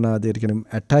මොනවාද ඒක කියන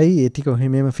ඇටයි ඒ ටික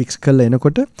ඔහෙම ෆික්ස් කරලා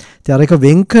එනකොට ඉතින් අර එක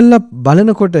වෙන් කරලා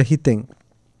බලනකොට හිතෙන්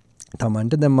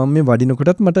තමන්ට දැන් මම මේ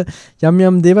වඩිනකොටත් මට යම්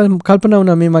යම් දේවල් කල්පනා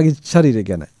වුණා මේ මගේ ශරීරය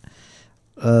ගැන.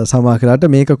 සමාකරාට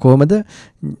මේක කොහමද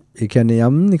ඒ කියන්නේ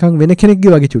යම් නිකන් වෙන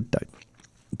කෙනෙක්ගේ වගේ චුට්ටක්.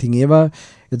 ඉතින් ඒවා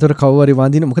ඒතර කවුරු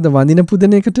වඳින මොකද වඳින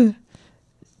පුදන එකට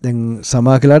දැන්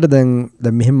සමාකලාට දැන්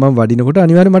මෙහෙම මම වඩිනකොට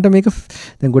අනිවාර්යයෙන් මට මේක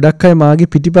දැන් ගොඩක් අය මාගේ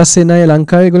පිටිපස්සේ නෑ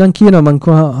ලංකාවේ ඒගොල්ලන් කියනවා මං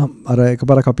කිව්වා අර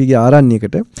එකපාරක් අපි ගිය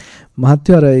ආරණ්‍යයකට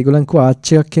මහත්තයෝ අර ඒගොල්ලන් කිව්වා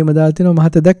ආච්චි එකක් එහෙම දාලා තිනවා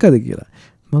මහත්තයා දැක්කද කියලා.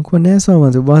 මං කිව්වා නෑ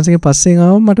ස්වාමීන් වහන්සේ පස්සෙන්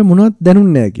ආවම මට මොනවත්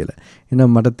දැනුන්නේ නෑ කියලා.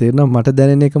 එහෙනම් මට තේරෙනවා මට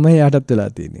දැනෙන එකමයි යාටත් වෙලා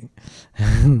තියෙන්නේ.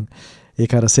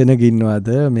 ඒක අර සෙනග ඉන්නවද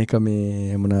මේක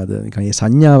මේ මොනවාද නිකන් ඒ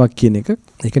සංඥාවක් කියන එක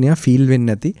ඒක නිකන් ෆීල්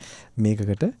වෙන්නේ නැති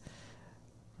මේකකට.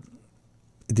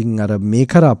 ඉතින් අර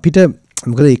මේක අර අපිට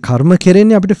මොකද මේ කර්ම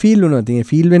කෙරෙන්නේ අපිට ෆීල් වෙනවා. ඉතින් ඒ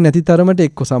ෆීල් වෙන්නේ නැති තරමට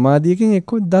එක්ක සමාධියකින්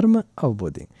එක්ක ධර්ම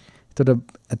අවබෝධයෙන්. ඒතකොට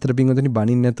ඇත්තට පින්වතුනි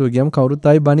බනින්න නැතුව ගියම කවුරුත්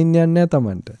ආයි බනින්න යන්නේ නැහැ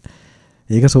Tamanට.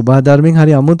 ඒක සෝභා ධර්මයෙන්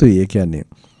හරි අමුතුයි. ඒ කියන්නේ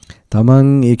Taman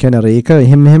ඒ කියන්නේ අර ඒක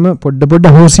එහෙම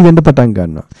පොඩ හොසි වෙන්න පටන්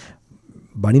ගන්නවා.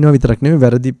 බනිනවා විතරක් නෙමෙයි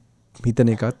වැරදි හිතන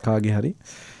එකත් කාගේ හරි.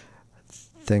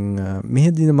 දැන්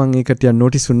මෙහෙදී මම ඒකට ටිකක්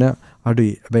නොටිස් වුණා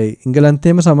අඩුයි. හැබැයි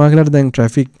ඉංගලන්තේම සමාජලට දැන්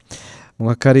ට්‍රැෆික්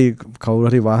මොකක් හරි කවුරු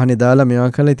හරි වාහනේ දාලා මේවා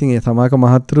කළා. ඉතින් ඒ සමාජක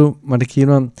මහතුරු මට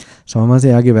කියනවා සමහරවිට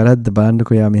එයාගේ වැරද්ද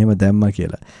බලන්නකෝ එයා මෙහෙම දැම්මා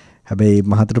කියලා. හැබැයි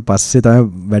මහතුරු පස්සේ තමයි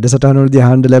වැඩසටහන වලදී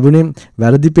අහන්න ලැබුණේ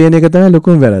වැරදි පේන එක තමයි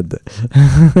ලොකුම වැරද්ද.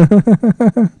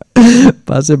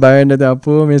 පස්සේ බය වෙන්නේ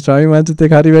අපෝ මේ ස්වාමීන් වහන්සේත්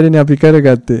එක්ක හරි වැඩනේ අපි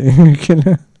කරගත්තේ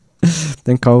කියලා.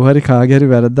 දැන් කවුරු හරි කාගේ හරි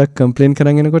වැරද්දක් කම්ප්ලේන්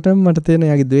කරන් එනකොට මට තේරෙන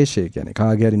යාගේ ද්වේෂය කියන්නේ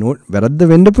කාගේ හරි වැරද්ද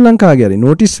වෙන්න පුළුවන් කාගේ හරි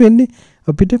නොටිස් වෙන්නේ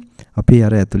අපිට අපේ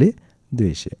අර ඇතුලේ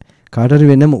ද්වේෂය. කාට හරි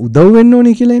වෙනම උදව් වෙන්න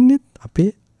ඕනේ කියලා එන්නේ අපේ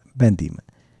බැඳීම.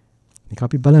 මේක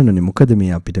අපි බලන්න ඕනේ මොකද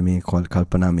මේ අපිට මේ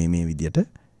කල්පනා මේ විදියට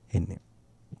එන්නේ.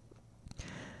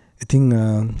 ඉතින්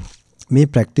මේ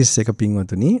ප්‍රැක්ටිස් එක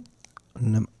පින්වතුනි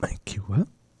නම් කිව්වා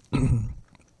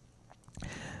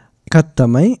එකක්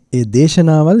තමයි ඒ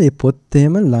දේශනාවල් ඒ පොත්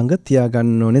එහෙම ළඟ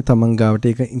තියාගන්න ඕනේ තමන් ගාවට.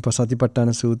 ඒක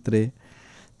සතිපට්ඨාන සූත්‍රයේ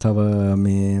තව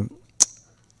මේ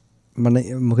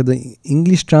මොකද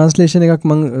ඉංග්ලිෂ් ට්‍රාන්ස්ලේෂන් එකක්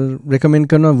මම රෙකමෙන්ඩ්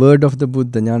කරනවා Word of the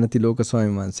Buddha ඥානතිලෝක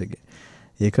ස්වාමීන් වහන්සේගේ.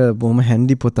 ඒක බොහොම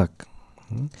හැන්ඩි පොතක්.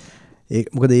 ඒ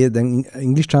මොකද ඒ දැන්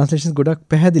ඉංග්ලිෂ් ට්‍රාන්ස්ලේෂන්ස් ගොඩක්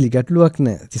පැහැදිලි ගැටලුවක්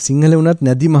නැහැ. ඉතින් සිංහල වුණත්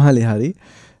නැදි මහලේ හරි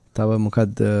තව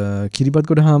මොකද්ද කිරිබත්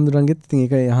කොට හාමුදුරන්ගෙත් ඉතින්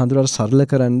ඒක හාමුදුරාට සරල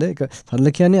කරන්න ඒක සරල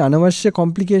කියන්නේ අනවශ්‍ය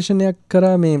කොම්ප්ලිකේෂන් එකක්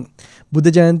කරා මේ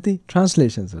බුද්ධ ජයන්ති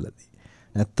ට්‍රාන්ස්ලේෂන්ස් වලදී.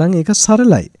 නැත්තම් ඒක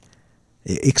සරලයි.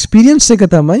 ඒ එක්ස්පීරියන්ස් එක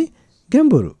තමයි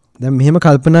ගැඹුරු. දැන් මෙහෙම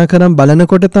කල්පනා කරන්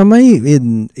බලනකොට තමයි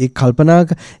ඒ කල්පනා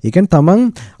ඒ කියන්නේ තමන්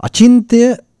අචින්ත්‍ය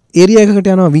ඒරියා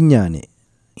එකකට යනවා විඥානේ.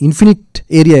 ඉන්ෆිනිට්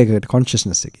ඒරියා එකකට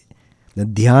කොන්ෂස්නස් එකේ. දැන්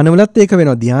ධානවලත් ඒක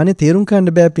වෙනවා. ධානයේ තේරුම්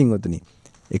ගන්න බෑ පින්වතුනි.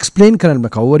 එක්ස්ප්ලেইন කරන්න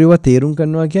බෑ. කවුරුව තේරුම්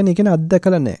ගන්නවා කියන්නේ ඒක නේ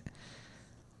අත්දකලා නැහැ.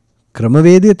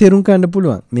 ක්‍රමවේදය තේරුම් ගන්න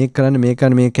පුළුවන්. මේක කරන්න මේක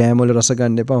කරන්න මේ කෑම වල රස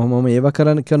ගන්න එපා. ඔහොමම ඒවා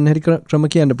කරන්න කරන හැටි ක්‍රම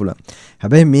කියන්න පුළුවන්.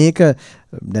 හැබැයි මේක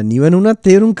දැන් නිවන උනත්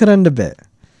තේරුම් කරන්න බෑ.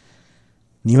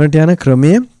 නිවනට යන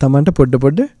ක්‍රමය Tamanට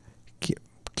පොඩ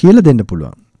කියලා දෙන්න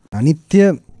පුළුවන්. අනිත්‍ය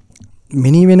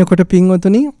මෙනි වෙනකොට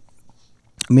පින්වතුනි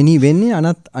මෙනි වෙන්නේ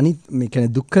අනිත් මේ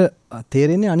කියන්නේ දුක්ඛ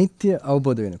තේරෙන්නේ අනිත්‍ය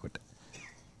අවබෝධ වෙනකොට.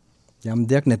 යම්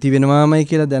දෙයක් නැති වෙනවාමයි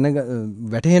කියලා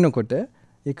වැටහෙනකොට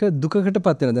ඒක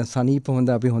දුකකටපත් වෙනවා. දැන් සනීප හොඳ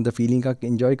අපි හොඳ ෆීලිං එකක්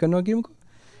එන්ජොයි කරනවා කියමුකෝ.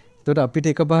 එතකොට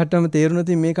අපිට එකපාරටම තේරුණා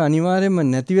තියෙන්නේ මේක අනිවාර්යයෙන්ම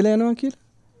නැති වෙලා යනවා කියලා.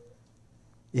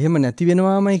 එහෙම නැති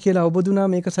වෙනවාමයි කියලා අවබෝධ වුණා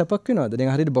මේක සැපක් වෙනවද?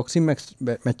 දැන් හරියට බොක්සින්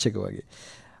මැච් එක වගේ.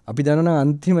 අපි දන්නවා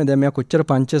අන්තිම දැන් මෙයා කොච්චර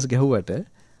පන්චස් ගැහුවට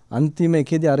අන්තිම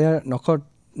එකේදී අරයා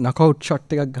නොකවුට්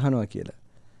ෂොට් එකක් ගහනවා කියලා.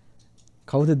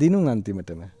 කවුද දිනුම්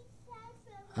අන්තිමටම?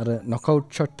 අර නොකවුට්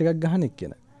ෂොට් එකක් ගහන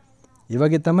එක්කෙනා. ඒ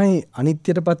වගේ තමයි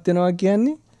අනිත්‍යයටපත් වෙනවා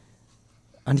කියන්නේ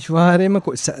අනිවාර්යයෙන්ම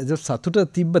සතුට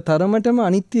තිබ්බ තරමටම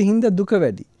අනිත්‍ය හින්දා දුක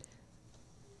වැඩි.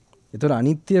 ඒතර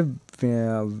අනිත්‍ය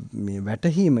මේ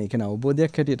වැටහීම ඒ කියන්නේ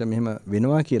අවබෝධයක් හැටියට මෙහෙම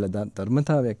වෙනවා කියලා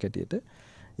ධර්මතාවයක් හැටියට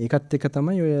ඒකත් එක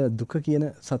තමයි ඔය දුක කියන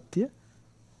සත්‍ය.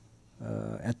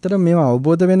 ඇත්තට මේවා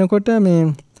අවබෝධ වෙනකොට මේ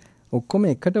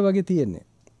ඔක්කොම එකට වගේ තියෙන්නේ.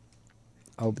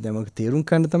 දැන් තේරුම්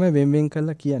ගන්න තමයි වෙන්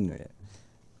කරලා කියන්නේ ඔය.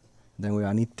 දැන් ඔය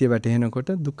අනිත්‍ය වැටහෙනකොට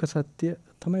දුක්ඛ සත්‍ය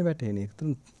තමයි වැටහෙන්නේ.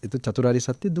 ඒක චතුරාර්ය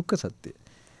සත්‍ය දුක්ඛ සත්‍ය.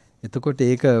 එතකොට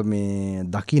ඒක මේ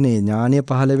දකින්නේ ඥානය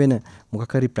පහළ වෙන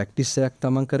මොකක් හරි ප්‍රැක්ටිස් එකක්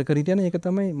තමන් කර හිටියන ඒක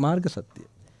තමයි මාර්ග සත්‍ය.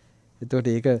 එතකොට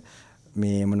ඒක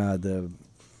මේ මොනවාද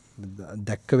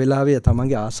දැක්ක වෙලාවේ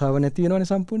තමන්ගේ ආසාව නැති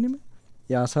වෙනවනේ සම්පූර්ණයෙන්ම.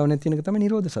 ඒ ආසාව නැති වෙන එක තමයි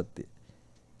නිරෝධ සත්‍ය.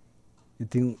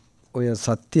 ඉතින් ඔය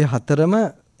සත්‍ය හතරම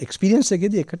එක්ස්පීරියන්ස්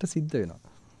එකේදී එකට සිද්ධ වෙනවා.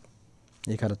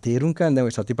 ඒක අර තේරුම් ගන්න දැන්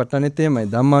ඔය සතිපට්ඨානෙත් එහෙමයි.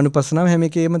 ධම්මානුපස්සනාව හැම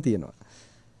එකේම තියෙනවා.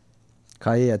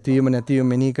 කය ඇතිවීම නැතිවීම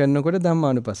මෙනෙහි කරනකොට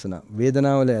ධම්මානුපස්සනාව.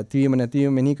 වේදනාවල ඇතිවීම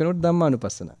නැතිවීම මෙනෙහි කරනකොට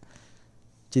ධම්මානුපස්සනාව.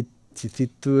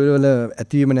 චිත්ත වල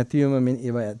ඇතිවීම නැතිවීම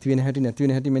ඒවා ඇති වෙන හැටි නැති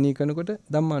වෙන හැටි මෙනෙහි කරනකොට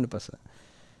ධම්මානුපස්සනාව.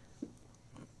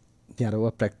 ඉතින් අර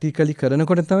ඔය ප්‍රැක්ටිකලි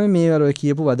කරනකොට තමයි මේ අර ඔය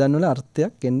කියපු වදන් වල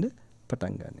අර්ථයක් එන්න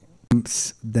පටන් ගන්නෙ.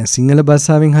 දැන් සිංහල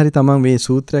භාෂාවෙන් හරි තමන් මේ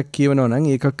සූත්‍රයක් කියවනවා නම්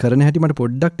ඒක කරන හැටි මට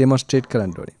පොඩ්ඩක් ඩෙමොන්ස්ට්‍රේට්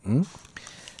කරන්න ඕනේ.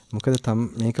 මොකද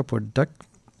මේක පොඩ්ඩක්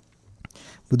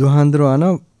බුදුහාඳුර ආන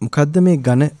මොකද්ද මේ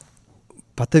ඝන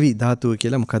පතවි ධාතුව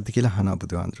කියලා මොකද්ද කියලා අහනවා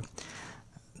බුදුහාඳුර.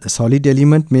 The solid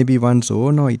element may be one's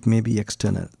own or it may be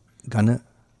external. ඝන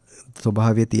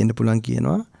ස්වභාවය තියෙන්න පුළුවන්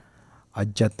කියනවා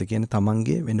අජ්ජත් කියන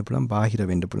තමන්ගේ වෙන්න පුළුවන් බාහිර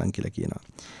වෙන්න පුළුවන් කියලා කියනවා.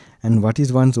 And what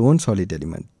is one's own solid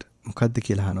element? මොකද්ද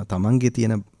කියලා අහනවා. තමන්ගේ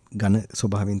තියෙන ඝන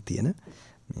ස්වභාවයෙන් තියෙන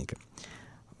මේක.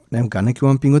 දැන් ඝන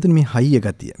කිව්වම පින්වතුනි මේ හයිය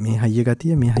ගතිය. මේ හයිය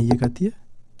ගතිය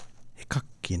එකක්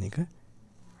කියන එක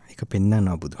ඒක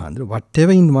පෙන්වනවා බුදුහාඳුර.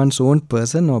 Whatever in one's own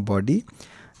person or body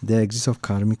there exists of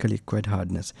karmically acquired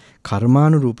hardness.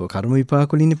 කර්මානුරූප කර්ම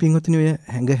විපාක වලින් පින්වතුනි ඔය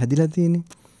හැඟ හැදිලා තියෙන්නේ.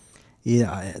 ඒ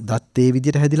දත් ඒ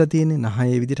විදිහට හැදිලා තියෙන්නේ, නහය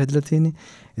ඒ විදිහට හැදිලා තියෙන්නේ.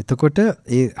 එතකොට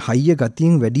ඒ හයිය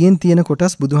ගතියෙන් වැඩියෙන් තියෙන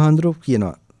කොටස් බුදුහාඳුරෝ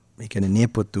කියනවා. ඒ කියන්නේ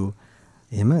නේපොතු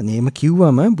එහෙම නේම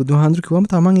කිව්වම බුදුහාඳුර කිව්වම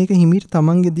තමන් ඒක හිමීට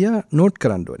තමන්ගේ දිහා නෝට්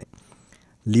කරන්න ඕනේ.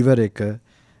 liver එක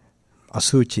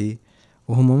අසුචි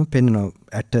ඔහොමම පෙන්වනවා.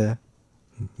 ඇට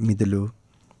මිදළු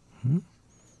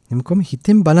එමකොම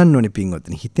හිතෙන් බලන්න ඕනේ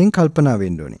පින්වත්නි. හිතෙන් කල්පනා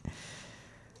වෙන්න ඕනේ.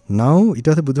 now ඊට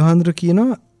පස්සේ බුදුහාඳුර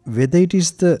කියනවා whether it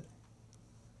is the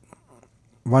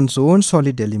one's own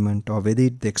solid element or whether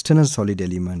it's the external solid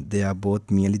element, they are both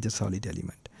merely the solid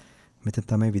element. මෙතන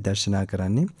තමයි විදර්ශනා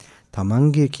කරන්නේ.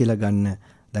 තමන්ගේ කියලා ගන්න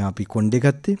දැන් අපි කොණ්ඩේ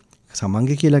ගත්තේ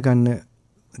සමන්ගේ කියලා ගන්න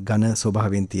ඝන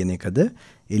ස්වභාවයෙන් තියෙන එකද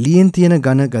එළියෙන් තියෙන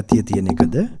ඝන ගතිය තියෙන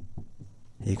එකද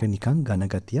ඒක නිකන් ඝන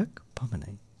ගතියක්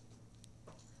පමණයි.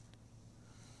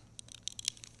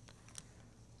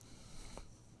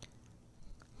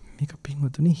 මේක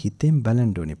පින්වතුනි හිතෙන්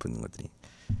බලන්න ඕනේ පින්වතුනි.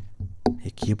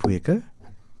 ඒ කියපු එක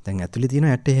දැන් ඇතුලේ තියෙන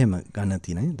ඇට එහෙම ඝන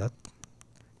තියෙනයි දත්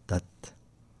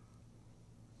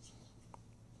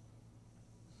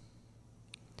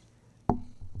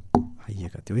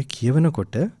අයියකට ඔය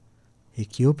කියවනකොට ඒ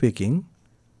කියෝප එකෙන්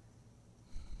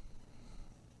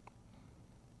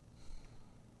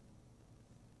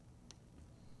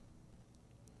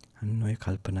අන්න ඔය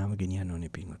කල්පනාව ගෙනියන්න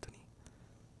ඕනේ පින්වතුනි.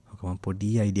 ඔක මම පොඩි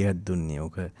අයිඩියා එකක් දුන්නේ.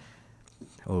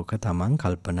 ඕක තමන්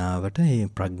කල්පනාවට මේ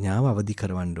ප්‍රඥාව අවදි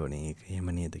කරවන්න ඕනේ. ඒක එහෙම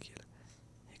නේද කියලා.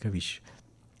 ඒක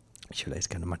විෂුවලයිස්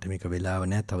කරන්න මට මේක වෙලාව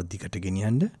නැහැ තව දිගට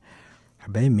ගෙනියන්න.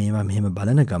 හැබැයි මේවා මෙහෙම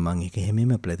බලන ගමන් ඒක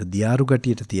එහෙමම ප්ලේත දියාරු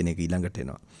ගටියට තියෙන එක ඊළඟට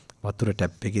එනවා. වතුර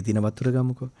ටැප් එකේ තියෙන වතුර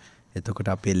ගමුකෝ.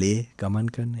 එතකොට අපේ ලේ ගමන්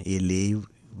කරන ඒ ලේ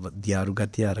දියාරු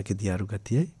ගතිය අරකේ දියාරු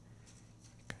ගතියයි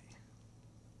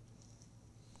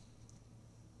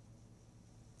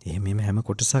එහෙම හැම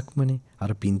කොටසක්මනේ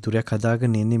අර පින්තූරයක්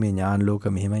හදාගෙන ඉන්නේ මේ ඥානලෝක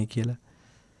මෙහෙමයි කියලා.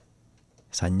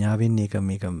 සංඥාවෙන්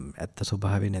මේක ඇත්ත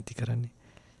ස්වභාවය නැති කරන්නේ.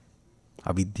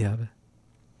 අවිද්‍යාව.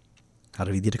 අර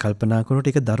විදිහට කල්පනා කරනකොට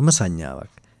ඒක ධර්ම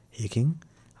සංඥාවක්. ඒකෙන්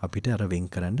අපිට අර වෙන්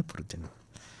කරන්න පුරුදු වෙනවා.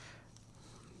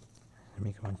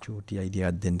 මේක මං චූටි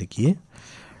අයිඩියා දෙන්න කියේ.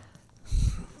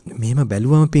 මෙහෙම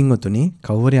බැලුවම පින්වතුනි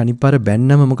කවුරුරි අනිපාර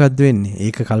බැන්නම මොකද්ද වෙන්නේ?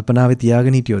 ඒක කල්පනාවේ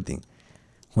තියාගෙන හිටියොත්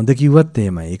හොඳ කිව්වත්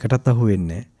එහෙමයි. ඒකටත් අහු වෙන්නේ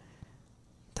නැහැ.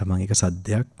 තමන් එක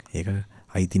සද්දයක් ඒක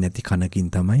අයිති නැති කනකින්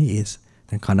තමයි ඒ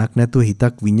දැන් කනක් නැතුව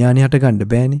හිතක් විඥානය හට ගන්න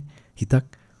බෑනේ. හිතක්.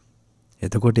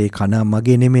 එතකොට ඒ කන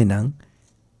මගේ නෙමෙයි නං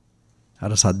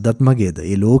අර සද්දත් මගේද?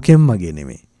 ඒ ලෝකෙම මගේ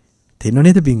නෙමෙයි. තේරෙනව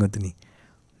නේද පින්වතුනි?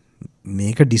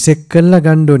 මේක ඩිසෙක්ට් කරලා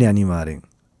ගන්න ඕනේ අනිවාර්යෙන්.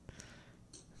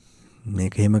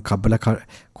 මේක එහෙම කබල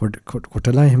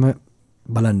කොටලා එහෙම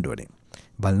බලන්න ඕනේ.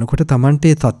 බලනකොට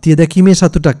Tamante සත්‍ය දැකීමේ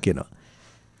සතුටක් එනවා.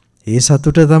 ඒ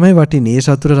සතුට තමයි වටින්නේ. ඒ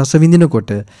සතුට රස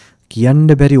විඳිනකොට කියන්න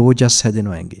බැරි ඕජස්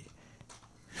හැදෙනවා ඇඟේ.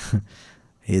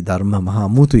 ඒ ධර්ම මහා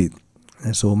අමුතුයි.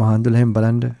 සෝමහාන්දුල හැම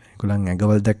බලන්න. ඒගොල්ලන්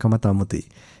ඇඟවල දැක්කම අමුතුයි.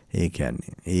 ඒ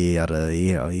කියන්නේ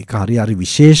ඒක හරි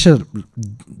විශේෂ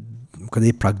මොකද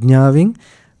මේ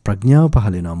ප්‍රඥාව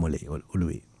පහල වෙනවා මොලේ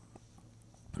ඔළුවේ.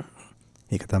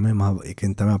 ඒක තමයි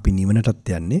ඒකෙන් තමයි අපි නිවනටත්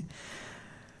යන්නේ.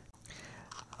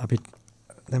 අපි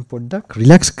දැන් පොඩ්ඩක්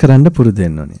රිලැක්ස් කරන්න පුරුදු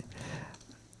වෙන්න ඕනේ.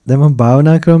 දැන් මම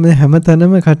භාවනා කරන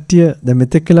හැමතැනම කට්ටිය දැන්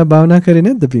මෙතෙක් කියලා භාවනා කරේ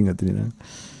නැද්ද පින්වතුනි නේද?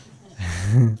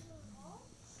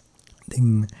 දැන්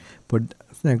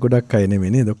දැන් ගොඩක් අය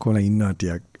නෙමෙයි නේද? ඔක්කොම ඉන්නවා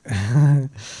ටිකක්.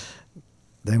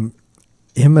 දැන්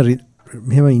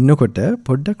මෙහෙම ඉන්නකොට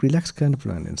පොඩ්ඩක් රිලැක්ස් කරන්න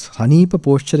පුළුවන්. සනීප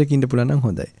පෝස්චර් එකක ඉන්න පුළුවන් නම්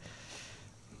හොඳයි.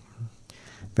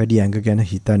 වැඩි ඇඟ ගැන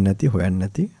හිතන්නේ නැති, හොයන්නේ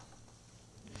නැති.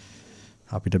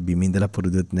 අපිට බිම ඉඳලා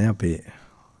පුරුදුත් නැහැ අපේ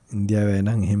ඉන්දියාවේ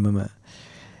නම් එහෙමම.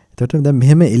 එතකොට දැන්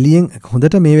මෙහෙම එළියෙන්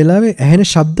හොඳට මේ වෙලාවේ ඇහෙන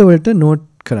ශබ්ද වලට නෝට්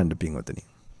කරන්න පින්වතුනි.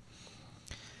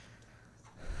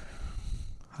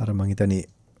 අර මං හිතන්නේ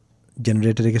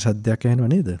ජෙනරේටර් එකේ ශබ්දයක් ඇහෙනව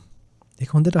නේද?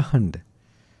 ඒක හොඳට අහන්න.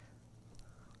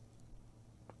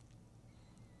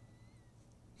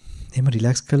 එහෙම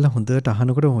රිලැක්ස් කරලා හොඳට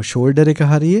අහනකොට ෂෝල්ඩර් එක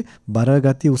හරියේ බර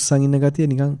ගතිය උස්සන් ඉන්න ගතිය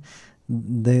නිකන්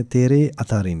තේරේ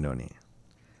අතාරින්න ඕනේ.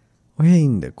 ඔය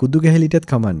ඉන්න කුදු ගැහිලිටත්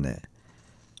කමන්නේ.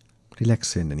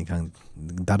 රිලැක්ස් වෙන්න නිකන්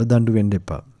දරදඬු වෙන්න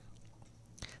එපා.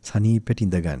 සනීපෙට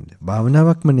ඉඳ ගන්න.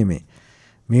 භාවනාවක්ම නෙමෙයි.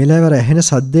 මේ වෙලාවේ ඇහෙන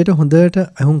සද්දයට හොඳට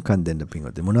අහුම්කම් දෙන්න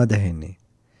පින්වද. මොනවද ඇහෙන්නේ?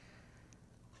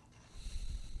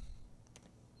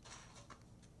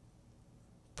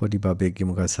 පොඩි බබෙක්ගේ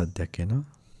මොකක් සද්දයක් එනවා.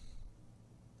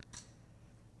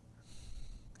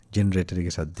 ජෙනරේටර්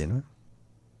එකේ සද්ද එනවා.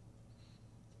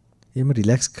 එහෙම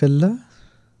රිලැක්ස් කරලා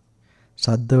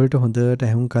සද්ද වලට හොඳට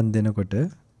ඇහුම්කන් දෙනකොට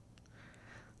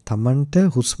තමන්ට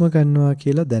හුස්ම ගන්නවා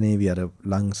කියලා දැනේවි. අර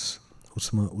ලංස්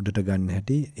හුස්ම උඩට ගන්න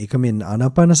හැටි. ඒක මේ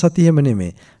ආනාපාන සතියෙම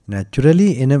නෙමෙයි. නැචරලි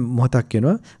එන මොහොතක්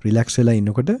එනවා. රිලැක්ස් වෙලා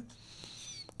ඉන්නකොට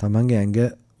තමන්ගේ ඇඟ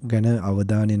ගැන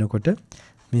අවධානය එනකොට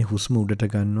මේ හුස්ම උඩට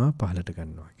ගන්නවා පහළට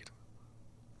ගන්නවා කියලා.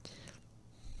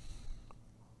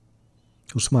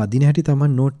 හුස්ම අදින හැටි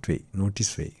තමන්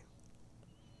නෝටිස් වෙයි.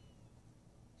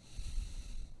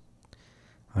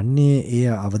 අන්නේ ඒ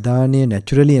අවධානය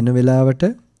නැචරලි එන වෙලාවට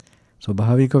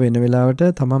ස්වභාවික වෙන වෙලාවට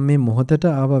තමන් මේ මොහොතට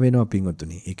ආව වෙනවා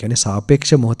පින්වතුනි. ඒ කියන්නේ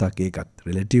සාපේක්ෂ මොහොතක් ඒකත්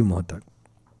රිලටිව් මොහොතක්.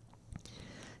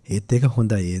 ඒත් ඒක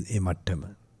හොඳයි ඒ මට්ටම.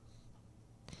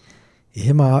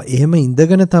 එහෙම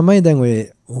ඉඳගෙන තමයි දැන් ඔය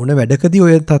ඕන වැඩකදී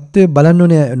ඔය தත්ත්වය බලන්න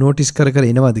ඕනේ නෝටිස් කර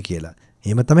එනවද කියලා.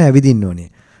 එහෙම තමයි ඇවිදින්න ඕනේ.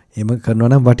 එහෙම කරනවා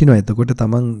නම් වටිනවා. එතකොට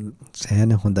තමන්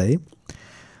සෑහෙන හොඳයි.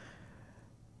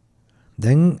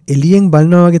 දැන් එළියෙන්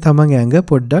බලනවා වගේ තමන්ගේ ඇඟ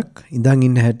පොඩ්ඩක් ඉඳන්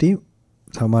ඉන්න හැටි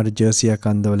සමහර ජර්සියක්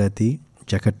අඳවලා ඇති,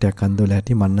 ජැකට් එකක් අඳවලා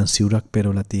ඇති, මන්නම් සිවුරක්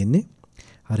පෙරවලා තියෙන්නේ.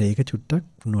 අර ඒක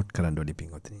චුට්ටක් නෝට් කරන්න ඕනේ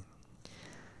පින්වතුනි.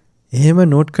 එහෙම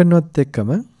නෝට් කරනවත්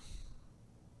එක්කම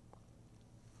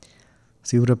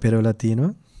සිවුර පෙරවලා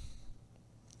තියෙනවා.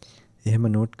 එහෙම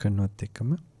නෝට් කරනවත්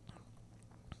එක්කම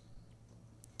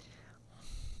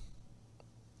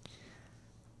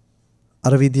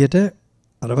අර විදියට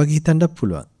අර වගේ හිතන්නත්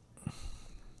පුළුවන්.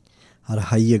 අර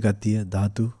හයිය ගතිය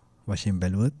ධාතු වශයෙන්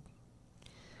බැලුවොත්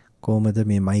කොහොමද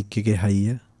මේ මයික් එකේ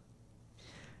හයිය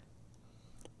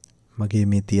මගේ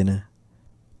මේ තියෙන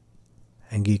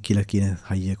ඇඟේ කියලා කියන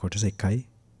හයිය කොටස එකයි.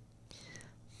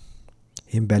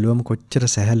 එහෙන් බැලුවම කොච්චර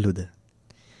සැහැල්ලුද.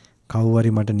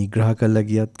 කවුරුහරි මට නිග්‍රහ කරලා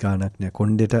ගියත් ගානක් නෑ.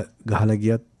 කොණ්ඩෙට ගහලා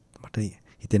ගියත් මට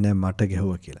හිතෙන්නේ නෑ මට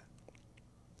ගැහුවා කියලා.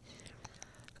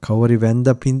 කවුරුහරි වැන්ද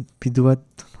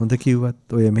පිදුවත් හොඳ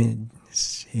කිව්වත් ඔය මේ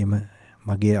එහෙම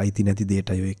මගේ අයිති නැති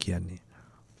දෙයටයි ඔය කියන්නේ.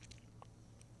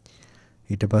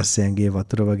 ඊට පස්සේ ඇඟේ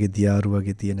වතුර වගේ දියාරු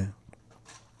වගේ තියෙන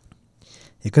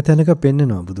එක තැනක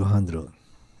පෙන්නනවා බුදුහාඳුරෝ.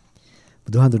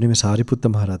 බුදුහාඳුරේ මේ සාරිපුත්ත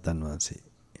මහරහතන් වහන්සේ.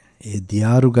 ඒ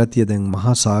දියාරු ගතිය දැන්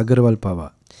මහා සාගරවල්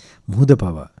පවා, මුහුද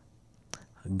පවා,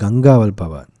 ගංගාවල්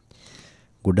පවා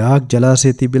ගොඩාක්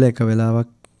ජලාශය තිබිලා එක වෙලාවක්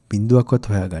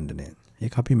බිඳුවක්වත් හොයාගන්න නැහැ.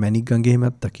 ඒක අපි මැණික් ගඟේ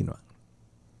හිමත් දකින්නවා.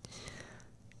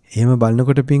 එහෙම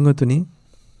බලනකොට පින්වතුනි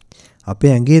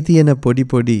අපේ ඇඟේ තියෙන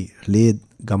පොඩි ලේ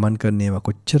ගමන් කරන ඒවා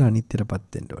කොච්චර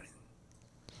අනිත්‍යයටපත් වෙන්න ඕනේ.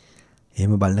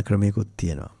 එහෙම බලන ක්‍රමයකුත්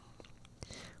තියෙනවා.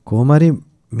 කොහොම හරි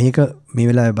මේක මේ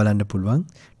වෙලාවේ බලන්න පුළුවන්.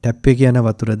 ටැප් එකේ යන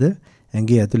වතුරද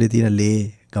ඇඟේ ඇතුලේ තියෙන ලේ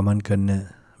ගමන් කරන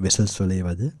වෙසල්ස් වල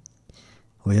ඒවද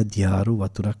ඔය දියාරු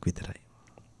වතුරක් විතරයි.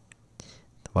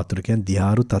 වතුර කියන්නේ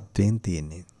දියාරු තත්වයෙන්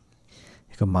තියෙන්නේ.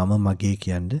 ඒක මම මගේ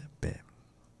කියන්න බෑ.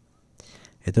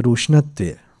 ඒතර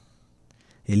උෂ්ණත්වය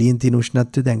එළියෙන් තියෙන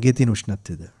උෂ්ණත්වයද ඇඟේ තියෙන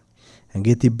උෂ්ණත්වයද?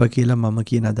 ඇඟේ තිබ්බ කියලා මම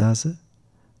කියන අදහස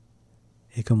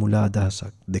ඒක මුල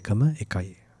අදහසක්. දෙකම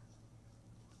එකයි.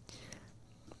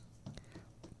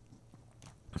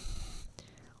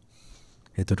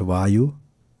 ඒතර වායු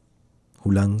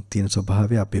හුලං තියෙන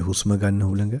ස්වභාවය අපේ හුස්ම ගන්න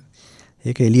හුලඟ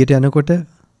ඒක එළියට යනකොට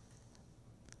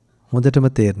හොඳටම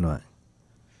තේරෙනවා.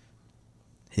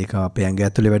 ඒක අපේ ඇඟ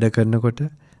ඇතුලේ වැඩ කරනකොට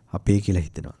අපේ කියලා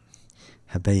හිතෙනවා.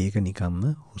 හැබැයි ඒක නිකම්ම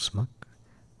හුස්මක්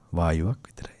වායුවක්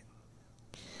විතරයි.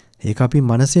 ඒක අපි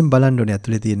මනසෙන් බලන්න ඕනේ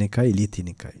ඇතුලේ තියෙන එකයි එළියේ තියෙන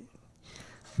එකයි.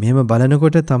 මෙහෙම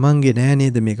බලනකොට තමන්ගේ නෑ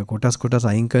නේද මේක කොටස්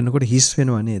අයින් කරනකොට හිස්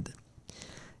වෙනව නේද?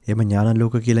 එහෙම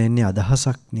ඥානලෝක කියලා එන්නේ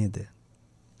අදහසක් නේද?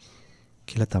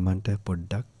 කියලා තමන්ට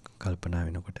පොඩ්ඩක් කල්පනා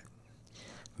වෙනකොට.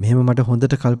 මෙහෙම මට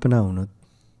හොඳට කල්පනා වුණොත්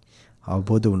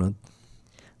අවබෝධ වුණොත්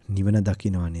නිවන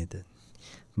දකින්නව නේද?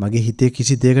 මගේ හිතේ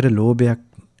කිසි දෙයකට ලෝභයක්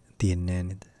තියෙන්නේ නෑ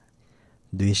නේද?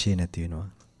 ද්වේෂය නැති වෙනවා.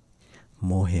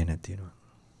 මෝහය නැති වෙනවා.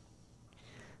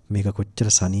 මේක කොච්චර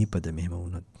සනීපද මෙහෙම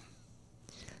වුණොත්.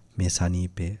 මේ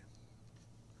සනීපේ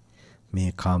මේ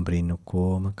කාමරින්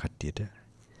කොම කට්ටියට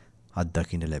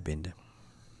අත්දකින්න ලැබෙන්න.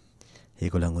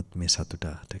 ඒගොල්ලන්වත් මේ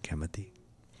සතුටට කැමති.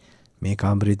 මේ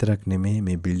කාමර විතරක් නෙමෙයි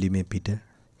මේ බිල්ඩිමේ පිට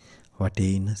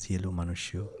වටේ ඉන්න සියලු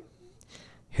මිනිස්සු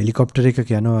හෙලිකොප්ටර්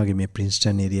එකක යනවා වගේ මේ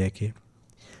ප්‍රින්ස්ටන් ඒරියා එකේ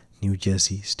නිව්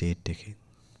ජර්සි ස්ටේට් එකේ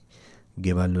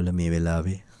ගෙවල් වල මේ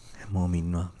වෙලාවේ හැමෝම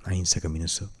ඉන්නවා අහිංසක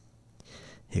මිනිස්සු.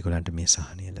 ඒගොල්ලන්ට මේ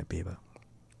සහනය ලැබේවා.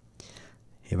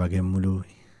 ඒ වගේම මුළු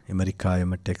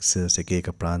ඇමරිකාවේම ටෙක්සස් එක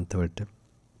ප්‍රාන්තවලට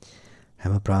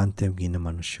හැම ප්‍රාන්තයකම ඉන්න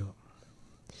මිනිස්සු.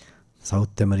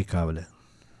 South ඇමරිකාවල,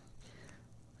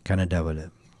 කැනඩාවල,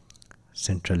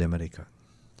 central America.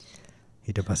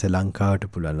 ඊට පස්සේ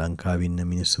ලංකාවට පුළුවන් ලංකාවේ ඉන්න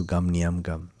මිනිස්සු ගම් නියම්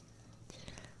ගම්.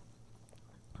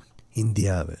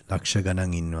 ඉන්දියාව ලක්ෂ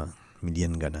ගණන් ඉන්නවා,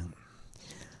 මිලියන් ගණන්.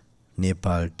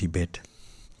 නේපාල්, ටිබෙට්,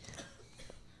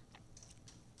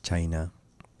 චයිනා,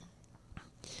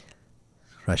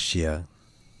 රෂ්යා,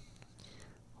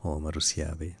 ඕම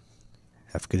රුසියාවේ,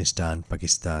 ඇෆ්ගනිස්තාන්,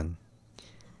 පාකිස්තාන්,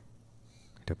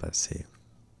 ඊට පස්සේ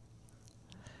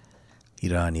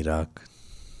ඉරාන්, ඉරාක්,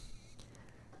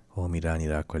 ඕම ඉරාන්,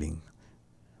 ඉරාක් වලින්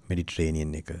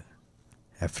මෙඩිටරේනියන් එක,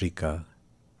 Africa,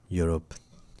 Europe,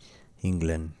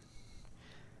 England,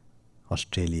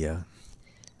 Australia,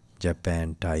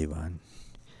 Japan, Taiwan,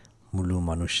 මුළු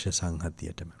මනුෂ්‍ය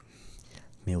සංහතියටම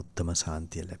මේ උත්තම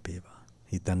සාන්තිය ලැබේවා.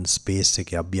 හිතන් ස්පේස්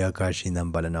එකේ අභ්‍යාකාශයේ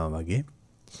ඉඳන් බලනවා වගේ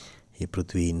මේ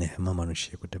පෘථිවියේ ඉන්න හැම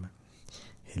මිනිහෙකුටම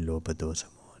මේ ලෝභ දෝෂ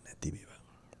මොහ නැති වේවා.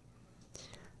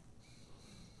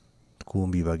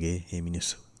 කූඹි වගේ මේ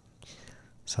මිනිස්සු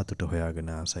සතුට හොයාගෙන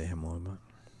ආසයි හැමෝම.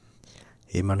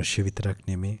 මේ මිනිස්සු විතරක්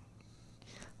නෙමේ,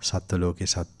 සත්ත්ව ලෝකේ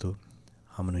සත්තු,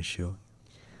 අමනුෂ්‍යෝ,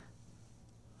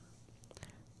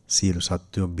 සියලු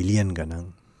සත්වෝ බිලියන් ගණන්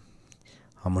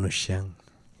අමනුෂ්‍යයන්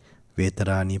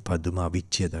වේතරාණී පදුම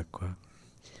අවිච්ඡය දක්වා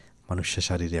මනුෂ්‍ය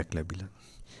ශරීරයක් ලැබිලා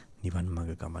නිවන්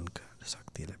මඟ ගමන් කරන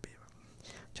ශක්තිය ලැබේවා.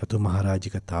 චතු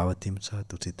මහරජික තාවතිම්සා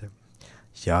තුසිත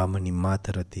යාම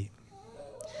නිමාතරති.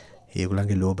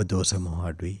 ඒගොල්ලන්ගේ ලෝභ දෝෂ මොහ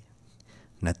අඩුයි,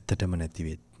 නැත්තටම නැති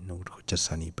වේ නුරුච්ච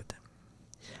සනීපත.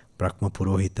 බ්‍රහ්ම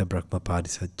පුරෝහිත, බ්‍රහ්ම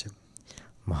පාරිසජ්ජ,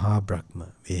 මහා බ්‍රහ්ම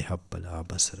වේහප්පල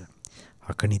ආබසර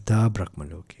අකනිතා බ්‍රහ්ම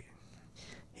ලෝකේ.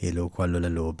 ඒ ලෝකවල වල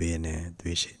ලෝභය නෑ,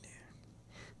 ද්වේෂය නෑ.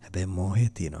 හැබැයි මෝහය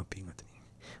තියෙනවා පින්වතුනි.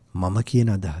 මම කියන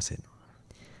අදහස එනවා.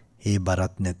 ඒ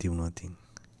බරත් නැති වුණොත්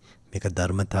මේක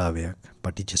ධර්මතාවයක්,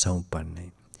 පටිච්ච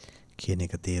සමුප්පන්නයි කියන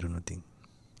එක තේරුණොත්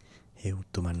ඒ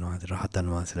උතුමන් වහන්සේ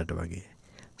රහතන් වහන්සේලාට වගේ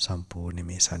සම්පූර්ණ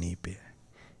මේ සනීපය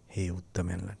ඒ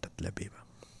උත්තමයන්ලටත් ලැබේවා.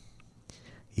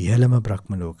 ඉහළම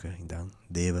බ්‍රහ්ම ලෝක ඉඳන්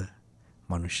දේව,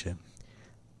 මනුෂ්‍ය,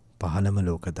 පහළම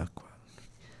ලෝක දක්වා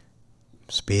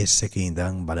ස්පේස් එකේ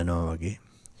ඉඳන් බලනවා වගේ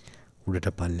උඩට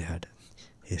පල්ලෙහාට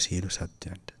ඒ සියලු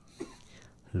සත්‍යයන්ට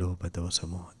ලෝභ දෝෂ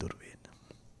මොහ දුරු වෙන්න.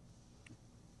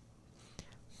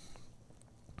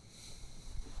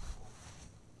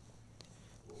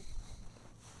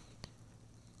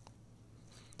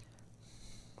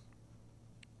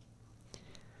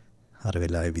 අර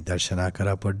වෙලාවේ විදර්ශනා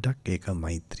කරා පොඩ්ඩක්, ඒක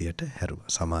මෛත්‍රියට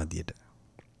හැරුවා, සමාධියට.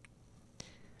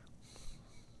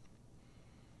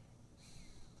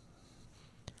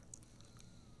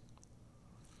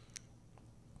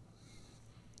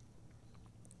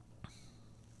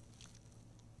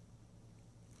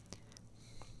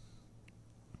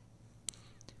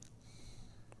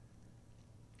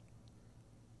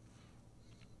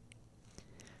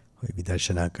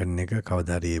 විදර්ශනා කරන එක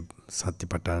කවදාරි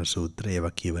සත්‍යපට්ඨාන සූත්‍රය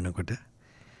ඒවා කියවනකොට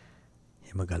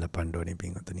එහෙම ගලපන්න ඕනේ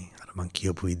පින්වතුනි. අර මං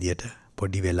කියපු විදියට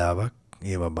පොඩි වෙලාවක්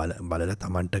ඒවා බලලා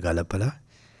Tamanට ගලපලා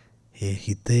ඒ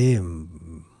හිතේ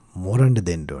මෝරන්න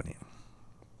දෙන්න ඕනේ.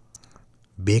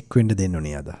 බේක් වෙන්න දෙන්න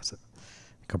ඕනේ අදහස.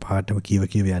 එකපාරටම කියව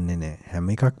යන්නේ නැහැ. හැම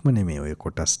එකක්ම නෙමෙයි ඔය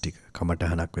කොටස් ටික.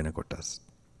 කමටහනක් වෙන කොටස්.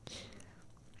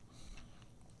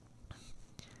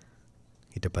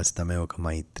 ඊට පස්සේ තමයි ඔක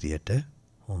මෛත්‍රියට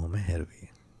ඔහොම හැරුවේ.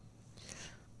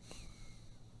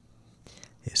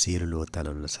 ඒ සියලු ලෝතල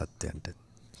වල සත්‍යයන්ට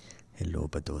ඒ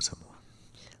ලෝභ දෝෂ මොහ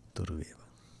දුරු වේවා.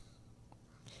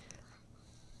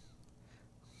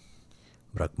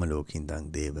 බ්‍රහ්ම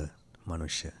ලෝකින්දන් දේව,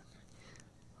 මනුෂ්‍ය,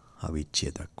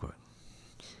 අවිච්ඡය දක්වා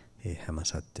ඒ හැම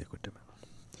සත්‍යයකටම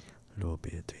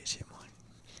ලෝභය, ද්වේෂය, මොහය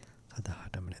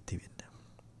සදාටම නැති වෙන්න.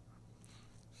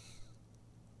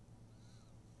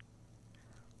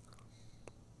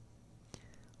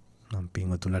 නම්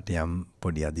පින්වතුන්ට යම්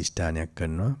පොඩි අදිෂ්ඨානයක්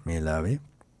කරනවා මේ ලාවේ.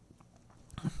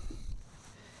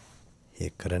 ඒ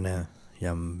කරන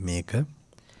යම් මේක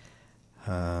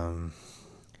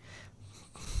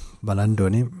බලන්න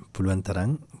ඕනේ, පුළුවන්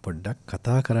තරම් පොඩ්ඩක්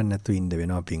කතා කරන්න නැතුව ඉන්න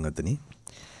වෙනවා පින්වතුනි.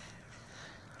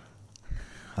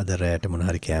 අද රැයට මොන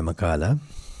හරි කෑම කාලා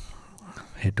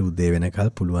හෙට උදේ වෙනකල්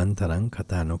පුළුවන් තරම්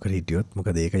කතා නොකර හිටියොත්,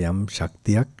 මොකද ඒක යම්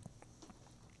ශක්තියක්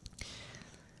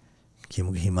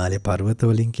කියමු හිමාලය පර්වත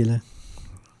වලින් කියලා.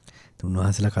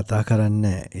 උන්වහන්සේලා කතා කරන්න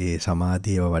ඒ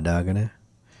සමාධියව වඩාගෙන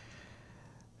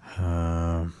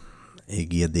ඒ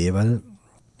ගිය දේවල්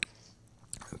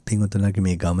පින්වතුන්ගේ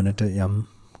මේ ගමනට යම්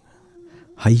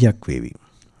හයියක් වේවි.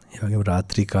 ඒ වගේම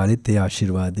රාත්‍රී කාලෙත් ඒ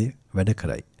ආශිර්වාදය වැඩ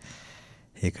කරයි.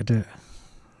 ඒකට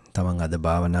තමන් අද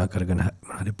භාවනා කරගෙන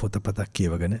හරි පොතපතක්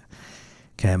කියවගෙන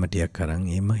කෑම ටිකක් අරන්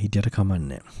එහෙම හිටියට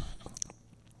කමන්නේ.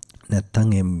 නැත්තම්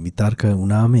ඒ විතර්ක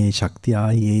වුණාම ඒ ශක්තිය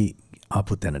ආයේ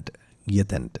ආපු තැනට, ගිය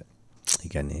තැනට. ඒ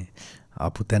කියන්නේ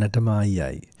ආපු තැනටම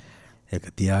ආයි. ඒක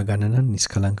තියාගන්න නම්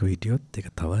නිස්කලංකව හිටියොත් ඒක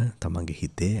තව තමන්ගේ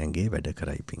හිතේ ඇඟේ වැඩ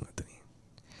කරයි පින්වතුනි.